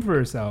make a name for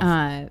herself.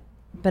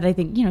 But I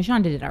think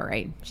Shonda did all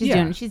right. She's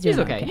doing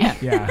okay. okay.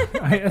 Yeah.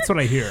 That's what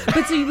I hear.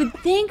 But so you would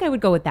think I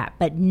would go with that,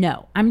 but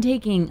no, I'm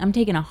taking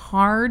a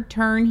hard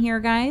turn here,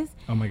 guys.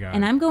 Oh my God.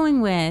 And I'm going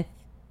with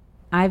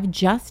I've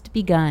Just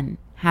Begun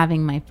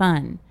Having My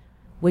Fun,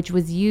 which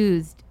was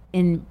used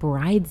in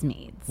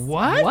Bridesmaids.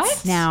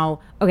 What? Now,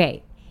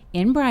 okay,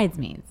 in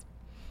Bridesmaids,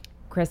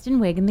 Kristen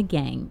Wiig and the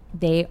gang,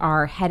 they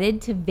are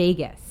headed to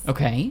Vegas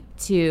Okay.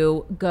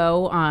 to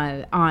go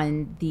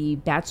on the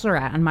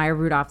Bachelorette, on Maya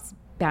Rudolph's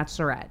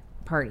Bachelorette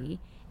party,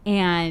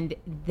 and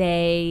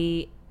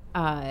they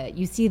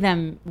you see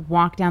them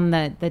walk down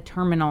the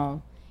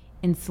terminal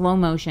in slow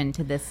motion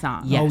to this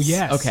song. Yes. Oh,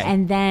 yes. Okay.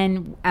 And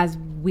then, as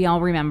we all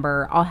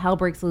remember, all hell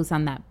breaks loose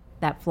on that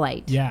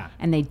flight. Yeah.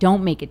 And they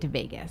don't make it to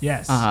Vegas.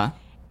 Yes. Uh-huh.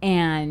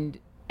 And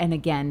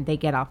again, they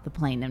get off the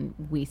plane and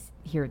we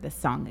hear this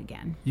song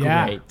again.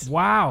 Yeah. Great.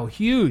 Wow.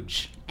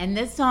 Huge. And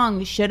this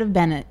song should have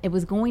been it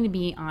was going to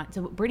be on.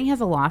 So Britney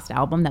has a lost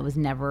album that was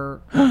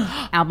never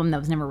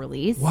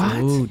released. What?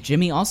 Ooh,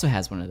 Jimmy also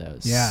has one of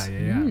those. Yeah.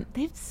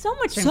 They have so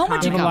much in So common.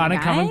 much They have a lot in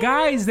common.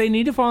 Guys, they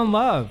need to fall in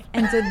love.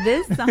 And so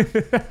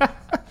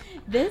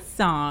this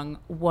song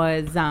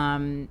was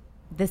on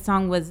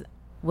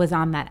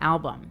that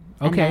album.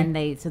 Okay. And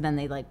then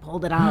they like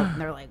pulled it out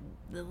and they're like,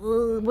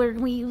 where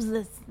can we use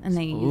this? And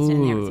they used it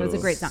in there. So it's a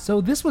great song. So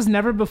this was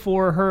never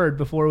heard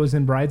before it was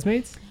in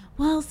Bridesmaids?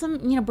 Well, some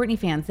Britney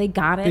fans, they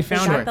got it. They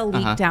found got it. the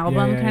leaked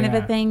album Yeah, kind of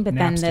yeah. a thing. But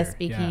then Napster, this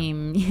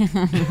became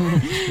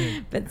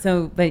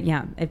but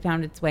yeah, it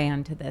found its way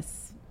onto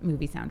this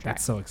movie soundtrack.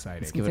 That's so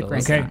exciting. It's give a it a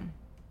great Okay. song.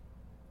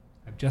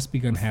 I've just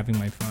begun having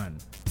my fun.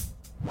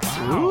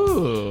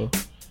 Ooh.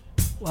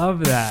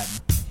 Love that.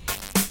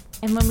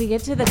 And when we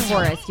get to the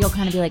chorus, you'll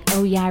kind of be like,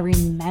 oh yeah, I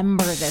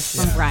remember this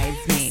from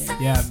Bridesmaids.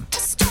 Yeah.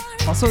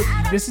 Also,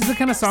 this is the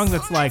kind of song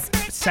that's like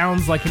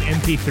sounds like an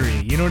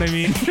MP3. You know what I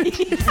mean?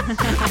 It's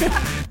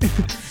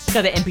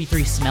got the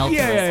MP3 smell to it.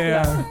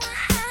 Yeah.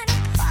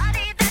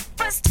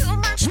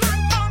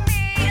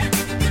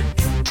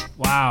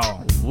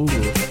 Wow. Ooh.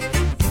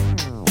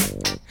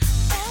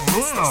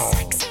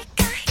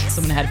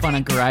 Someone had fun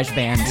on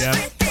GarageBand. Yep.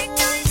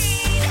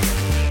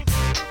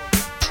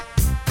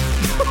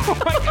 Oh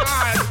my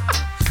God.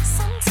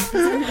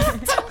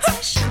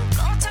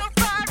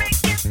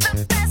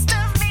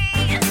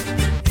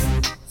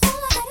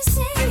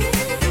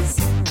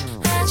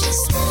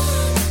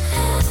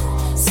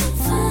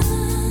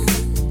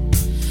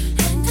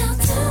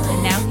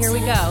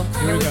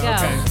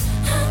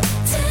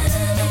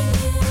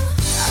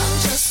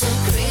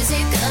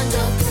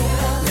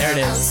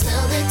 There it is.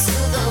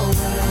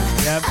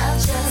 Yep.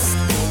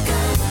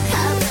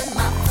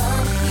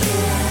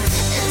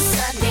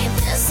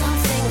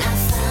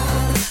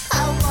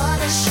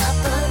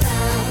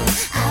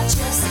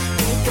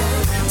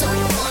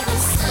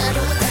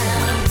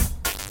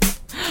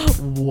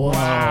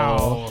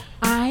 Wow.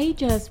 I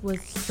just was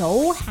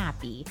so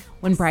happy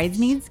when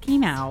Bridesmaids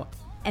came out,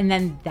 and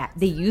then that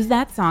they used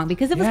that song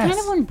because it was kind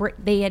of when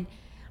they had.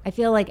 I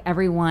feel like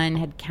everyone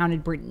had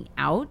counted Britney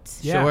out.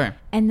 Yeah. Sure.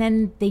 And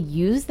then they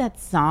used that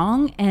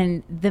song,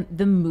 and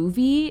the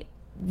movie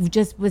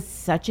just was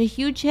such a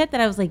huge hit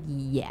that I was like,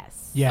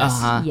 yes.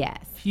 Yes.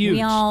 Huge.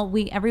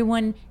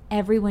 Everyone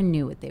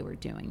knew what they were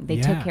doing.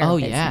 They took care of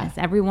business. Yeah.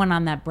 Everyone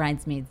on that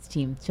Bridesmaids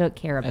team took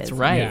care of business. That's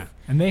right. Yeah.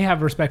 And they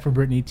have respect for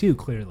Britney too,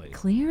 clearly.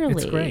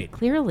 It's great.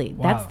 Clearly.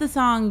 Wow. That's the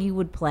song you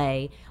would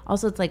play.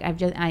 Also, it's like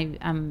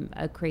I'm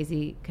a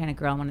crazy kind of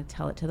girl. I want to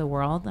tell it to the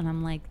world. And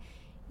I'm like,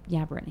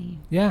 yeah, Britney.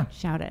 Yeah.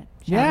 Shout it.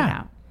 Shout it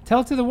out.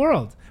 Tell it to the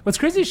world. What's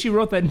crazy is she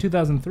wrote that in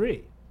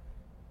 2003.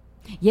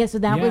 Yeah, so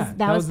that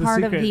was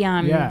part of the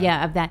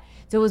of that.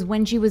 So it was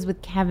when she was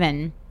with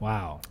Kevin.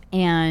 Wow.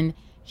 And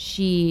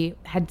she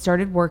had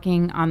started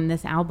working on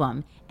this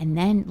album, and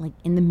then like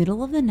in the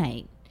middle of the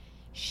night,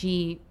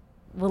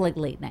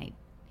 late night,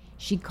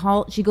 she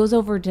goes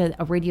over to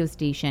a radio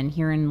station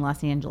here in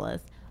Los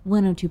Angeles,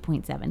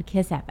 102.7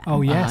 Kiss FM.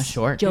 Oh yes,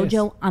 sure.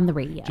 JoJo on the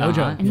radio.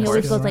 JoJo, and he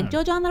always goes like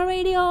JoJo on the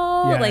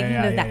radio, that.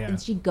 Yeah.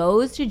 And she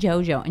goes to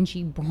JoJo and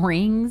she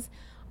brings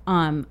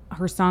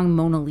her song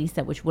Mona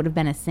Lisa, which would have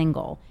been a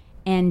single,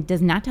 and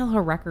does not tell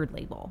her record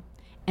label.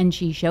 And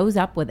she shows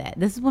up with it.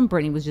 This is when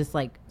Britney was just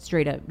like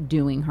straight up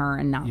doing her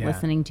and not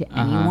listening to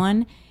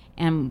anyone,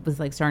 and was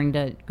like starting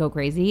to go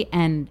crazy.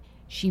 And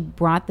she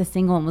brought the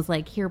single and was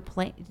like, "Here,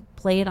 play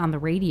it on the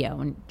radio."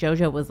 And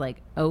JoJo was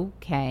like,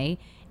 "Okay."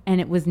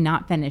 And it was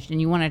not finished. And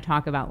you want to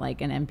talk about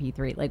like an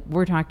MP3? Like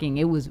we're talking,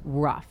 it was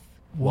rough.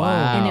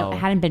 Wow. And it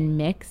hadn't been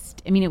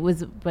mixed. I mean, it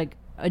was like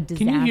a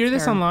disaster. Can you hear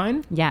this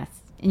online? Yes.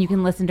 And you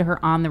can listen to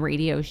her on the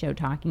radio show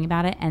talking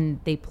about it,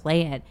 and they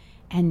play it.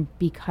 And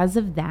because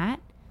of that,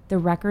 the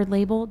record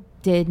label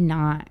did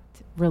not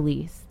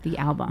release the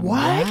album.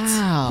 What?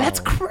 Wow. That's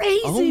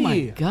crazy. Oh my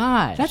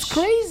gosh. That's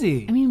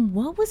crazy. I mean,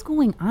 what was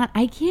going on?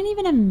 I can't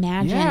even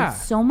imagine. Yeah.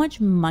 So much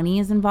money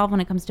is involved when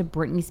it comes to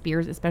Britney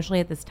Spears,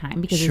 especially at this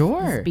time, because this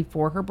is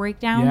before her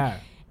breakdown. Yeah.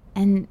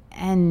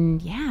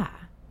 And yeah.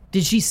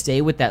 Did she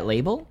stay with that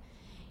label?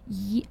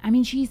 I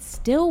mean, she's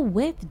still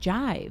with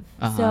Jive.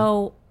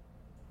 So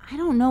I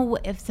don't know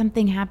if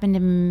something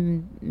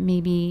happened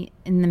maybe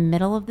in the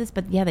middle of this,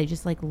 but yeah, they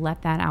just like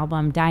let that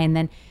album die. And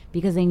then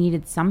because they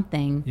needed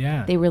something,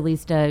 they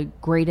released a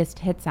greatest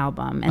hits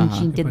album, and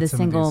she did the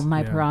single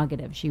My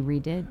Prerogative. She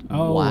redid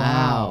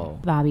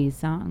Bobby's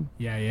song.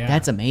 Yeah.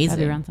 That's amazing.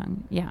 Bobby Brown's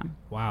song. Yeah.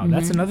 Wow.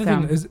 That's another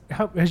thing.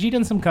 Has she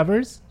done some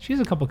covers? She has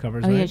a couple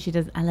covers, right? Yeah, she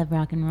does I Love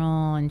Rock and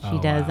Roll, and she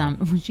does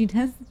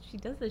she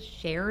does a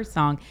Cher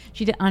song.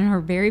 She did on her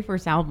very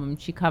first album,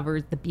 she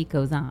covers The Beat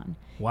Goes On.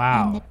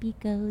 Wow. And the beat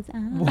goes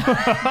on.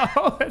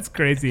 Wow, that's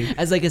crazy.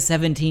 As like a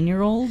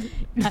 17-year-old?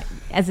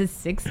 As a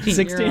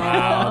 16-year-old.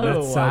 Wow,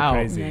 that's so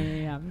crazy.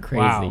 Yeah.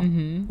 Crazy. Wow.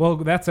 Mm-hmm. Well,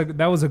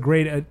 that was a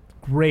great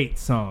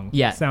song.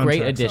 Yeah, great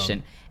soundtrack addition.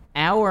 song.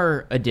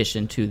 Our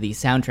addition to the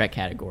soundtrack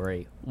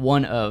category,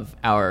 one of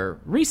our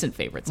recent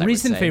favorites, I would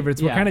say. We're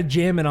kind of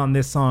jamming on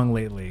this song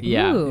lately.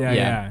 Yeah. Ooh.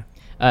 Yeah.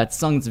 It's a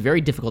song that's very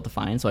difficult to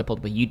find, so I pulled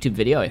up a YouTube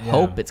video. I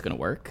hope it's going to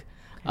work.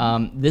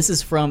 This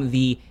is from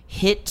the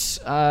hit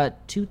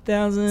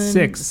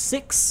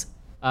 2006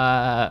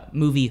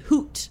 movie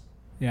Hoot.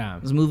 Yeah.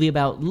 It was a movie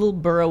about little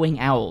burrowing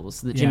owls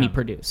that Jimmy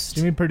produced.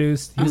 He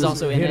was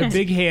also in it. He had a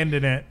big hand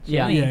in it.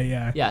 Yeah.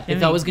 They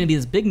thought it was going to be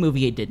this big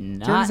movie. It did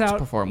not Turns out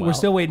perform well. We're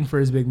still waiting for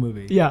his big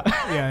movie. Yeah.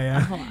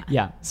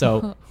 Yeah.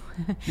 So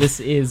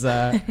this is...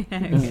 Who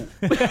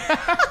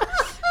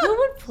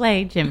would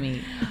play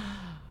Jimmy?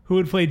 Who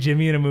would play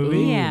Jimmy in a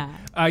movie? Yeah.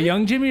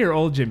 Young Jimmy or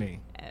old Jimmy?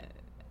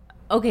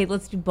 Okay,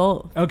 let's do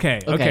both. Okay.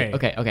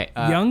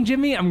 Young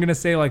Jimmy, I'm gonna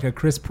say like a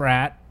Chris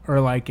Pratt or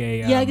like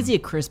a. I can see a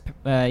Chris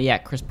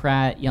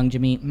Pratt, Young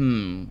Jimmy.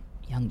 Young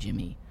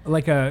Jimmy.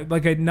 Like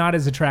a not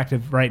as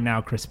attractive right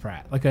now Chris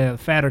Pratt, like a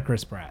fatter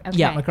Chris Pratt. Okay.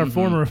 Yeah, like our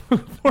former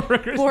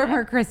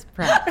Chris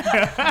Pratt.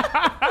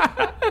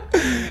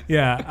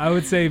 Yeah, I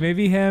would say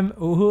maybe him.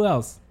 Who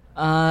else?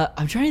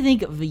 I'm trying to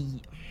think of a.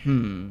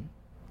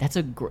 That's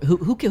a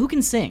who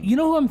can sing? You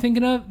know who I'm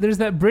thinking of? There's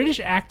that British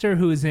actor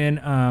who is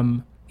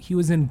in. He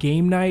was in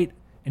Game Night,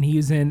 and he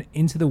was in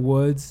Into the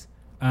Woods.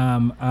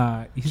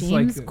 He's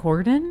James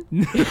Corden?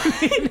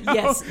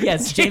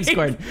 Yes, James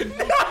Corden.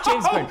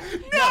 James Corden.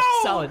 No,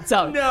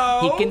 solid.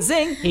 No. He can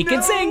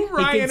sing.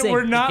 Ryan,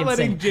 we're not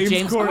letting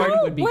James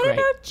Corden would be what great.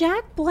 about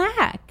Jack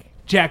Black?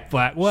 Jack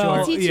Black.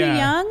 Well, Is he too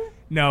young?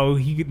 No,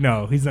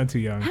 he's not too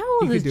young. How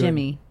old is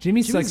Jimmy?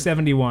 Jimmy's like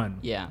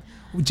 71. Yeah.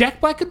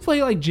 Jack Black could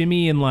play like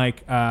Jimmy in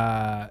like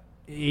 80s,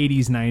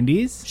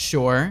 90s.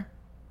 Sure.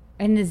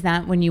 And is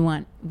that when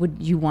would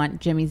you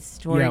want Jimmy's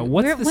story? Yeah,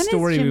 what's the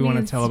story we want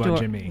to tell about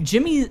Jimmy?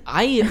 Jimmy?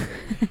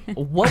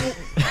 What?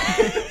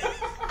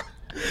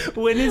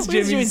 When is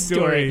Jimmy's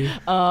story?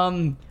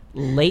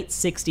 Late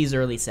 60s,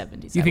 early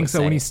 70s. You think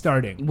so? When he's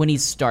starting? When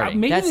he's starting.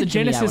 Maybe That's the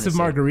genesis of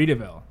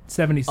Margaritaville,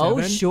 77.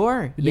 Oh,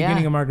 sure. The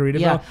beginning of Margaritaville.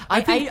 Yeah.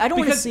 I don't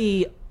want to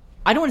see.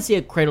 I don't want to see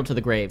a Cradle to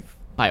the Grave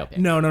biopic.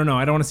 No. I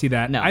don't want to see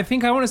that. No. I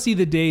think I want to see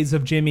the days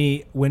of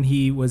Jimmy when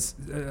he was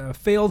a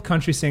failed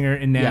country singer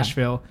in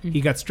Nashville. Yeah. He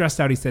got stressed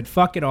out. He said,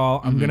 "Fuck it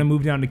all. I'm gonna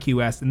move down to Key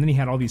West." And then he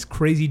had all these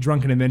crazy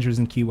drunken adventures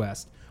in Key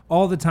West.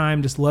 All the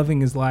time, just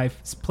loving his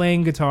life,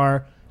 playing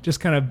guitar, just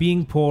kind of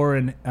being poor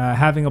and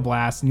having a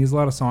blast. And he has a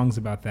lot of songs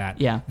about that.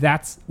 Yeah.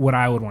 That's what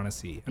I would want to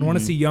see. I want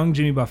to see young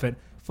Jimmy Buffett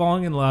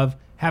falling in love,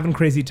 having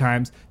crazy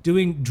times,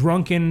 doing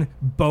drunken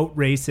boat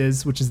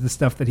races, which is the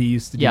stuff that he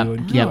used to do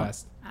in Key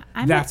West.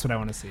 That's what I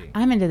want to see.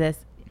 I'm into this.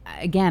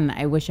 Again,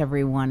 I wish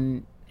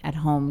everyone at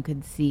home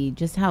could see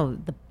just how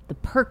the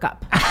perk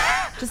up.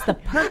 Just the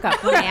perk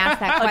up when I ask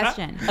that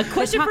question. A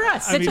question for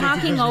us. The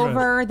talking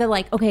over, the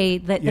like, okay,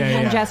 the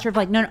hand gesture of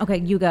like, no, okay,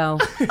 you go.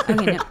 Okay,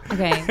 no,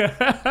 okay.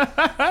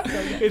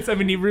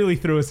 He really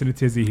threw us in a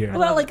tizzy here.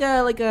 Well, like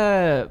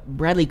a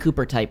Bradley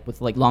Cooper type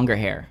with like longer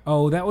hair.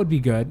 Oh, that would be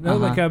good.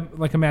 Like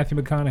a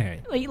Matthew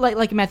McConaughey.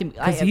 Like Matthew.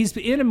 Because he's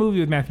in a movie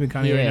with Matthew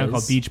McConaughey right now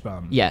called Beach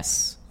Bum.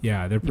 Yes.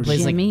 Yeah, they're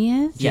Jimmy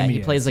is? Yeah, he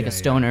plays like a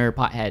stoner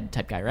pothead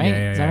type guy, right?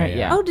 Yeah, is that right?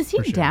 Yeah. Oh, does he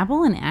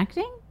dabble in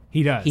acting?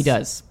 He does. He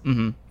does.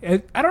 Mm-hmm.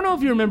 I don't know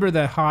if you remember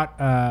the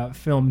hot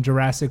film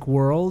Jurassic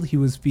World. He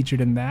was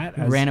featured in that.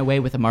 Ran away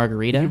with a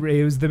margarita.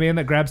 He was the man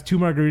that grabs 2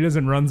 margaritas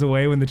and runs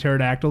away when the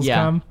pterodactyls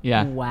come.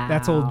 Yeah. Wow.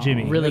 That's old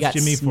Jimmy. Really That's got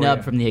Jimmy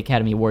snubbed from the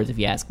Academy Awards, if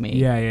you ask me.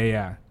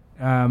 Yeah.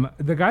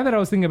 The guy that I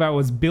was thinking about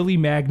was Billy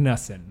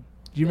Magnuson.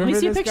 Do you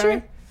remember this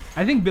guy?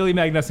 I think Billy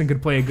Magnuson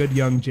could play a good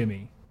young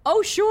Jimmy.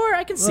 Oh, sure,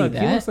 I can see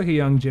that. He looks like a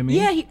young Jimmy.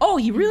 Yeah,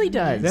 he really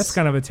does. That's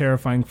kind of a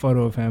terrifying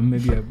photo of him.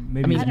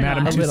 Maybe he's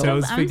Madame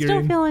Tussauds figurine. I'm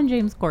still feeling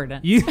James Corden.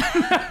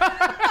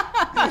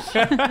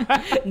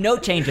 No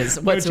changes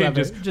whatsoever.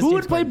 No changes. Who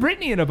would play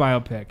Britney in a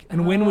biopic?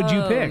 And when would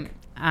you pick?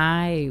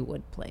 I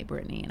would play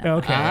Britney in a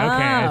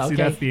Okay. See,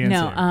 that's the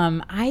answer.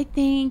 No, I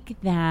think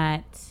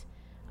that,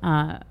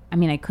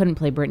 I couldn't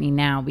play Britney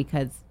now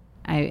because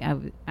I,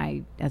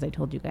 as I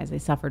told you guys, I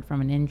suffered from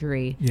an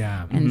injury.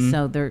 Yeah. And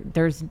so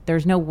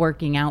there's no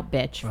working out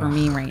bitch for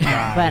me right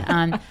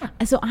now.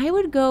 But so I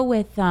would go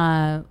with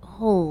who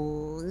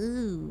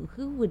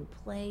would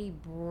play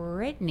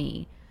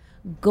Britney?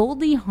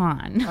 Goldie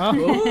Hawn.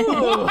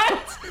 Oh.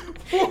 What?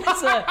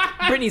 It's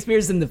Britney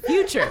Spears in the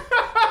future.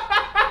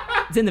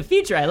 It's in the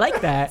future. I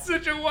like that.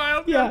 Such a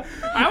wild. Yeah.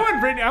 I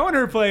want Britney. I want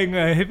her playing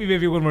 "Hit Me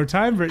Baby One More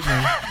Time,"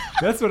 Britney.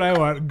 That's what I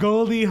want.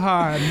 Goldie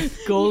Hawn.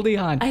 Goldie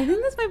Hawn. I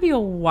think this might be a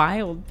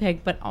wild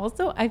pick, but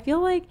also I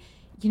feel like,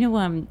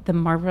 the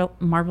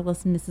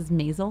Marvelous Mrs.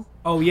 Maisel.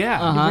 Oh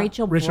yeah.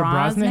 Rachel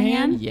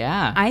Brosnahan.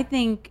 Yeah. I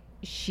think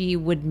she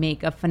would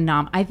make a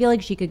phenomenal. I feel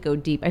like she could go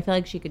deep. I feel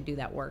like she could do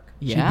that work.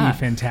 Yeah. She'd be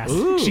fantastic.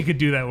 Ooh. She could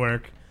do that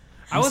work.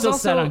 I was still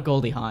set on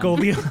Goldie Hawn.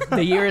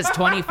 The year is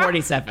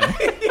 2047.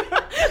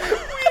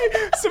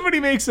 Somebody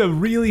makes a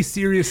really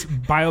serious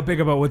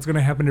biopic about what's going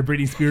to happen to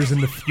Britney Spears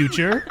in the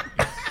future.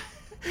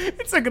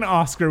 It's like an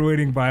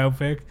Oscar-winning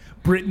biopic.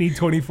 Britney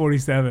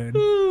 2047.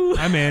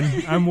 I'm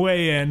in. I'm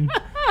way in.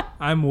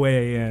 I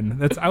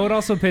would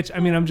also pitch.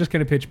 I'm just going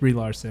to pitch Brie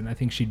Larson. I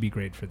think she'd be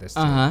great for this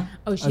too.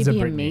 Oh, she'd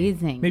be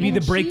amazing. Maybe the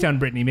Breakdown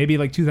Britney. Maybe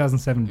like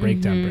 2007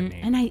 Breakdown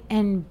Britney.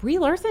 And Brie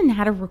Larson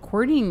had a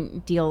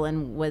recording deal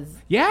and was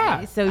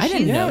So I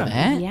didn't know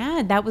that.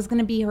 Yeah, that was going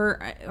to be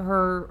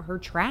her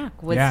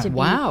track was to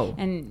be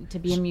and to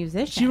be a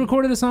musician. She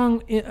recorded a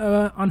song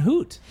on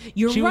Hoot.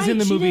 She was in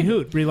the movie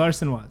Hoot. Brie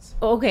Larson was.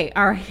 Okay,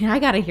 all right. I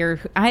gotta hear.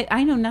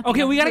 I know nothing.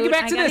 Okay, we gotta get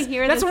back to this.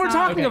 That's what we're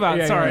talking about.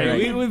 Yeah,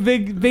 Sorry,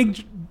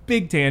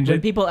 big tangent.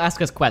 When people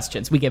ask us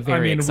questions, we get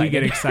very excited. We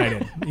get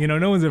excited.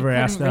 No one's ever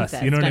asked us.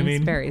 You know what I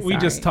mean? We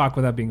just talk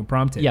without being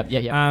prompted.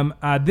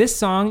 Yep. This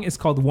song is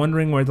called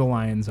 "Wondering Where the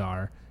Lions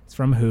Are." It's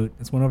from Hoot.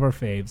 It's one of our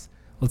faves.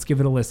 Let's give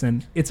it a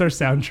listen. It's our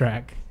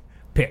soundtrack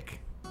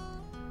pick.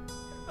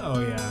 Oh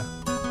yeah.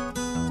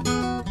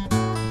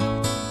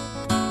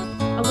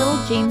 A little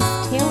James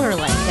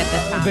Taylor-like at the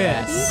top. A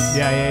bit.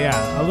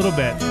 Yeah. A little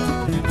bit.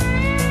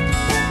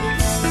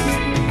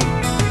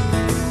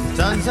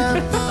 Turns out,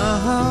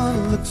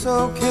 looks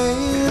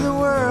okay. The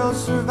world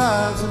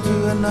survives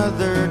into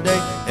another day,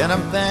 and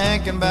I'm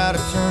thinking about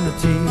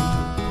eternity.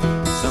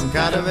 Some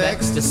kind of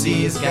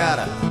ecstasy's got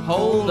a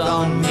hold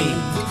on me.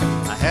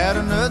 I had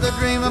another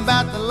dream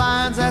about the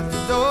lions at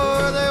the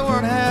door. They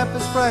weren't half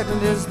as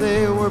frightened as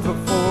they were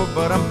before,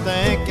 but I'm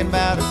thinking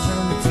about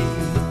eternity.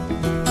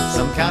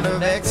 Some kind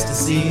of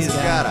ecstasy's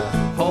got a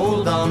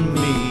hold on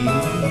me.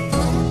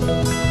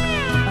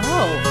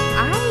 Oh,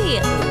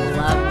 I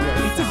love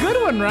this. It's a good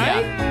one,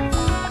 right?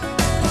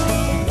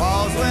 Yeah.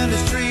 Walls,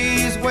 windows,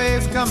 trees,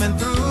 waves coming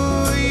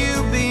through.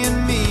 You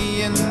being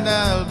me and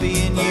I'll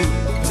be in you,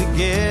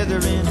 together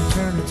in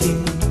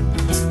eternity.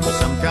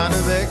 Some kind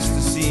of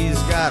ecstasy's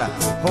got a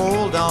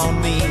hold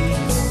on me.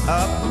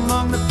 Up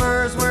among the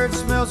firs where it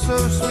smells so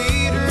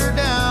sweet, or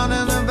down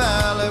in the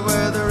valley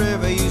where the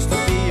river used to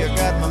be. I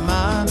got my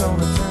mind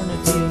on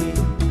eternity.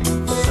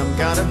 Some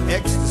kind of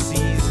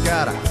ecstasy's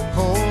got a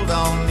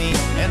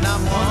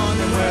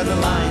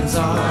lines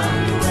are.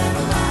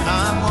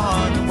 I'm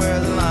wondering where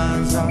the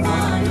lines are.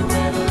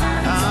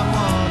 I'm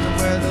wondering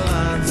where the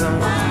lines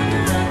are.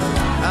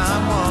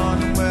 I'm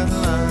wondering where the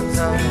lines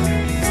are.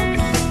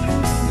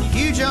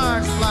 Huge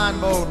orange flying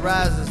boat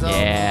rises up.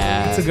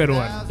 Yeah. It's a good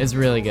one. It's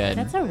really good.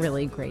 That's a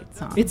really great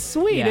song. It's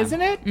sweet, Yeah.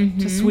 isn't it?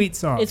 It's a sweet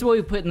song. It's what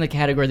we put in the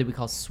category that we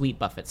call sweet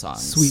Buffett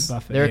songs. Sweet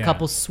Buffett, There are yeah. a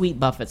couple sweet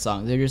Buffett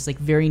songs. They're just like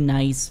very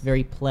nice,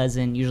 very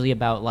pleasant, usually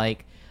about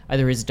like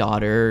either his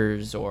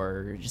daughters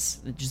or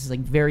just like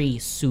very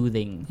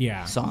soothing songs.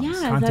 Yeah, as I was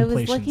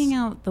Contemplations. looking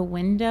out the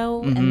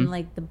window and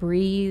like the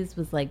breeze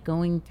was like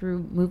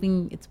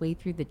moving its way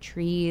through the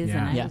trees,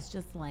 Yeah. and Yeah. I was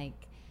just like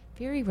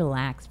very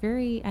relaxed.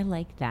 I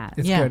like that.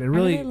 It's Yeah. good. I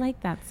really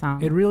like that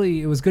song. It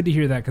was good to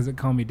hear that because it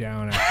calmed me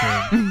down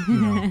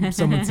after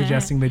someone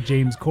suggesting that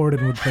James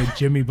Corden would play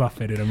Jimmy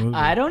Buffett in a movie.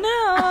 I don't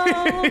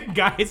know.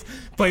 Guys,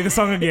 play the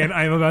song again.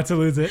 I am about to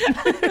lose it.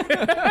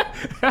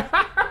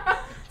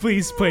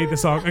 Please play the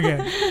song again.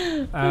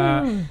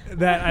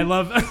 That I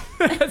love.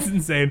 That's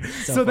insane.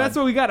 So that's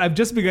what we got. I've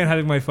just begun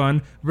having my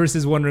fun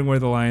versus wondering where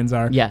the lions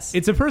are. Yes.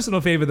 It's a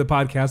personal favorite of the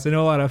podcast. I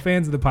know a lot of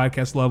fans of the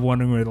podcast love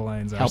wondering where the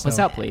lions are. Help us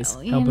so out, please.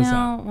 Help us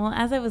out. Well,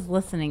 as I was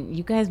listening,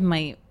 you guys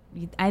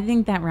I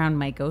think that round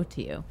might go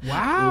to you.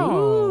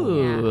 Wow.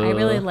 Yeah, I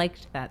really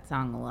liked that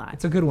song a lot.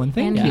 It's a good one.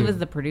 Thank and you. he was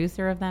the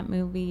producer of that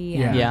movie.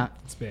 Yeah. and- Yeah.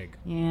 It's big.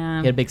 Yeah.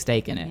 He had a big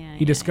stake in it. Yeah,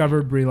 He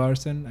discovered Brie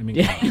Larson. I mean,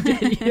 Yeah, he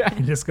did. Yeah.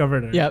 he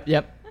discovered her.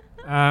 Yep.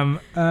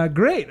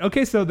 Great.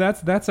 Okay, so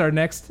that's our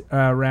next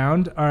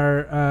round.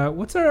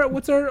 What's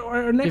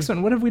our next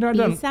one? What have we not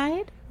done?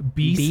 B-side?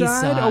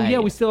 B-side. Oh yeah,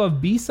 we still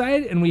have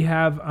B-side, and we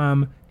have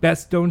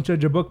best Don't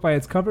Judge a Book by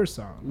its cover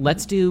song.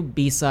 Let's do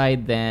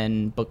B-side,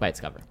 then book by its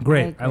cover.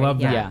 Great. I love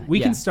that. Yeah, We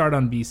yeah. can start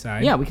on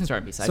B-side. Yeah, we can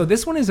start B-side. So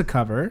this one is a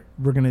cover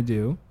we're gonna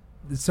do.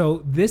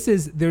 So there's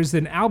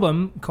an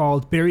album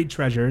called Buried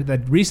Treasure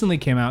that recently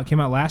came out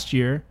last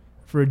year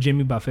for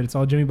Jimmy Buffett. It's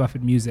all Jimmy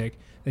Buffett music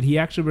that he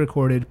actually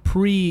recorded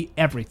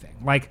pre-everything,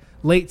 like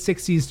late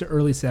 60s to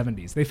early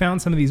 70s. They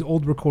found some of these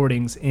old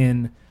recordings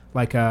in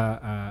like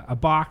a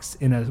box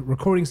in a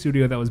recording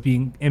studio that was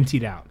being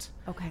emptied out.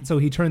 Okay. So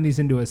he turned these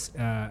into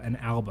an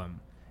album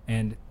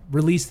and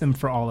released them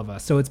for all of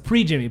us. So it's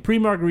pre-Jimmy,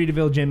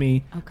 pre-Margaritaville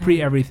Jimmy,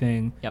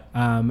 pre-everything. Yep.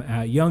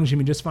 Young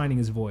Jimmy just finding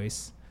his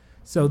voice.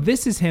 So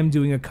this is him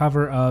doing a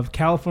cover of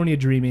California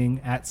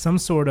Dreaming at some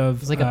sort of...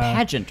 It was like a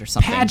pageant or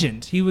something.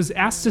 Pageant. He was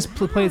asked to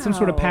play at some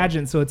sort of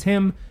pageant. So it's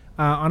him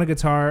on a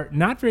guitar,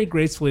 not very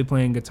gracefully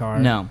playing guitar.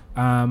 No.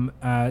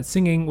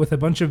 Singing with a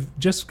bunch of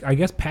just, I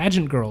guess,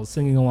 pageant girls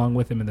singing along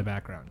with him in the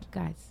background.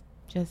 Guys,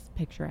 just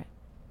picture it.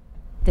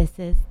 This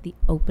is the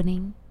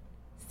opening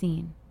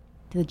scene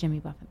to the Jimmy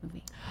Buffett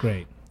movie.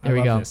 Great. There I we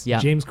love go. This. Yeah.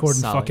 James Corden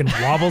Solid. fucking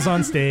wobbles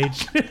on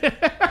stage.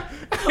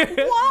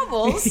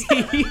 Wobbles?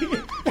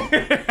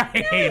 I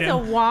hate He's him. a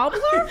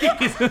wobbler?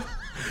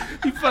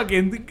 He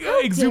fucking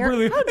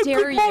exuberantly. how dare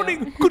Good you."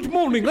 morning, good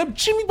morning. I'm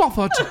Jimmy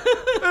Buffett.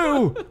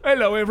 Oh,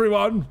 hello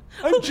everyone.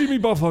 I'm Jimmy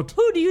Buffett.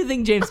 Who do you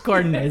think James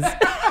Corden is?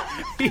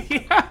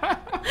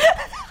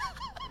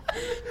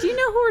 Do you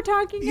know who we're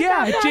talking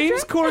Yeah, about?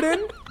 James Patrick?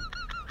 Corden,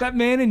 that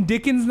man in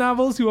Dickens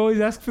novels who always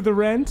asks for the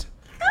rent.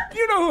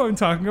 You know who I'm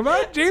talking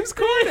about, James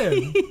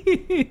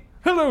Corden.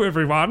 Hello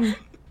everyone.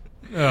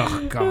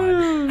 Oh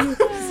God.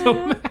 So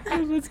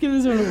mad. Let's give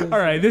this one a listen. All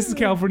right, this is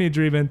California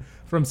Dreamin'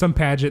 from some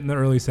pageant in the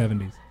early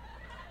 70s.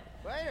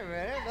 Wait a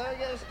minute, let me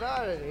get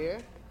started here.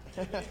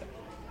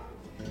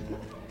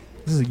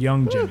 This is a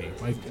young Jimmy,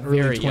 like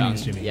early Very 20s young.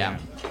 Jimmy. Yeah.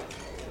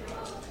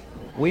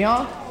 We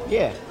on?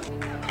 Yeah.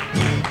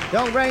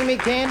 Don't bring me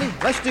candy.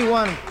 Let's do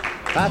one.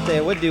 Right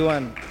there, we'll do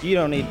one. You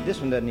don't need, this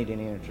one doesn't need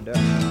any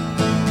introduction.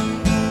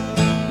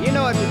 You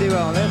know what to do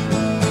on this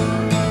one.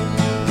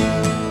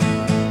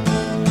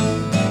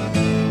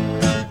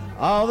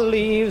 All the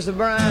leaves are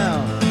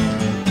brown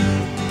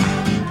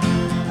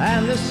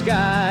and the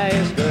sky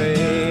is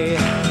gray.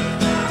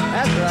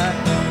 That's right.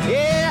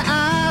 Yeah,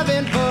 I've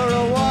been for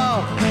a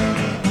walk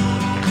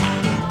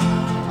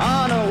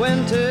on a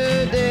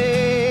winter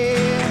day.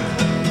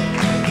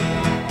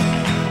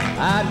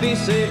 I'd be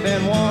safe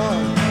and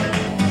warm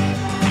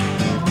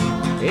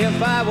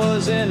if I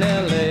was in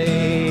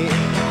L.A.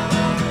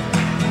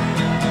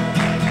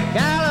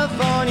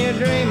 California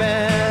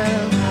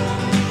dreaming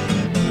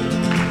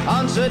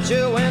on such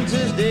a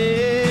winter's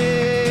day.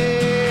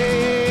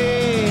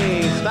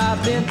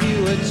 Stopped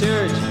into a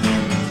church.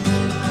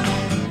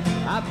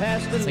 I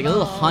passed It's like a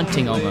little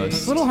haunting almost.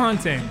 It's a little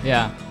haunting.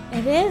 Yeah.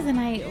 It is, and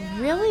I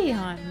really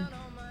yeah,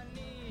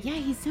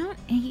 he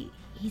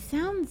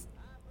sounds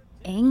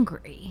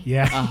angry.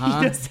 Yeah.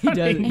 Uh-huh. He does. He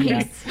does. And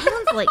Yeah. he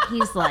sounds like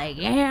he's like,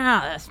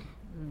 yeah,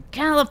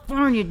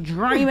 California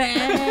dreaming.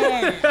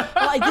 Well,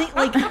 I think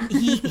like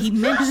he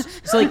mentioned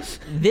so like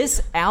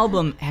this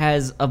album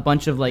has a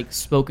bunch of like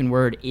spoken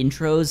word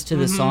intros to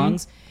the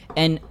songs,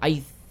 and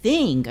I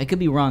think I could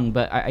be wrong,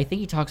 but I think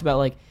he talks about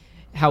like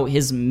how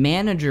his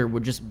manager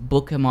would just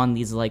book him on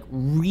these like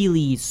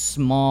really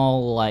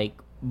small like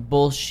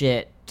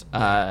bullshit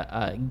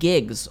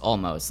gigs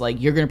almost,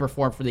 like you're gonna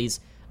perform for these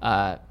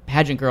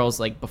pageant girls,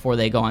 like, before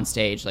they go on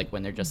stage, like,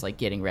 when they're just, like,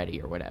 getting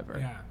ready or whatever.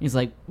 Yeah. He's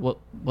like, what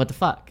the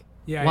fuck?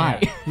 Yeah. Why?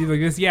 Yeah. He's like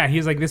this. Yeah.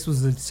 He's like, this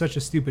was such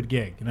a stupid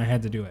gig, and I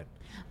had to do it.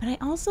 But I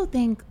also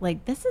think,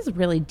 like, this is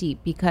really deep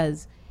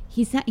because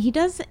he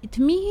does,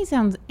 to me, he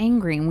sounds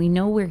angry, and we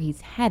know where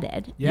he's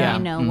headed. Yeah.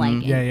 You know,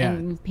 like,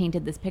 and you've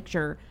painted this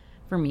picture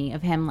for me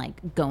of him,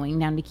 like, going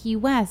down to Key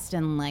West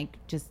and, like,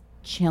 just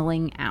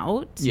chilling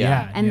out.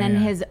 Yeah. And then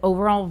his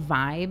overall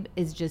vibe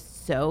is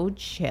just so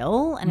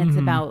chill, and it's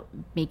about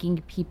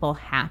making people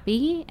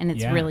happy, and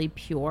it's really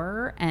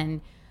pure.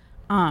 And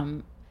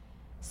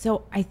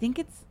so I think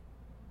it's,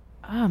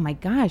 oh my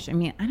gosh, I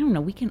mean, I don't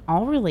know, we can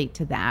all relate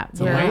to that. It's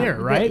a layer,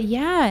 right?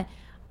 Yeah.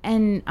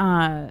 And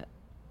wow,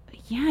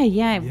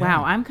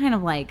 I'm kind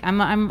of like,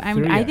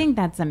 I think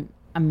that's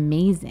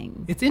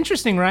amazing. It's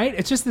interesting, right?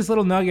 It's just this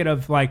little nugget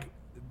of, like,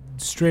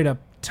 straight up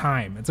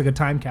time. It's like a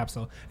time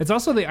capsule. It's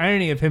also the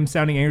irony of him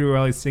sounding angry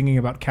while he's singing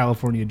about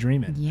California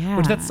Dreamin'. Yeah.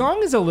 Which that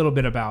song is a little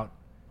bit about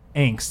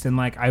angst and,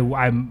 like,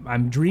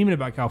 I'm dreaming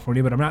about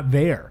California, but I'm not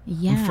there.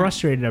 Yeah. I'm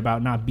frustrated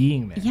about not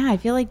being there. Yeah, I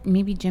feel like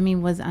maybe Jimmy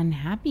was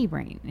unhappy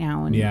right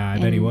now. And, I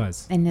bet he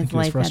was. And his he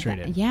was life,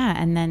 frustrated.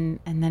 and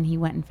then he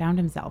went and found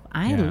himself.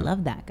 I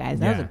love that, guys.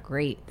 That was a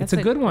great. That's it's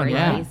a good one, great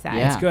right?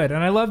 B-side. It's good,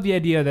 and I love the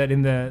idea that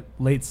in the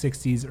late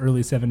 '60s,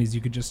 early '70s,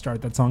 you could just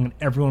start that song and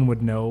everyone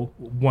would know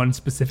one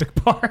specific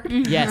part.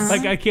 Yes.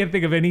 Like, I can't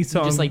think of any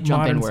song. Just, like,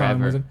 jump in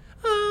wherever.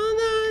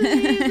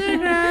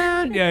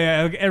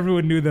 Like,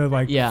 everyone knew the,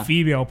 like,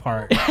 female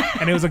part,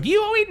 and it was like,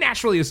 you always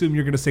naturally assume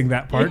you're going to sing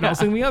that part, and I'll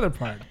sing the other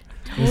part.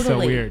 Totally. It's so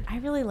weird. I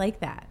really like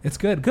that. It's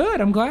good.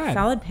 I'm glad.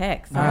 Solid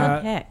pick.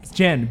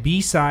 Jen,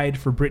 B-side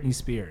for Britney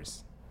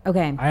Spears.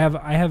 Okay. I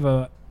have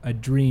a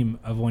dream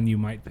of one you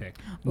might pick.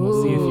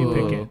 We'll see if you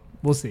pick it.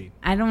 We'll see.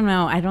 I don't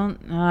know. I don't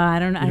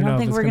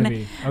think we're gonna.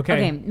 Be.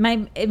 Okay.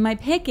 My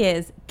pick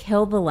is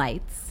 "Kill the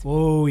Lights."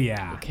 Oh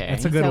yeah. Okay.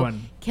 That's a good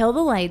one. "Kill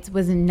the Lights"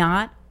 was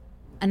not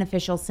an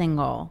official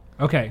single.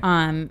 Okay.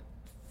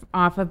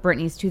 Off of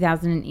Britney's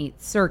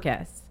 2008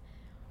 Circus,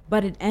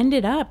 but it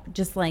ended up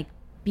just, like,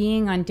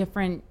 being on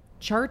different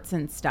charts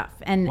and stuff.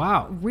 And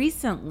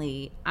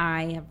recently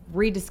I have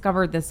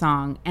rediscovered the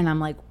song, and I'm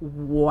like,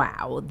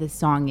 wow, this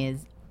song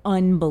is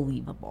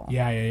unbelievable.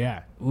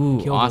 Yeah.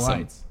 Ooh, Kill awesome. the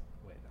Lights.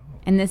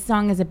 And this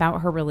song is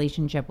about her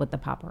relationship with the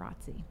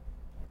paparazzi.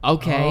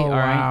 Okay, all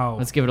right. Wow.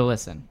 Let's give it a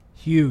listen.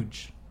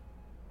 Huge.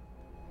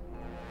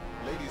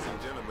 Ladies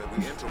and gentlemen,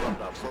 we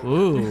interrupt our program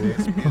Ooh.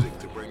 music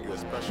to bring you a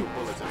special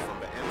bulletin from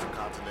the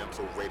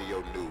Intercontinental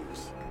Radio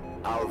News.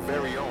 Our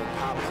very own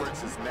pop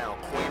princess, now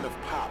Queen of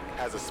Pop,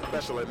 has a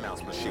special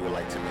announcement she would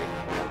like to make.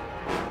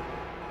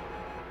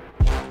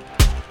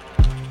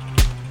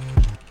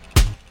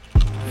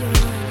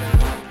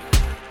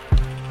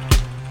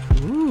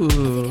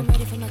 Ooh.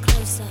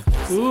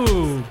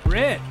 Ooh,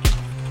 Brit.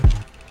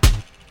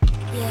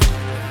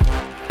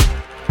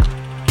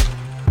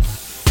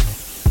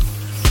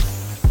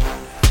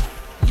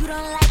 You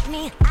don't like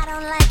me, I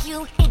don't like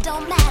you, it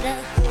don't matter.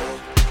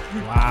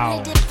 Wow.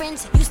 Only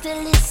difference, you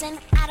still listen,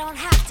 I don't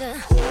have to.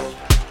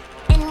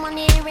 In one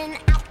ear and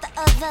out the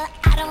other,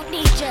 I don't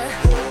need you.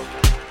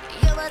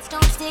 Your words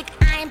don't stick,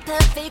 I ain't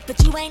perfect,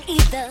 but you ain't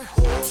either.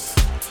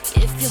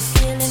 If you're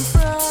feeling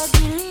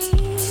froggy,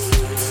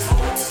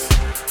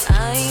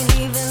 I ain't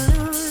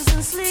even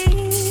losing sleep.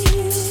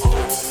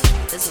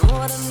 There's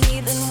more to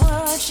me than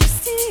what you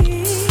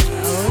see.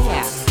 Oh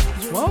yeah.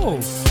 Whoa.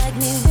 Like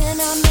me when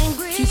I'm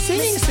angry. She's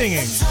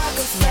singing.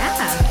 Yeah.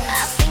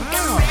 I think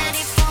I'm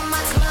ready for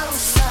my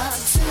close-up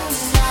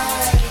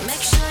tonight.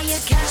 Make sure you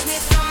catch me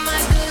from my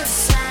good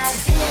side.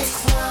 Pick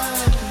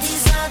one.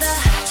 These are the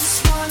I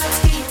just wanna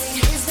be.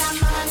 Is that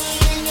money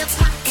in your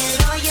pocket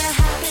or you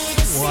happy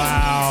to see?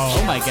 Wow.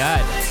 Oh my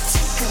God.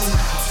 Take 'em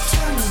out,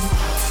 turn 'em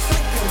off,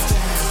 break 'em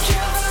down.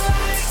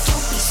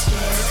 Don't be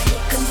scared,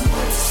 pick 'em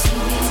up, see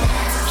me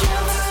now.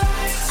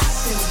 I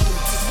feel you,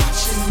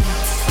 watching me,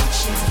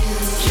 watching you.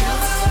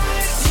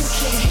 You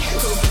can't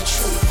handle the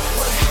truth.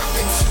 What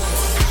happened to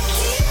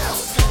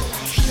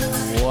I killed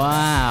the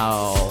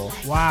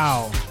light.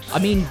 Wow. I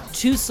mean,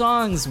 two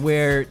songs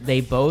where they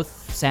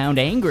both sound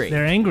angry.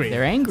 They're angry.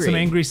 Some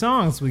angry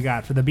songs we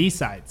got for the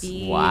B-sides.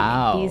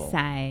 Wow.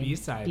 B-side.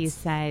 B-sides.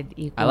 B-side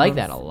equals I like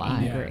that a lot.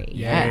 angry.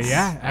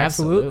 Yeah,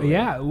 absolutely.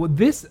 Yeah. Well,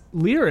 this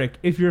lyric,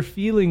 if you're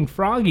feeling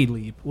froggy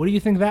leap, what do you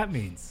think that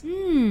means?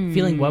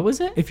 Feeling, what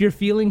was it? If you're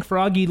feeling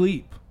froggy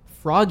leap.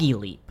 Froggy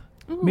leap.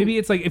 Maybe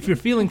it's like, if you're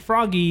feeling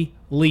froggy,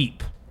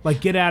 leap.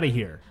 Like, get out of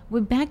here.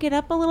 We back it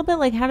up a little bit.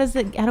 Like, how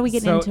do we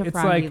get into it's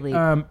froggy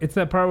like, leap? it's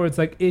that part where it's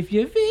like, if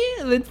you're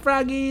feeling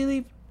froggy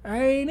leap,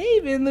 I ain't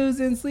even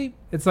losing sleep.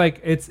 It's like,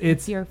 it's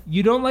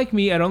you don't like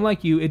me, I don't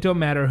like you, it don't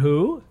matter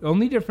who.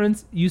 Only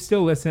difference, you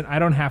still listen, I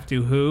don't have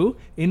to. Who?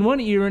 In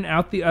one ear and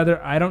out the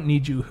other, I don't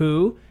need you.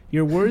 Who?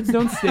 Your words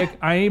don't stick,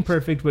 I ain't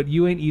perfect, but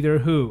you ain't either.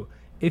 Who?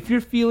 If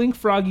you're feeling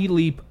froggy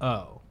leap,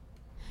 oh.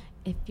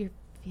 If you're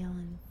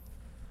feeling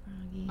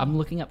froggy. I'm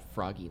looking up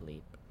froggy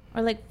leap.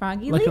 Or like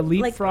froggy like leap? a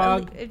leap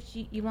frog. Like if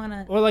you want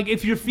to... Or like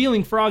if you're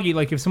feeling froggy,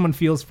 like if someone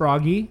feels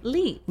froggy.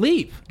 Leap.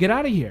 Leap. Get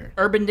out of here.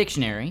 Urban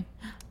Dictionary.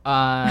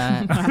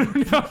 I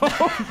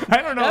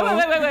don't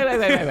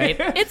know. Wait.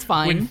 It's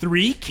fine. With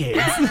 3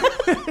 kids.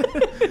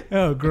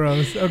 Oh,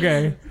 gross.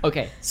 Okay.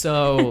 Okay,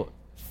 so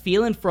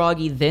feeling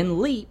froggy,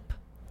 then leap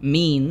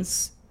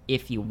means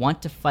if you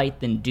want to fight,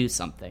 then do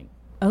something.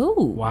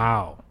 Oh.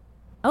 Wow.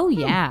 Oh,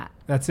 yeah.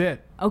 That's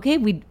it. Okay,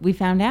 we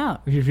found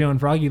out. If you're feeling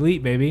froggy,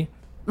 leap, baby.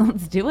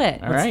 Let's do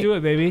it. Let's do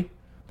it, baby.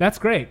 That's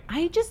great.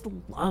 I just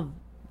love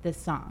this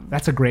song.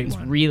 That's a great It's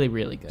one. really,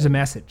 really good. There's a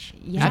message.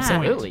 Yeah.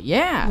 Absolutely,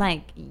 yeah.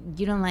 Like,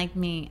 you don't like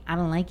me, I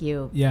don't like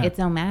you. Yeah. It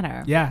don't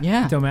matter.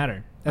 Yeah. It don't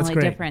matter. That's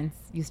Only great. difference,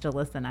 you still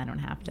listen, I don't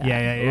have to.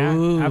 Yeah.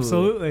 Ooh.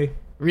 Absolutely.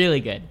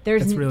 Really good.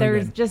 There's That's really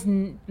good. just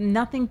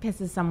nothing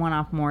pisses someone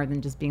off more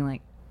than just being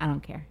like, I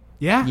don't care.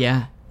 Yeah.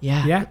 Yeah.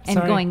 Yeah. And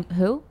sorry. going,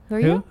 who? Who are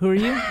you? Who are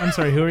you? I'm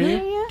sorry. Who are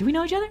you? Do we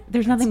know each other?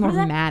 There's nothing more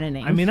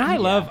maddening. I mean, I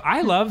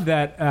love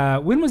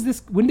that.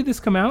 When did this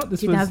come out?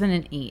 This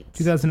 2008. was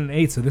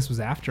 2008. So this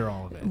was after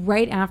all of it.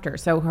 Right after.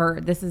 So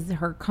this is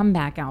her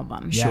comeback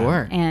album. Yeah.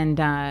 Sure.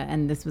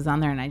 And this was on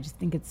there, and I just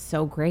think it's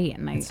so great,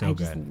 and I just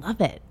good.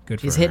 love it.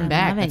 Good for She's her. hitting I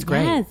back. love it. That's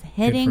great. Yes,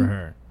 hitting Good for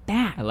her.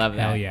 back. I love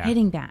that. Hell yeah.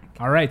 Hitting back.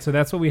 All right. So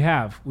that's what we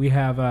have. We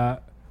have,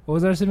 what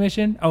was our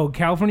submission? Oh,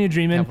 California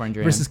Dreamin'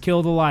 versus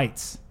Kill the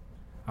Lights.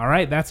 All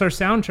right, that's our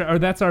soundtrack, or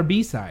that's our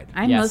B-side.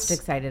 I'm most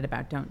excited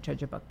about "Don't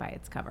Judge a Book by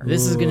Its Cover."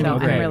 This is going to so be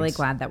great. I'm really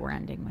glad that we're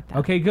ending with that.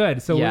 Okay,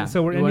 good. So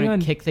we're ending on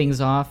kick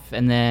things off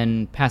and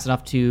then pass it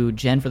off to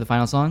Jen for the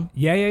final song.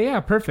 Yeah.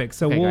 Perfect.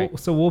 So Okay,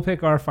 we'll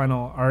pick our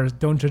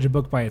 "Don't Judge a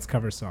Book by Its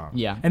Cover" song.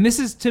 Yeah. And this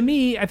is, to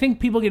me, I think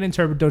people get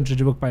interpret "Don't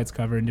Judge a Book by Its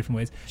Cover" in different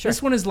ways. Sure.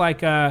 This one is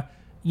like a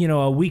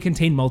 "We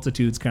Contain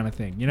Multitudes" kind of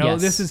thing.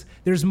 Yes.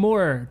 There's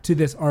more to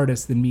this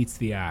artist than meets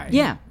the eye.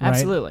 Yeah, right?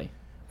 absolutely.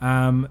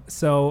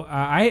 So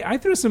I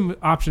threw some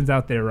options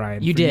out there,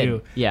 Ryan. You for did,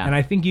 you, yeah. And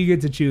I think you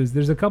get to choose.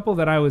 There's a couple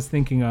that I was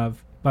thinking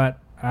of, but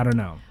I don't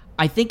know.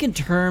 I think in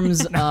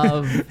terms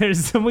of...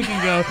 There's some we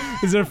can go.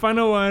 Is our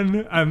final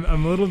one? I'm a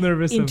little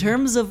nervous. In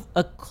terms of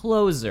a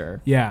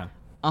closer, yeah,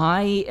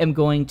 I am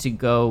going to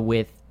go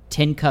with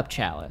Tin Cup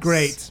Chalice.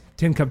 Great.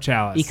 Tin Cup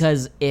Chalice.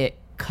 Because it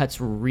cuts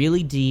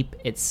really deep.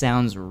 It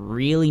sounds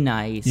really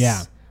nice.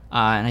 Yeah.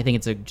 And I think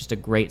it's just a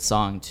great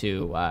song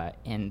to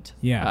end.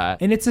 Yeah,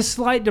 and it's a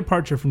slight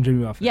departure from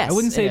Jimmy Buffett. Yes, I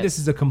wouldn't say it this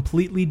is. is a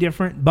completely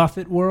different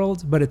Buffett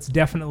world, but it's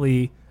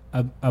definitely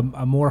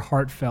a more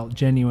heartfelt,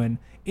 genuine.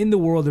 In the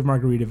world of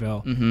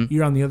Margaritaville,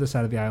 you're on the other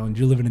side of the island.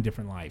 You're living a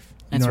different life.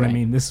 You That's know what I right.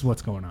 mean? This is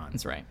what's going on.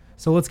 That's right.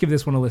 So let's give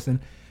this one a listen.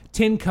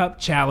 Tin Cup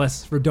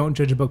Chalice for Don't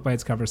Judge a Book by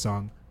Its Cover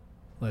song.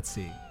 Let's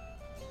see.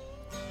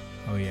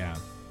 Oh, yeah.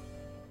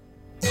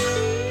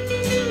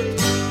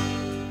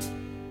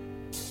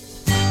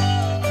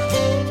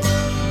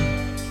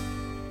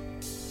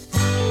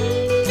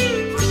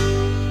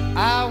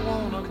 I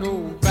wanna go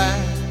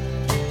back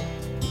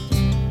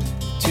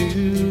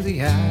to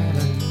the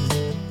island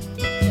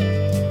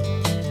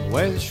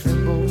where the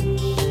shrimp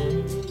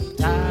bowls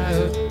tie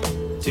up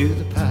to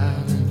the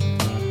piling.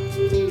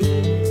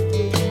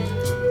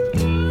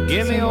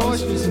 Give me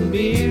oysters and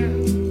beer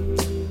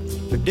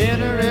for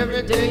dinner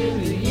every day of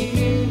the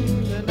year,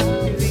 and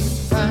I'll be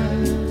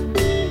fine.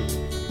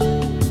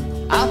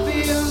 I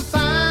feel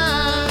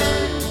fine.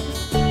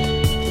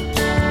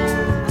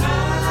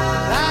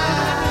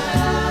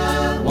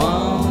 I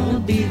wanna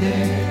be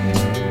there.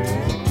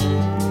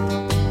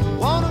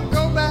 Wanna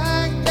go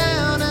back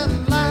down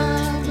and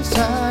lie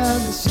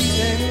beside the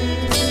sea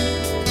there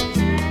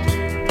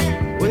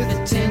with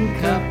a tin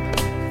cup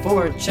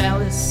for a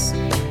chalice.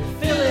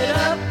 Fill it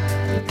up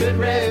with good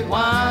red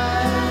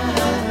wine,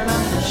 and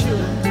I'm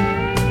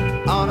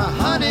sure on a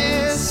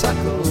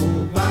honeysuckle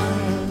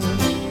vine.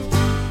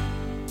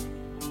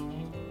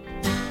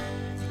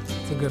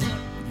 It's a good one.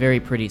 Very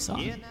pretty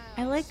song.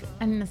 I like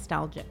a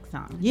nostalgic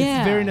song. Yeah.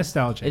 It's very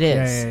nostalgic. It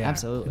is, Yeah.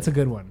 absolutely. It's a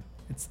good one.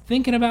 It's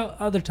thinking about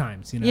other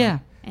times, Yeah.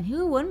 And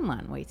who wouldn't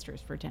want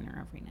oysters for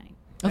dinner every night?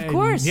 Of And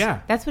course. Yeah.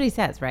 That's what he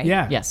says, right?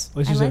 Yeah. Yes.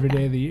 Oysters I like every day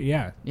that. of the year.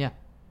 Yeah. Yeah.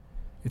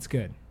 It's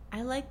good.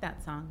 I like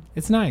that song.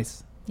 It's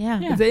nice. Yeah.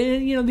 Yeah.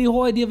 It's, the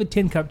whole idea of a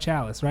tin cup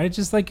chalice, right? It's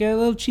just like a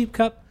little cheap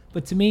cup,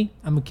 but to me,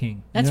 I'm a king.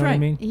 You That's know right. what I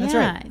mean? That's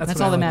Yeah. right. That's That's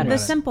what all I that like matters. The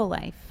about it. simple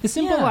life. The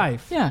simple Yeah.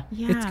 life. Yeah.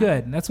 Yeah. It's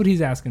good. That's what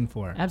he's asking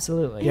for.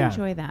 Absolutely. I Yeah.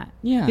 enjoy that.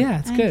 Yeah. Yeah,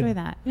 it's I good. enjoy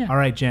that. Yeah. All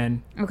right,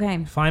 Jen.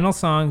 Okay. Final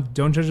song,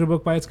 Don't Judge a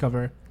Book by Its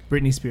Cover.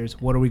 Britney Spears.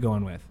 What are we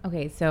going with?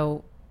 Okay,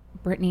 so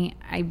Brittany,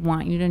 I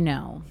want you to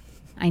know.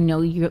 I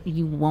know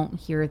you won't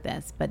hear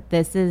this, but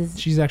this is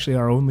She's actually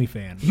our only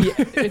fan.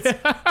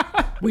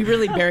 We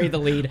really buried the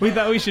lead. We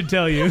thought we should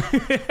tell you.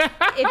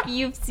 if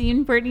you've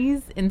seen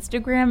Brittany's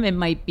Instagram, it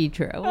might be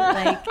true.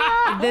 Like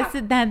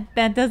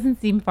that doesn't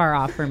seem far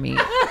off for me.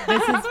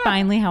 This is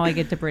finally how I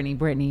get to Brittany.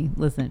 Brittany,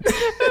 listen.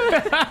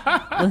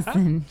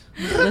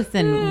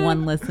 Listen,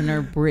 one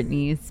listener,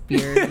 Britney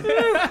Spears.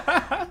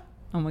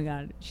 Oh my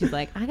God. She's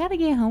like, I gotta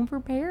get home for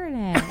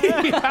Paradise.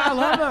 I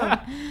love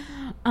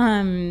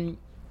him.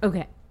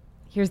 Okay,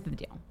 here's the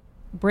deal.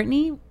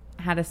 Britney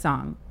had a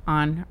song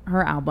on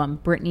her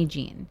album, Britney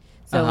Jean.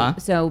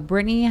 So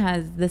Britney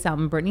has this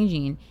album, Britney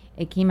Jean.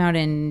 It came out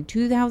in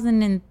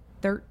 2013.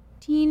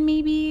 2015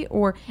 maybe,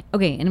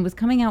 and it was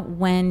coming out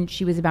when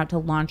she was about to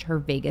launch her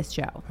Vegas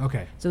show.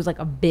 Okay. So it was like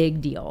a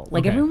big deal.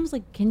 Like everyone was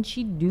like, can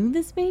she do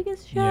this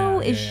Vegas show?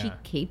 Is she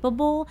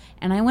capable?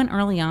 And I went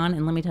early on,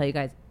 and let me tell you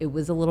guys, it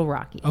was a little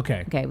rocky.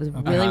 Okay. It was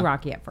really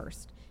rocky at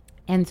first.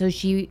 And so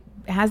she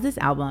has this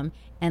album,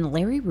 and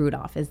Larry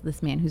Rudolph is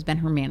this man who's been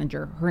her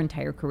manager her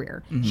entire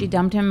career. She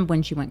dumped him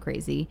when she went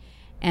crazy.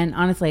 And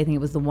honestly, I think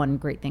it was the one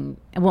great thing.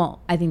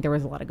 Well, I think there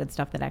was a lot of good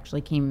stuff that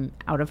actually came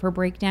out of her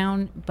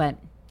breakdown, but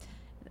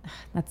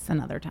that's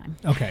another time.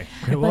 Okay.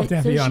 We'll have to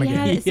have you on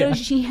again. So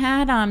she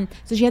had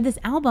this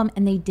album,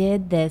 and they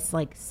did this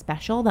like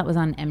special that was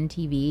on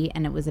MTV,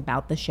 and it was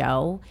about the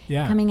show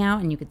coming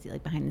out, and you could see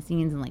like behind the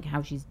scenes and like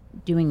how she's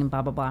doing and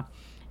blah, blah, blah.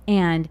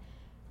 And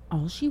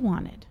all she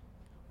wanted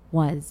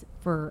was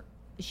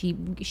she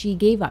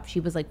gave up. She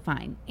was like,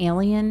 fine,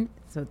 Alien.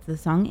 So it's the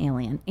song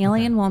Alien.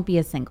 Alien won't be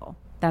a single.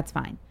 That's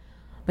fine.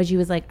 But she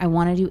was like, I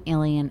want to do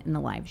Alien in the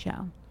live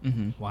show.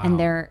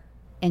 Wow.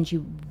 And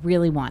she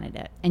really wanted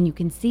it. And you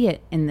can see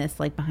it in this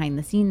like behind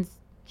the scenes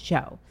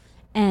show.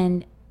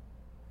 And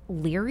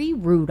Larry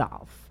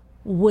Rudolph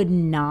would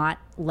not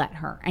let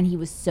her. And he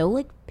was so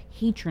like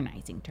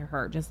patronizing to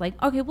her. Just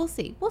like, okay, we'll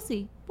see.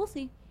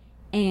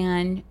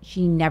 And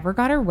she never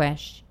got her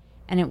wish.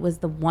 And it was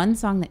the one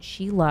song that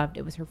she loved.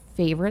 It was her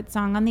favorite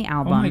song on the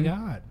album. Oh my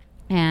God.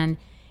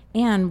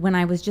 And when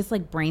I was just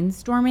like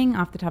brainstorming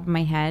off the top of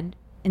my head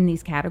in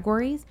these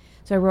categories,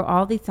 so I wrote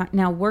all these songs.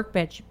 Now, Work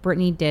Bitch,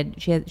 Britney did.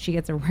 She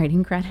gets a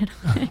writing credit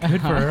on it.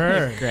 Good for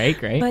her. Great.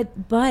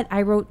 But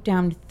I wrote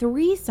down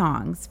 3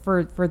 songs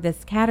for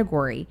this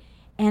category,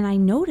 and I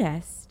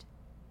noticed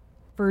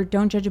for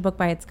Don't Judge a Book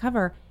by Its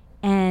Cover,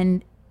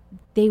 and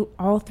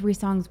all 3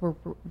 songs were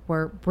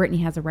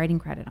Britney has a writing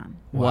credit on.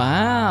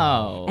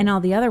 Wow. And all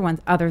the other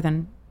ones, other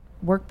than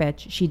Work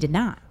Bitch, she did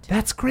not.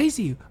 That's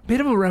crazy. Bit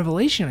of a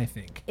revelation, I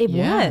think. It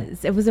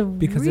was. It was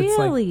because it's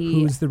like,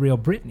 who's the real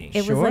Britney?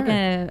 It was like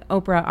an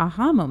Oprah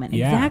aha moment.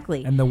 Yeah.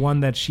 Exactly. And the one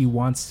that she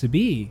wants to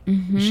be,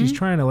 she's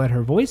trying to let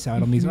her voice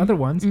out on these other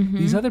ones.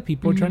 These other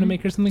people are trying to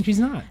make her something she's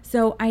not.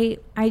 So I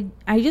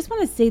just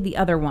want to say the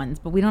other ones,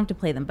 but we don't have to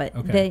play them. But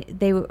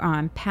they were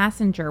on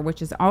Passenger,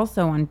 which is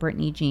also on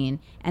Britney Jean,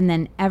 and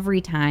then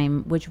Every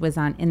Time, which was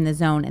on In the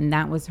Zone, and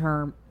that was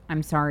her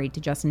I'm Sorry to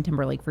Justin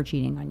Timberlake for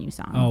Cheating on You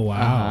song. Oh,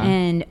 wow.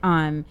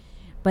 And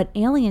but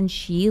Alien,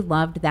 she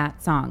loved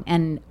that song,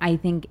 and I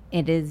think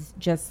it is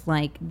just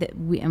like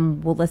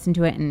we'll listen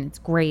to it, and it's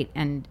great,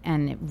 and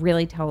it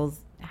really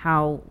tells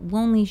how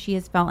lonely she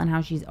has felt and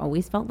how she's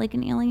always felt like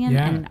an alien.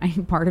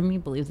 And part of me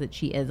believes that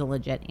she is a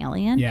legit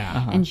alien,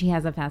 and she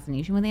has a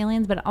fascination with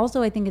aliens. But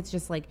also, I think it's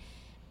just like,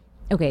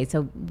 okay,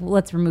 so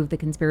let's remove the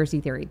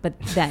conspiracy theory, but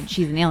that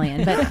she's an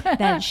alien, but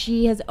that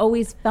she has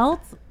always felt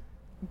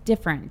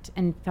different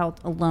and felt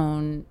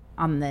alone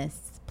on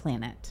this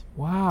planet.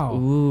 Wow.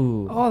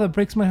 Ooh. Oh, that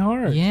breaks my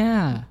heart.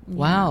 Yeah.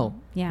 Wow.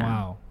 Yeah.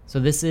 Wow.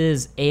 So this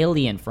is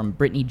Alien from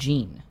Britney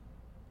Jean.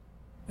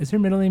 Is her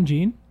middle name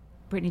Jean?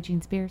 Britney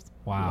Jean Spears.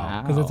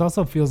 Wow. Because it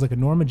also feels like a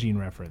Norma Jean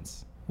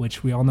reference,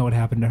 which we all know what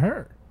happened to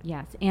her.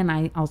 Yes. And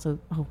I also,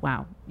 oh,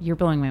 wow, you're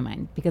blowing my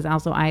mind. Because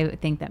also I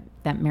think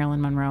that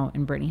Marilyn Monroe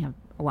and Britney have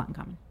a lot in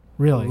common.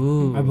 Really?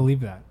 Ooh. I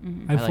believe that.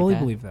 I fully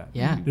believe that.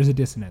 Yeah. There's a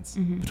dissonance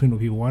between what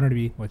people want her to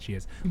be, what she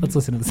is. Let's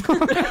listen to this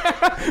song.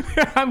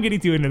 I'm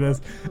getting too into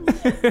this.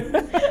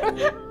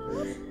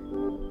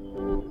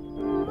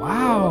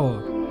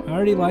 Wow. I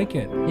already like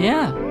it.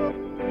 Yeah.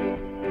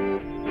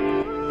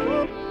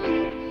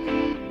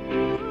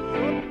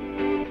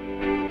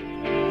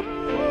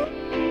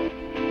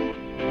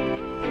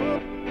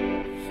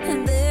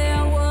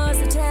 There was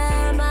a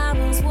time I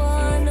was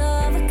one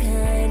of a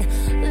kind,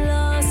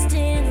 lost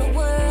in the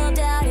world,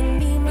 doubting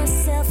me,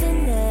 myself,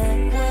 and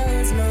that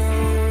was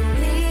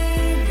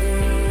lonely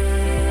then,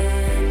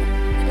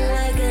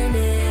 like an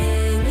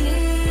alien.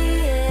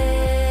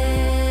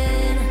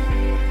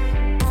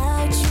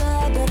 I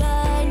tried, but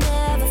I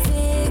never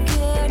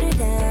figured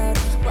it out,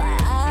 why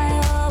I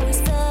always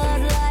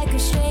felt like a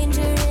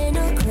stranger in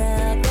a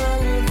crowd.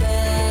 Oh,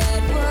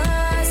 that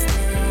was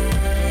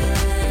then,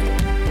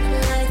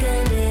 like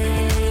an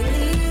alien.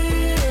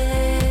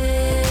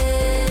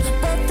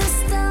 But the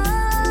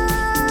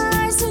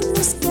stars in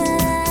the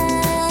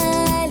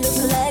sky look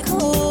like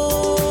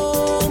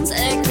home.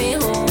 Take me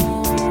home.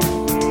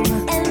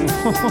 And the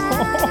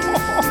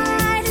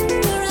light in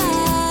your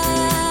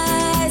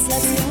eyes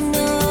lets me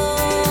know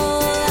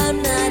I'm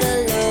not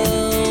alone.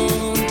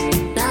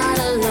 Not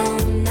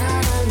alone,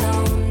 not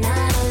alone,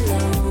 not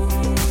alone.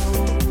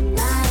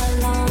 Not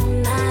alone,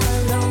 not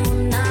alone,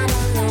 not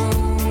alone.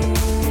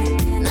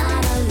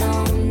 Not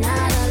alone,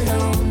 not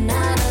alone,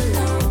 not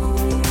alone.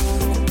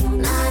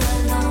 Not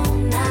alone,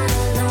 not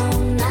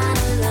alone, not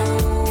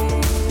alone.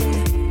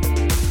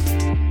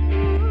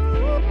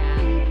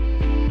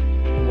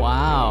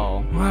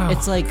 Wow. Wow.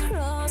 It's like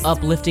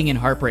uplifting and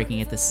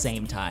heartbreaking at the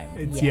same time.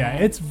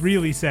 It's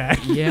really sad.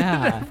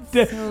 Yeah.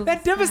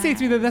 That devastates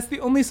me that that's the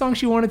only song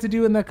she wanted to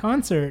do in that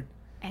concert.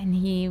 And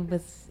he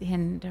was,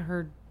 and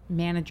her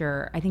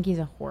manager, I think he's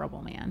a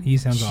horrible man. He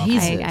sounds awful.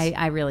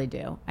 I really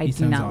do. I He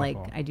do not sounds like.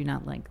 awful. I do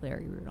not like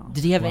Larry Rudolph.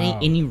 Did he have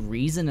any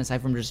reason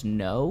aside from just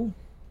no?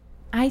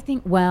 I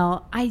think.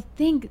 Well, I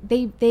think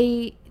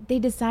they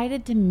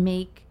decided to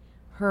make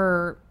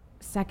her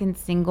second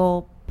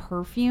single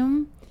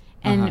Perfume,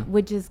 and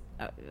which is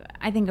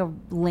I think a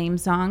lame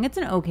song. It's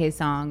an okay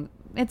song.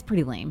 It's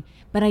pretty lame,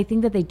 but I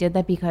think that they did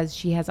that because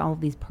she has all of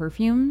these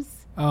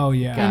perfumes. Oh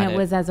yeah, And it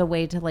was as a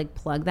way to like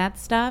plug that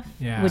stuff,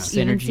 which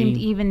even seemed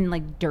even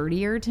like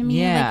dirtier to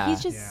me. Yeah. Like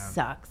he just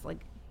sucks. Like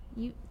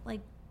you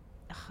like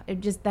it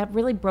just that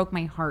really broke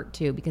my heart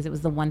too because it was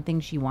the one thing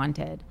she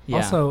wanted. Yeah.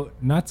 Also,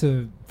 not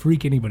to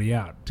freak anybody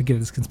out to get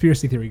this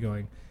conspiracy theory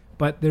going,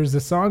 but there's a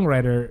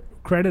songwriter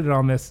credited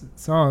on this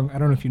song. I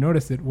don't know if you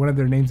noticed it. One of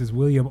their names is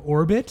William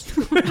Orbit.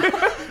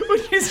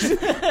 Which is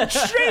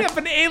straight up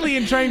an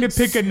alien trying to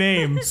pick a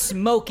name.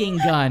 Smoking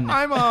gun.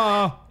 I'm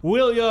a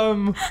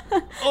William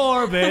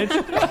Orbit.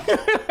 Oh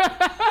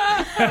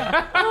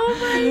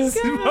my god!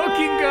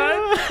 Smoking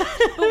gun.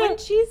 But when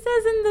she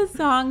says in the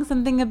song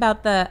something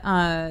about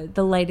the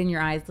light in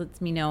your eyes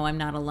lets me know I'm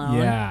not alone.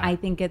 Yeah. I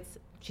think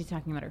she's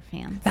talking about her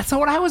fans. That's not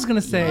what I was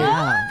gonna say.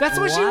 Yeah. That's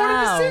what she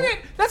wanted to sing it.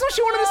 That's what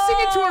she wanted to sing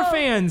it to her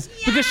fans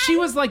because she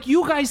was like,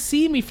 "You guys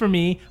see me for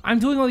me. I'm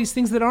doing all these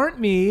things that aren't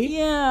me.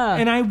 Yeah.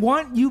 And I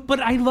want you, but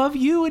I love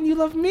you, and you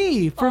love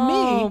me for me.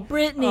 Oh,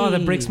 Britney. Oh,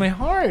 that breaks my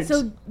heart.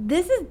 So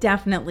this is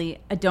definitely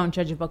a don't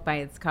judge a book by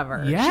its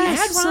cover.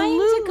 Yes. She's trying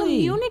to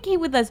Absolutely. communicate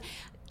with us.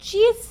 She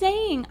is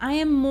saying, I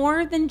am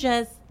more than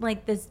just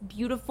like this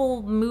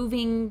beautiful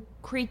moving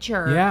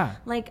creature. Yeah.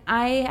 Like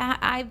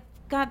I've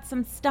got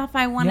some stuff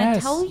I want to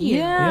Yes. tell you.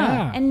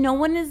 Yeah. And no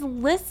one is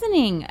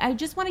listening. I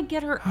just want to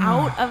get her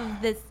out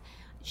of this.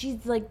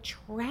 She's like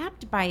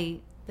trapped by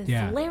this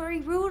Yeah.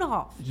 Larry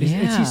Rudolph.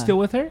 is she still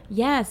with her?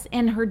 Yes,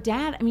 and her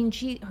dad. I mean,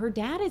 her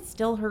dad is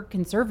still her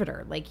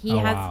conservator. Like he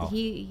has, wow.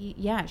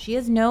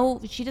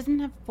 she doesn't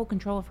have full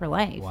control of her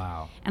life.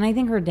 Wow. And I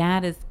think her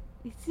dad is.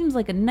 He seems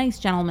like a nice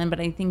gentleman,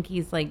 but I think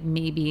he's like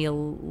maybe a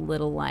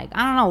little like,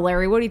 I don't know,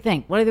 Larry. What do you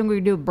think? What do you think we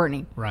could do with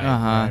Britney? Right.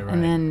 Uh-huh. Right.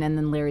 And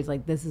then Larry's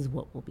like, this is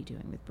what we'll be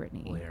doing with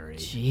Britney. Larry.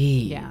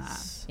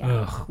 Jeez. Yeah.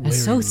 Ugh,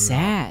 That's so Larry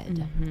sad.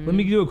 Mm-hmm. Let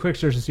me do a quick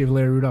search to see if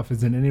Larry Rudolph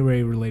is in any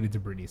way related to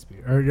Britney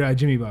Spears or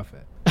Jimmy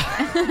Buffett.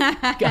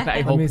 God, I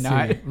Let hope me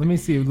not. see. Let me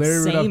see.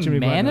 Larry Rudolph, Same Jimmy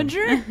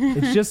manager?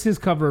 Buffett. It's just his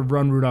cover of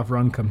 "Run Rudolph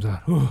Run" comes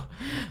out. Ooh,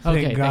 Okay,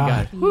 thank thank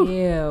God. God.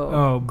 Ew.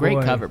 Oh, Great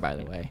boy. cover, by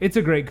the way. It's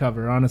a great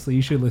cover. Honestly,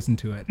 you should listen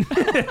to it.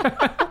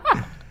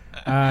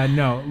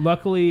 No,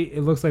 luckily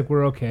it looks like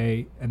we're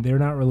okay, and they're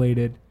not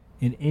related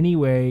in any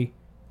way.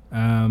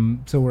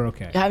 So we're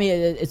okay. I mean,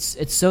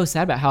 it's so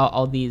sad about how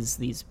all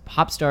these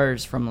pop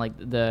stars from like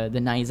the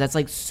 90s, that's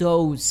like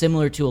so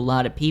similar to a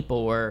lot of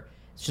people where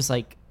it's just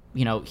like,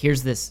 you know,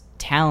 here's this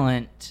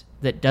talent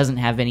that doesn't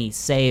have any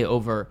say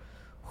over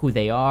who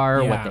they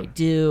are, what they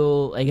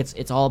do. Like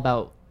it's all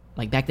about,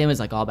 like back then it was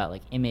like all about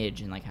like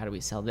image and like how do we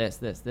sell this,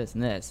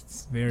 and this.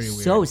 It's Very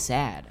so weird.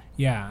 sad.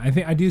 Yeah,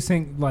 I do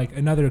think like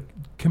another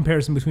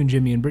comparison between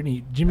Jimmy and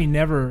Britney. Jimmy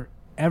never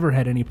ever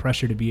had any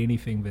pressure to be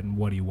anything than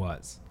what he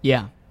was.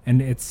 Yeah. And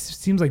it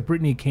seems like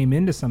Britney came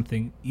into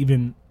something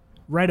even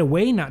right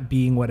away not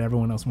being what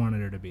everyone else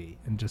wanted her to be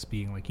and just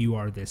being like, you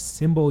are this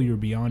symbol, you're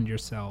beyond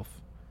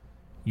yourself,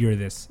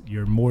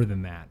 you're more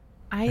than that.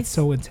 It's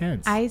so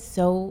intense. I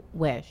so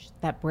wish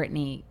that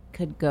Britney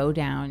could go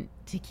down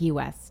to Key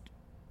West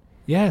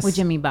yes. with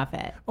Jimmy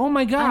Buffett. Oh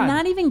my God. I'm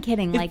not even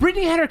kidding. If Like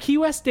Britney had her Key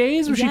West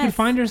days where she could Yes.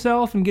 find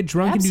herself and get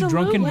drunk and do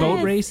drunken boat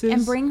Yes, races.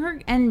 and bring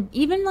her and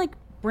even like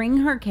bring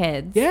her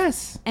kids.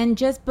 Yes. And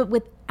just but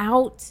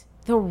without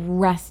the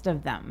rest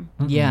of them.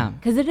 Yeah.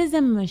 Because it is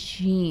a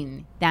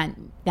machine that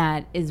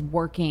is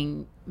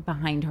working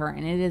behind her,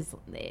 and it's.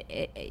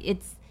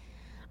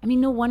 I mean,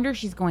 no wonder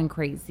she's going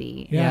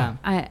crazy. Yeah.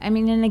 I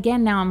mean, and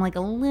again, now I'm like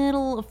a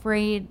little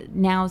afraid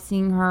now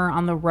seeing her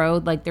on the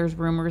road. Like, there's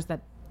rumors that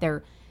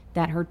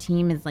her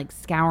team is like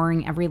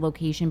scouring every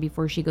location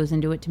before she goes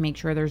into it to make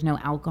sure there's no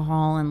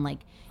alcohol and like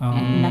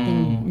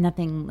and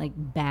nothing like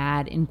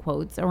bad in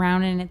quotes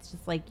around it. And it's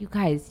just like, you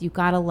guys, you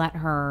gotta let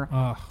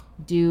her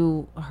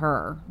do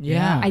her.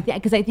 Yeah.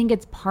 Because I think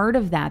it's part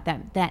of that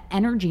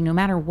energy, no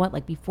matter what.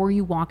 Like before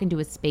you walk into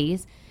a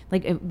space,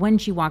 like when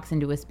she walks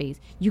into a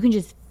space, you can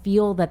just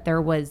feel that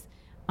there was,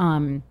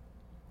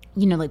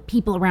 like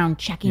people around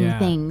checking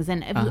things,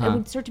 and it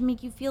would start to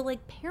make you feel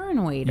like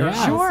paranoid. Yeah. Or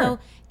Sure. So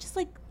just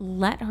like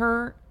let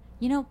her,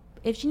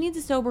 if she needs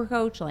a sober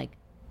coach, like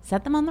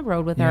set them on the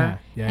road with her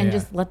and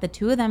just let the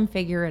two of them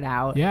figure it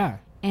out. Yeah.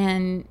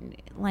 And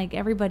like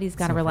everybody's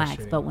got to So relax,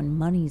 frustrating. but when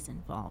money's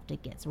involved,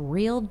 it gets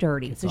real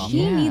dirty. So awful.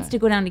 she Yeah. needs to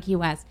go down to Key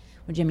West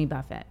with Jimmy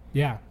Buffett.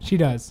 Yeah, she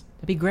does.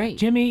 That'd be great.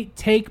 Jimmy,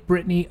 take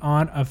Britney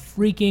on a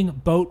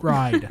freaking boat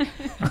ride.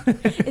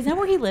 Is that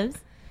where he lives?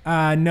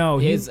 No,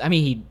 he has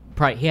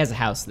a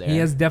house there.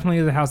 He definitely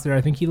has a house there.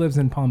 I think he lives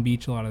in Palm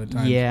Beach a lot of the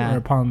time. Yeah.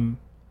 Or Palm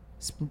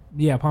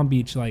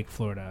Beach, like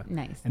Florida.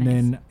 Nice. And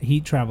then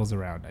he travels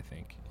around, I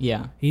think.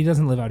 Yeah. He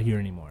doesn't live out here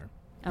anymore.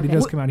 But he Okay.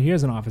 does come out. He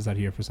has an office out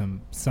here for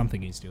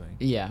something he's doing.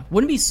 Yeah.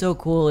 Wouldn't it be so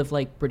cool if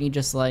like Britney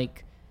just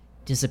like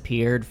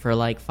disappeared for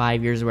like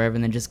 5 years or whatever,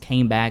 and then just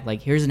came back.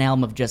 Like, here's an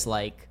album of just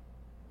like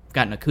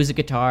got an acoustic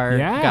guitar,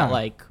 got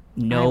like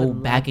no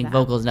backing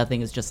vocals,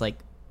 nothing. It's just like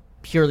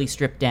purely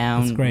stripped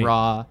down,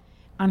 raw.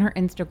 On her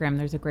Instagram,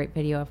 there's a great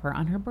video of her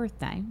on her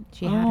birthday.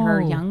 She had her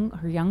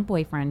young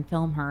boyfriend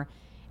film her,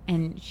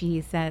 and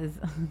she says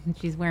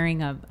she's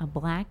wearing a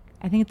black,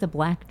 I think it's a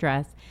black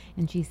dress,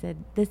 and she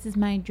said, "This is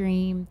my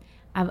dream.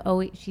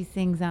 She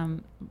sings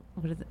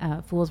what is it?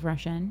 Fool's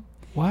Rush In."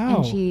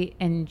 Wow.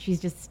 And she's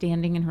just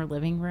standing in her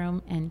living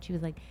room, and she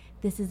was like,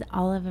 "This is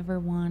all I've ever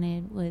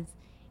wanted, was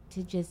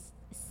to just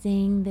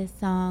sing this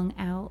song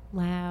out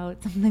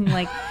loud," something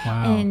like,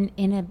 and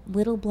in a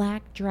little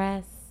black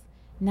dress,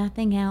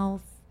 nothing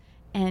else.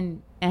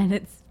 And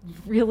it's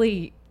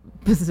really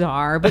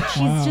bizarre, but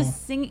she's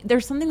just singing.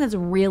 There's something that's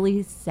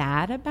really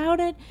sad about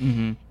it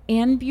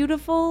and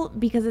beautiful,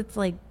 because it's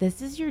like,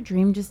 this is your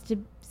dream, just to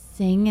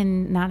sing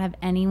and not have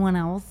anyone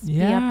else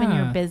be up in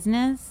your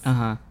business.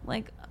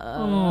 Like,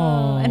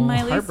 and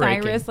Miley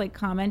Cyrus like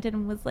commented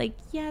and was like,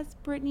 "Yes,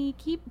 Britney,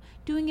 keep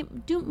doing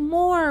it, do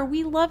more.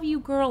 We love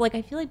you, girl." Like,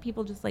 I feel like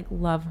people just like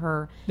love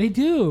her. They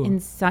do. In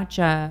such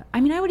a,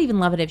 I mean, I would even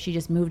love it if she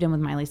just moved in with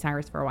Miley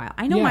Cyrus for a while.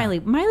 I know Miley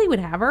would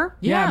have her.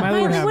 Yeah,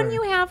 Miley would have wouldn't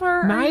her. you have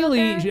her?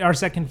 Miley, our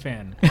second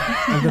fan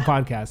of the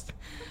podcast.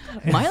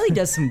 Miley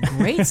does some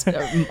great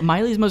stuff.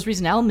 Miley's most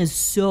recent album is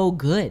so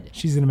good.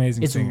 She's an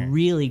amazing singer. It's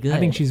really good. I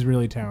think she's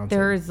really talented.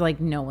 There's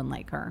like no one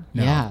like her.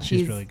 No,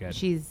 she's really good.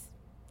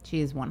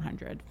 She's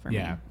 100 for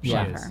me. She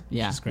Love is. her.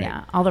 Yeah, she's great.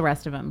 Yeah, all the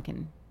rest of them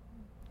can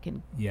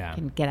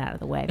get out of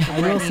the way. I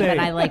will say, but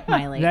I like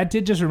Miley. That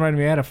did just remind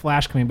me. I had a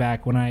flash coming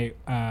back when I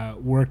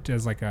worked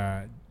as like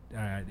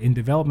in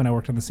development. I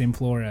worked on the same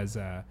floor as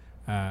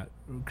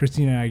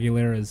Christina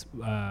Aguilera's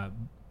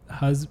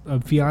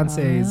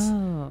fiance's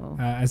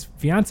as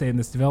fiance in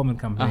this development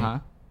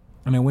company.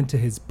 And I went to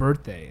his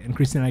birthday, and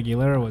Christina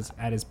Aguilera was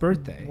at his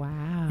birthday.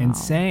 Wow! And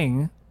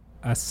sang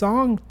a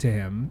song to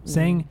him,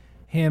 sang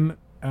him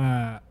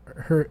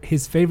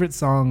his favorite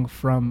song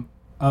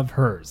of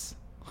hers.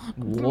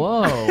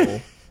 Whoa!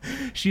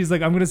 She's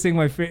like, "I'm gonna sing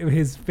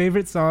his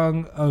favorite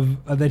song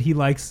that he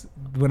likes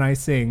when I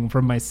sing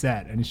from my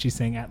set," and she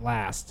sang "At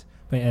Last"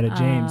 by Etta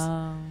James.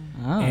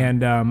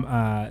 And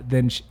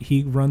then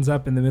he runs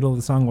up in the middle of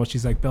the song while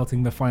she's like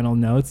belting the final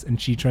notes, and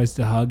she tries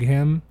to hug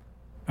him,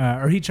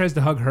 or he tries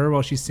to hug her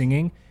while she's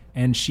singing,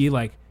 and she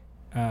like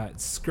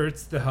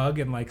skirts the hug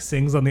and like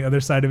sings on the other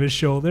side of his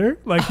shoulder.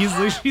 Like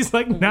she's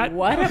like not.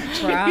 What a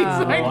proud.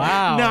 He's like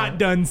not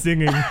done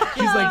singing.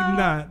 She's like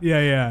not.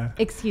 Yeah.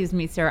 Excuse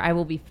me, sir. I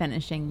will be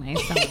finishing my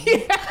song.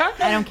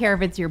 I don't care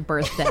if it's your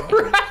birthday.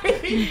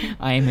 Right.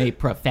 I am a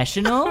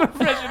professional.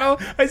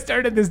 I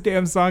started this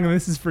damn song, and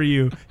this is for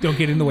you. Don't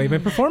get in the way of my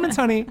performance,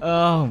 honey.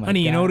 Oh my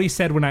honey, God. You know what he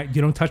said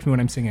you don't touch me when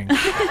I'm singing.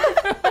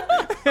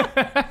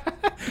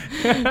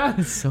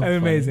 So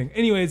amazing.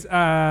 Anyways,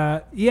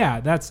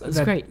 that's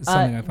great.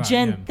 Something I thought.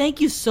 Jen, thank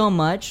you so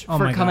much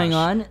for coming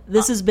on.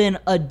 This has been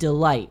a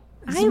delight.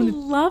 I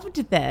loved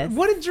this.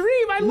 What a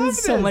dream! I love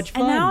this. So much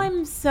fun. And now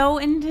I'm so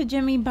into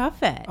Jimmy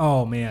Buffett.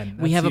 Oh man,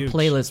 we have huge. A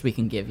playlist we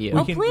can give you.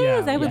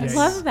 Please! I would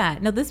love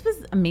that. No, this was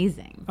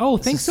amazing. Oh,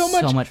 thanks so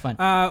much. So much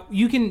fun.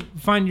 You can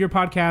find your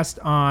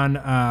podcast on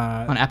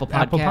Apple Podcasts.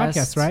 Apple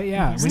Podcasts, right?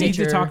 Yeah. Stitcher. We need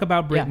to talk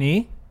about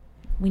Britney. Yeah.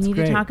 We need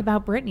to talk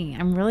about Britney.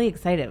 I'm really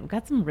excited. We've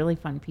got some really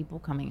fun people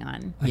coming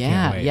on.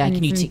 Yeah.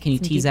 Can you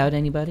tease out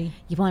anybody?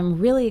 Yeah, well, I'm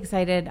really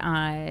excited.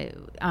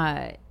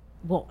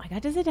 Well, I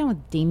got to sit down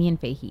with Damien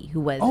Fahey, who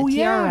was a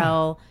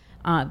TRL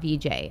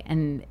VJ,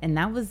 and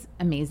that was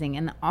amazing.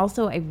 And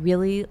also, I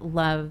really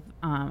loved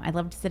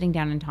sitting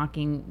down and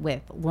talking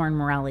with Lauren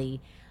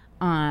Morelli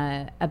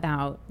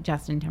about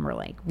Justin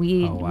Timberlake.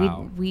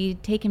 We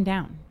take him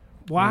down.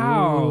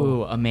 Wow.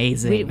 Ooh,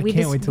 amazing. We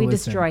can't wait to we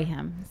listen. destroy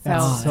him.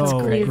 That's so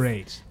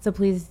great. So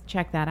please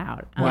check that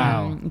out.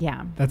 Wow.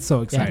 Yeah. That's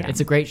so exciting. Yeah, it's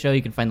a great show.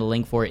 You can find the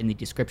link for it in the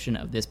description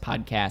of this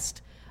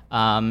podcast.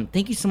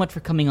 Thank you so much for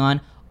coming on.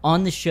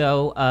 On the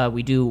show,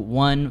 we do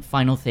one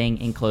final thing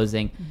in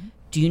closing. Mm-hmm.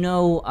 Do you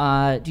know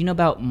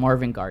about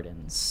Marvin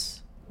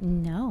Gardens?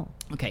 No.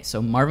 Okay,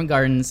 so Marvin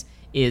Gardens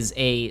is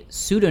a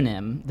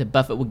pseudonym that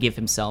Buffett would give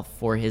himself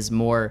for his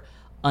more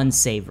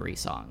unsavory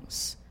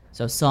songs.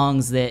 So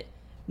songs that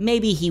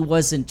maybe he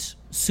wasn't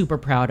super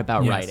proud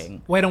about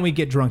writing. Why Don't We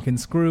Get Drunk and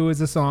Screw is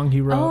a song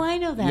he wrote. Oh, I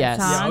know that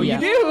song. Oh, you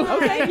do?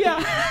 Okay,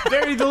 yeah.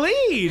 Bury the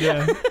lead.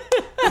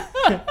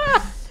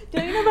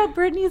 Don't you know about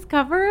Britney's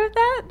cover of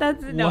that?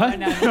 That's no. I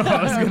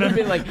was gonna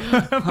be like,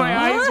 my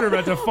eyes were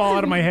about to fall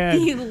out of my head.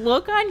 The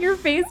look on your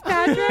face,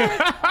 Patrick. Oh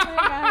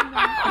my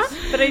God,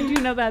 no. But I do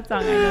know that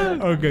song. I know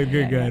that song. Okay,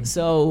 good.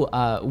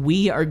 So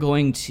we are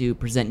going to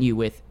present you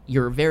with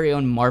your very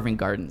own Marvin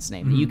Gardens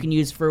name that you can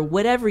use for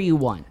whatever you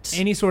want.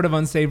 Any sort of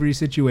unsavory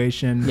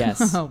situation.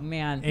 Yes. Oh,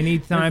 man.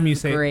 Anytime you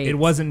say, great. it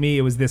wasn't me,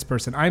 it was this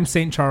person. I'm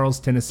St. Charles,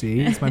 Tennessee.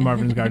 It's my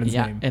Marvin Gardens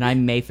Yeah, name. and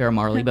I'm Mayfair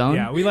Marleybone.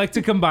 Yeah, we like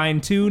to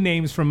combine two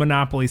names from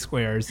Monopoly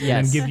squares and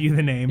then give you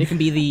the name. It can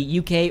be the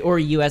UK or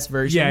US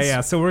versions.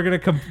 Yeah. So we're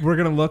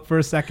gonna look for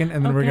a second,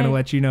 and then we're Okay. gonna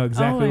let you know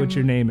exactly what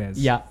your name is.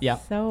 Yeah.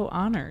 So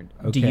honored.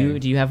 Okay.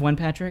 Do you have one,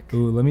 Patrick?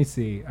 Ooh, let me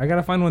see. I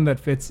gotta find one that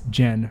fits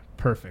Jen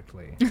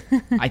perfectly.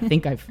 I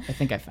think I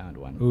found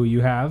one. Ooh,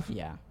 you have?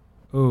 Yeah.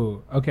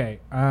 Ooh, okay.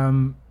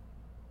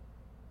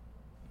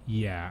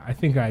 Yeah, I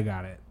think I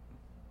got it.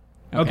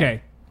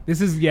 Okay.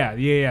 This is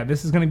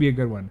this is gonna be a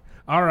good one.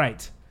 All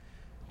right,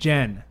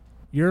 Jen,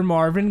 your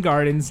Marvin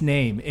Gardens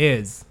name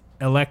is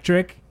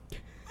Electric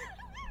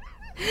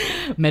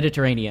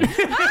Mediterranean.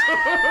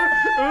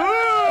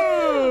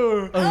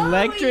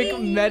 Electric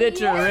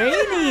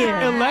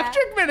Mediterranean.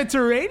 Electric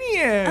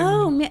Mediterranean.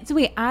 Oh, man. So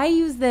wait, I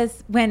use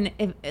this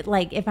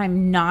if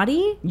I'm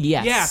naughty?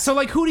 Yes. Yeah, so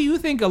like who do you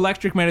think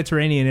Electric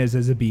Mediterranean is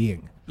as a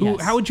being?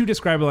 Yes. How would you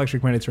describe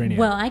Electric Mediterranean?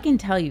 Well, I can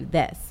tell you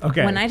this.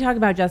 Okay. When I talk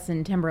about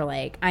Justin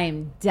Timberlake, I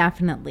am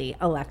definitely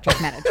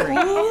Electric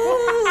Mediterranean.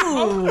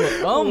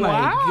 Oh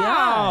my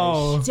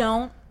gosh.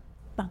 Don't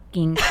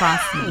fucking cross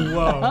me.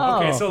 Whoa.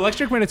 Okay, so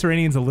Electric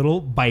Mediterranean's a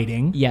little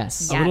biting.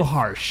 Yes. A little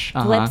harsh.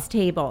 Flips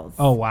tables.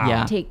 Oh, wow.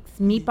 Yeah. Takes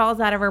meatballs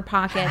out of her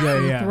pocket Yeah.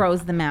 and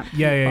throws them at people.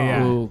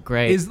 Yeah. Ooh,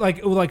 great. Is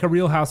like a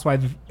Real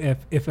Housewife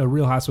if a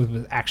Real Housewife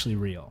was actually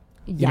real.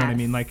 You know what I Yes.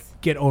 mean? Like,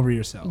 get over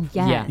yourself.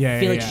 Yes. I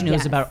feel like yeah. she knows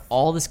Yes. about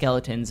all the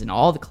skeletons in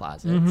all the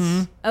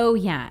closets. Oh,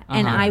 yeah.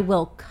 And I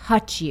will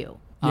cut you.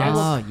 Yes.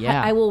 Oh,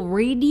 yeah. I will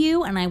read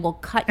you and I will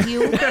cut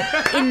you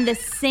in the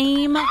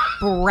same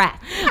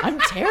breath. I'm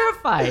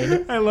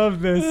terrified. I love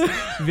this.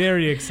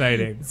 Very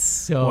exciting.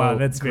 So wow,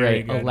 that's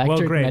very great. good. Electric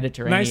well, great.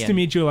 Mediterranean. Nice to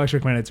meet you,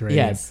 Electric Mediterranean.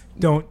 Yes.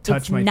 Don't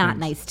touch It's my not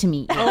fingers. nice to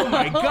meet you. Oh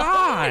my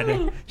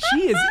God.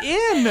 She is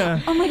in.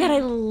 Oh my God, I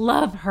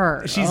love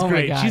her. She's Oh my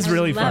great. gosh. She's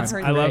really I love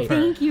fun. her. I love her.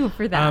 Thank you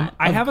for that.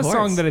 I Of have a song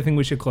course. that I think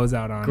we should close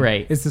out on.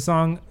 Great. It's the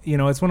song,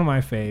 it's one of my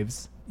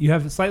faves. You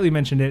have slightly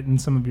mentioned it in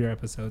some of your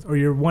episodes, or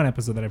your one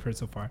episode that I've heard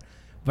so far.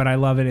 But I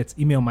love it. It's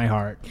Email My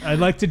Heart. I'd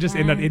like to just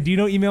end on it. Do you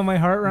know Email My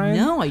Heart, Ryan?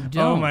 No, I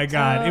don't. Oh my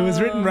God. It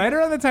was written right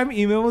around the time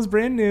email was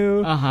brand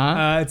new.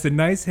 It's a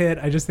nice hit.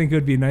 I just think it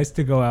would be nice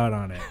to go out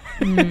on it.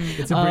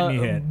 It's a Britney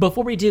hit.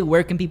 Before we do,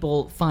 where can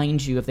people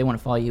find you if they want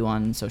to follow you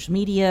on social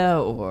media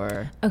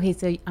or? Okay,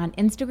 so on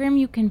Instagram,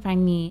 you can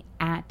find me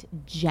at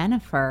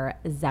Jennifer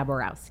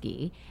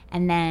Zaborowski.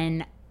 And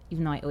then,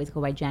 even though I always go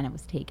by Jen, it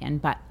was taken.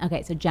 But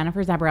okay, so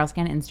Jennifer Zaborowski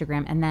on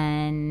Instagram. And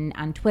then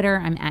on Twitter,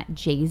 I'm at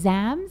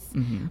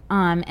JZabs.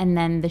 And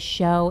then the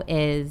show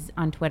is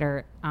on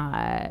Twitter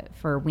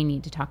for We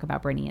Need to Talk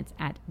About Britney. It's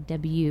at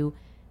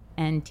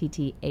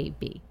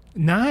WNTTAB.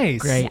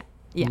 Nice. Great.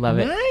 Yeah. Love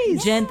it.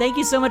 Nice. Jen, thank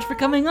you so much for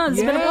coming on.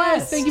 It's been a Yes,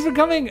 blast. thank you for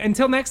coming.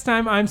 Until next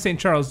time, I'm St.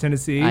 Charles,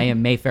 Tennessee. I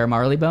am Mayfair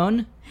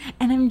Marleybone.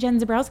 And I'm Jen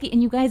Zabrowski.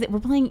 And you guys, we're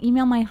playing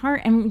Email My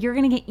Heart. And you're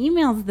going to get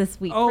emails this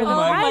week. Oh for the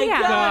my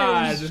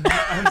podcast. God.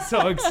 I'm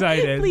so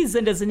excited. Please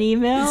send us an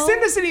email.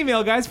 Send us an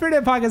email, guys.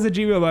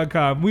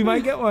 FairdNetPodcast@gmail.com. We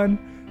might get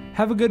one.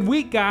 Have a good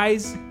week,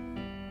 guys.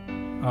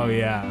 Oh,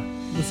 yeah.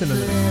 Listen to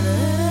this.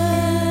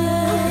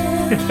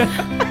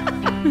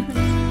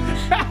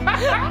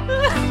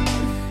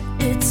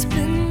 It's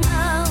been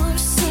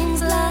hours,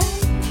 seems like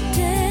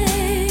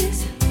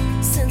days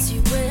since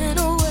you went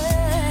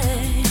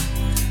away,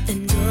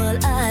 and all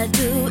I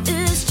do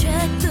is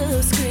check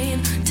the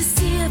screen to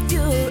see if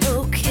you're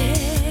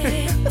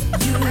okay.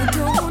 You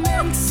don't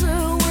answer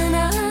when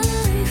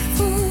I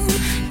phone,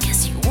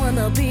 guess you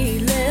wanna be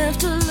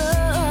left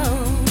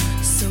alone.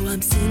 So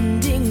I'm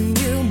sending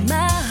you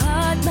my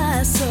heart,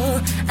 my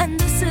soul, and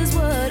this is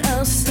what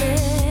I'll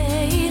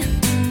say.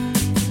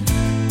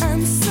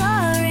 I'm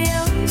sorry,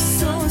 I'm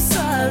so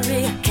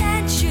sorry.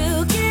 Can't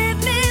you give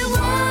me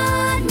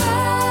one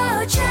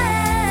more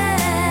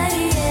chance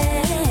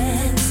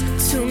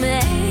to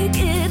make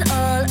it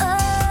all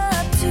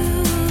up to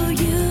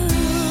you?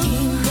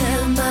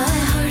 Email my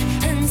heart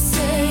and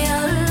say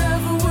our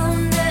love will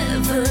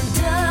never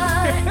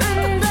die.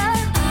 And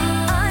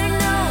I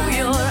know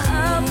you're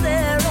out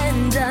there,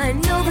 and I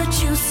know that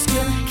you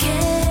still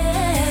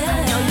care. I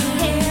know you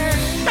care.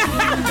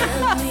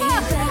 Email me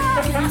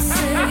back and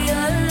say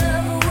our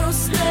love will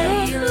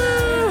stay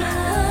alive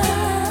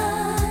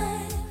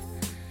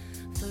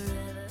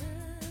forever.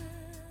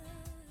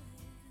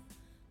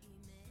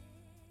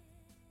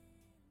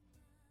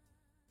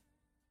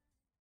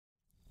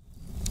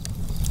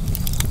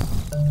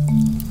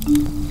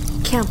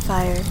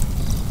 Campfire.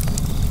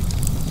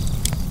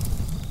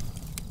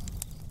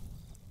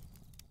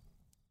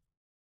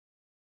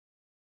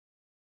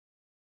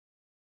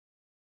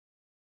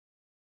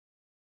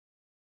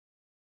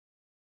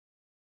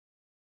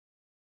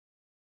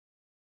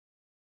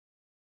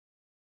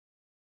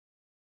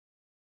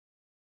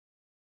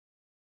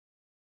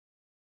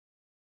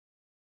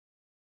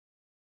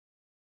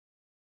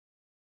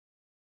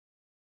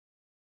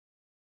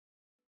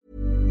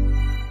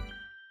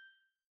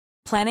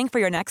 Planning for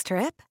your next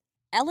trip?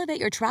 Elevate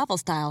your travel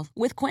style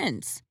with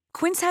Quince.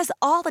 Quince has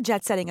all the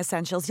jet-setting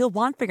essentials you'll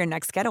want for your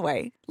next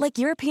getaway, like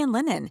European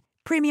linen,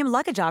 premium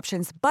luggage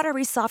options,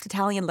 buttery soft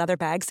Italian leather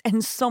bags,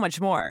 and so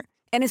much more.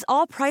 And is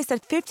all priced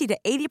at 50 to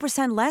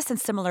 80% less than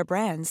similar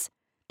brands.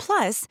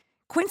 Plus,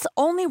 Quince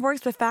only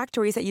works with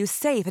factories that use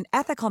safe and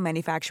ethical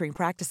manufacturing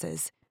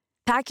practices.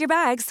 Pack your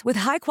bags with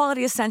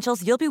high-quality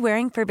essentials you'll be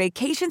wearing for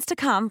vacations to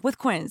come with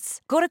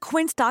Quince. Go to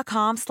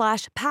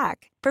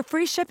quince.com/pack for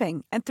free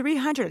shipping and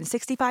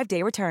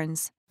 365-day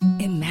returns.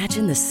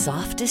 Imagine the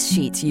softest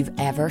sheets you've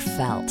ever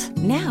felt.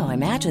 Now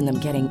imagine them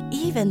getting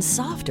even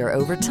softer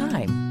over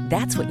time.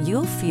 That's what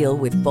you'll feel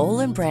with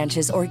Boll &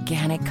 Branch's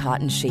organic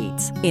cotton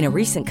sheets. In a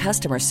recent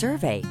customer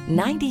survey,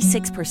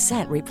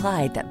 96%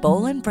 replied that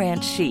Boll &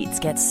 Branch sheets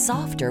get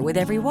softer with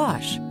every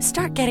wash.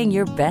 Start getting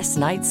your best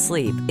night's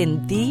sleep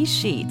in these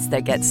sheets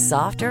that get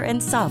softer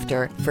and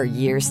softer for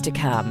years to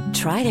come.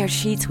 Try their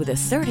sheets with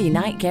a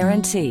 30-night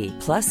guarantee.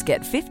 Plus,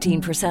 get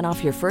 15%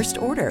 off your first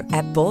order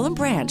at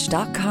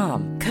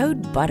bollandbranch.com.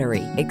 Code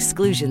BUTTERY.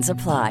 Exclusions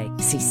apply.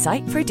 See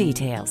site for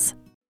details.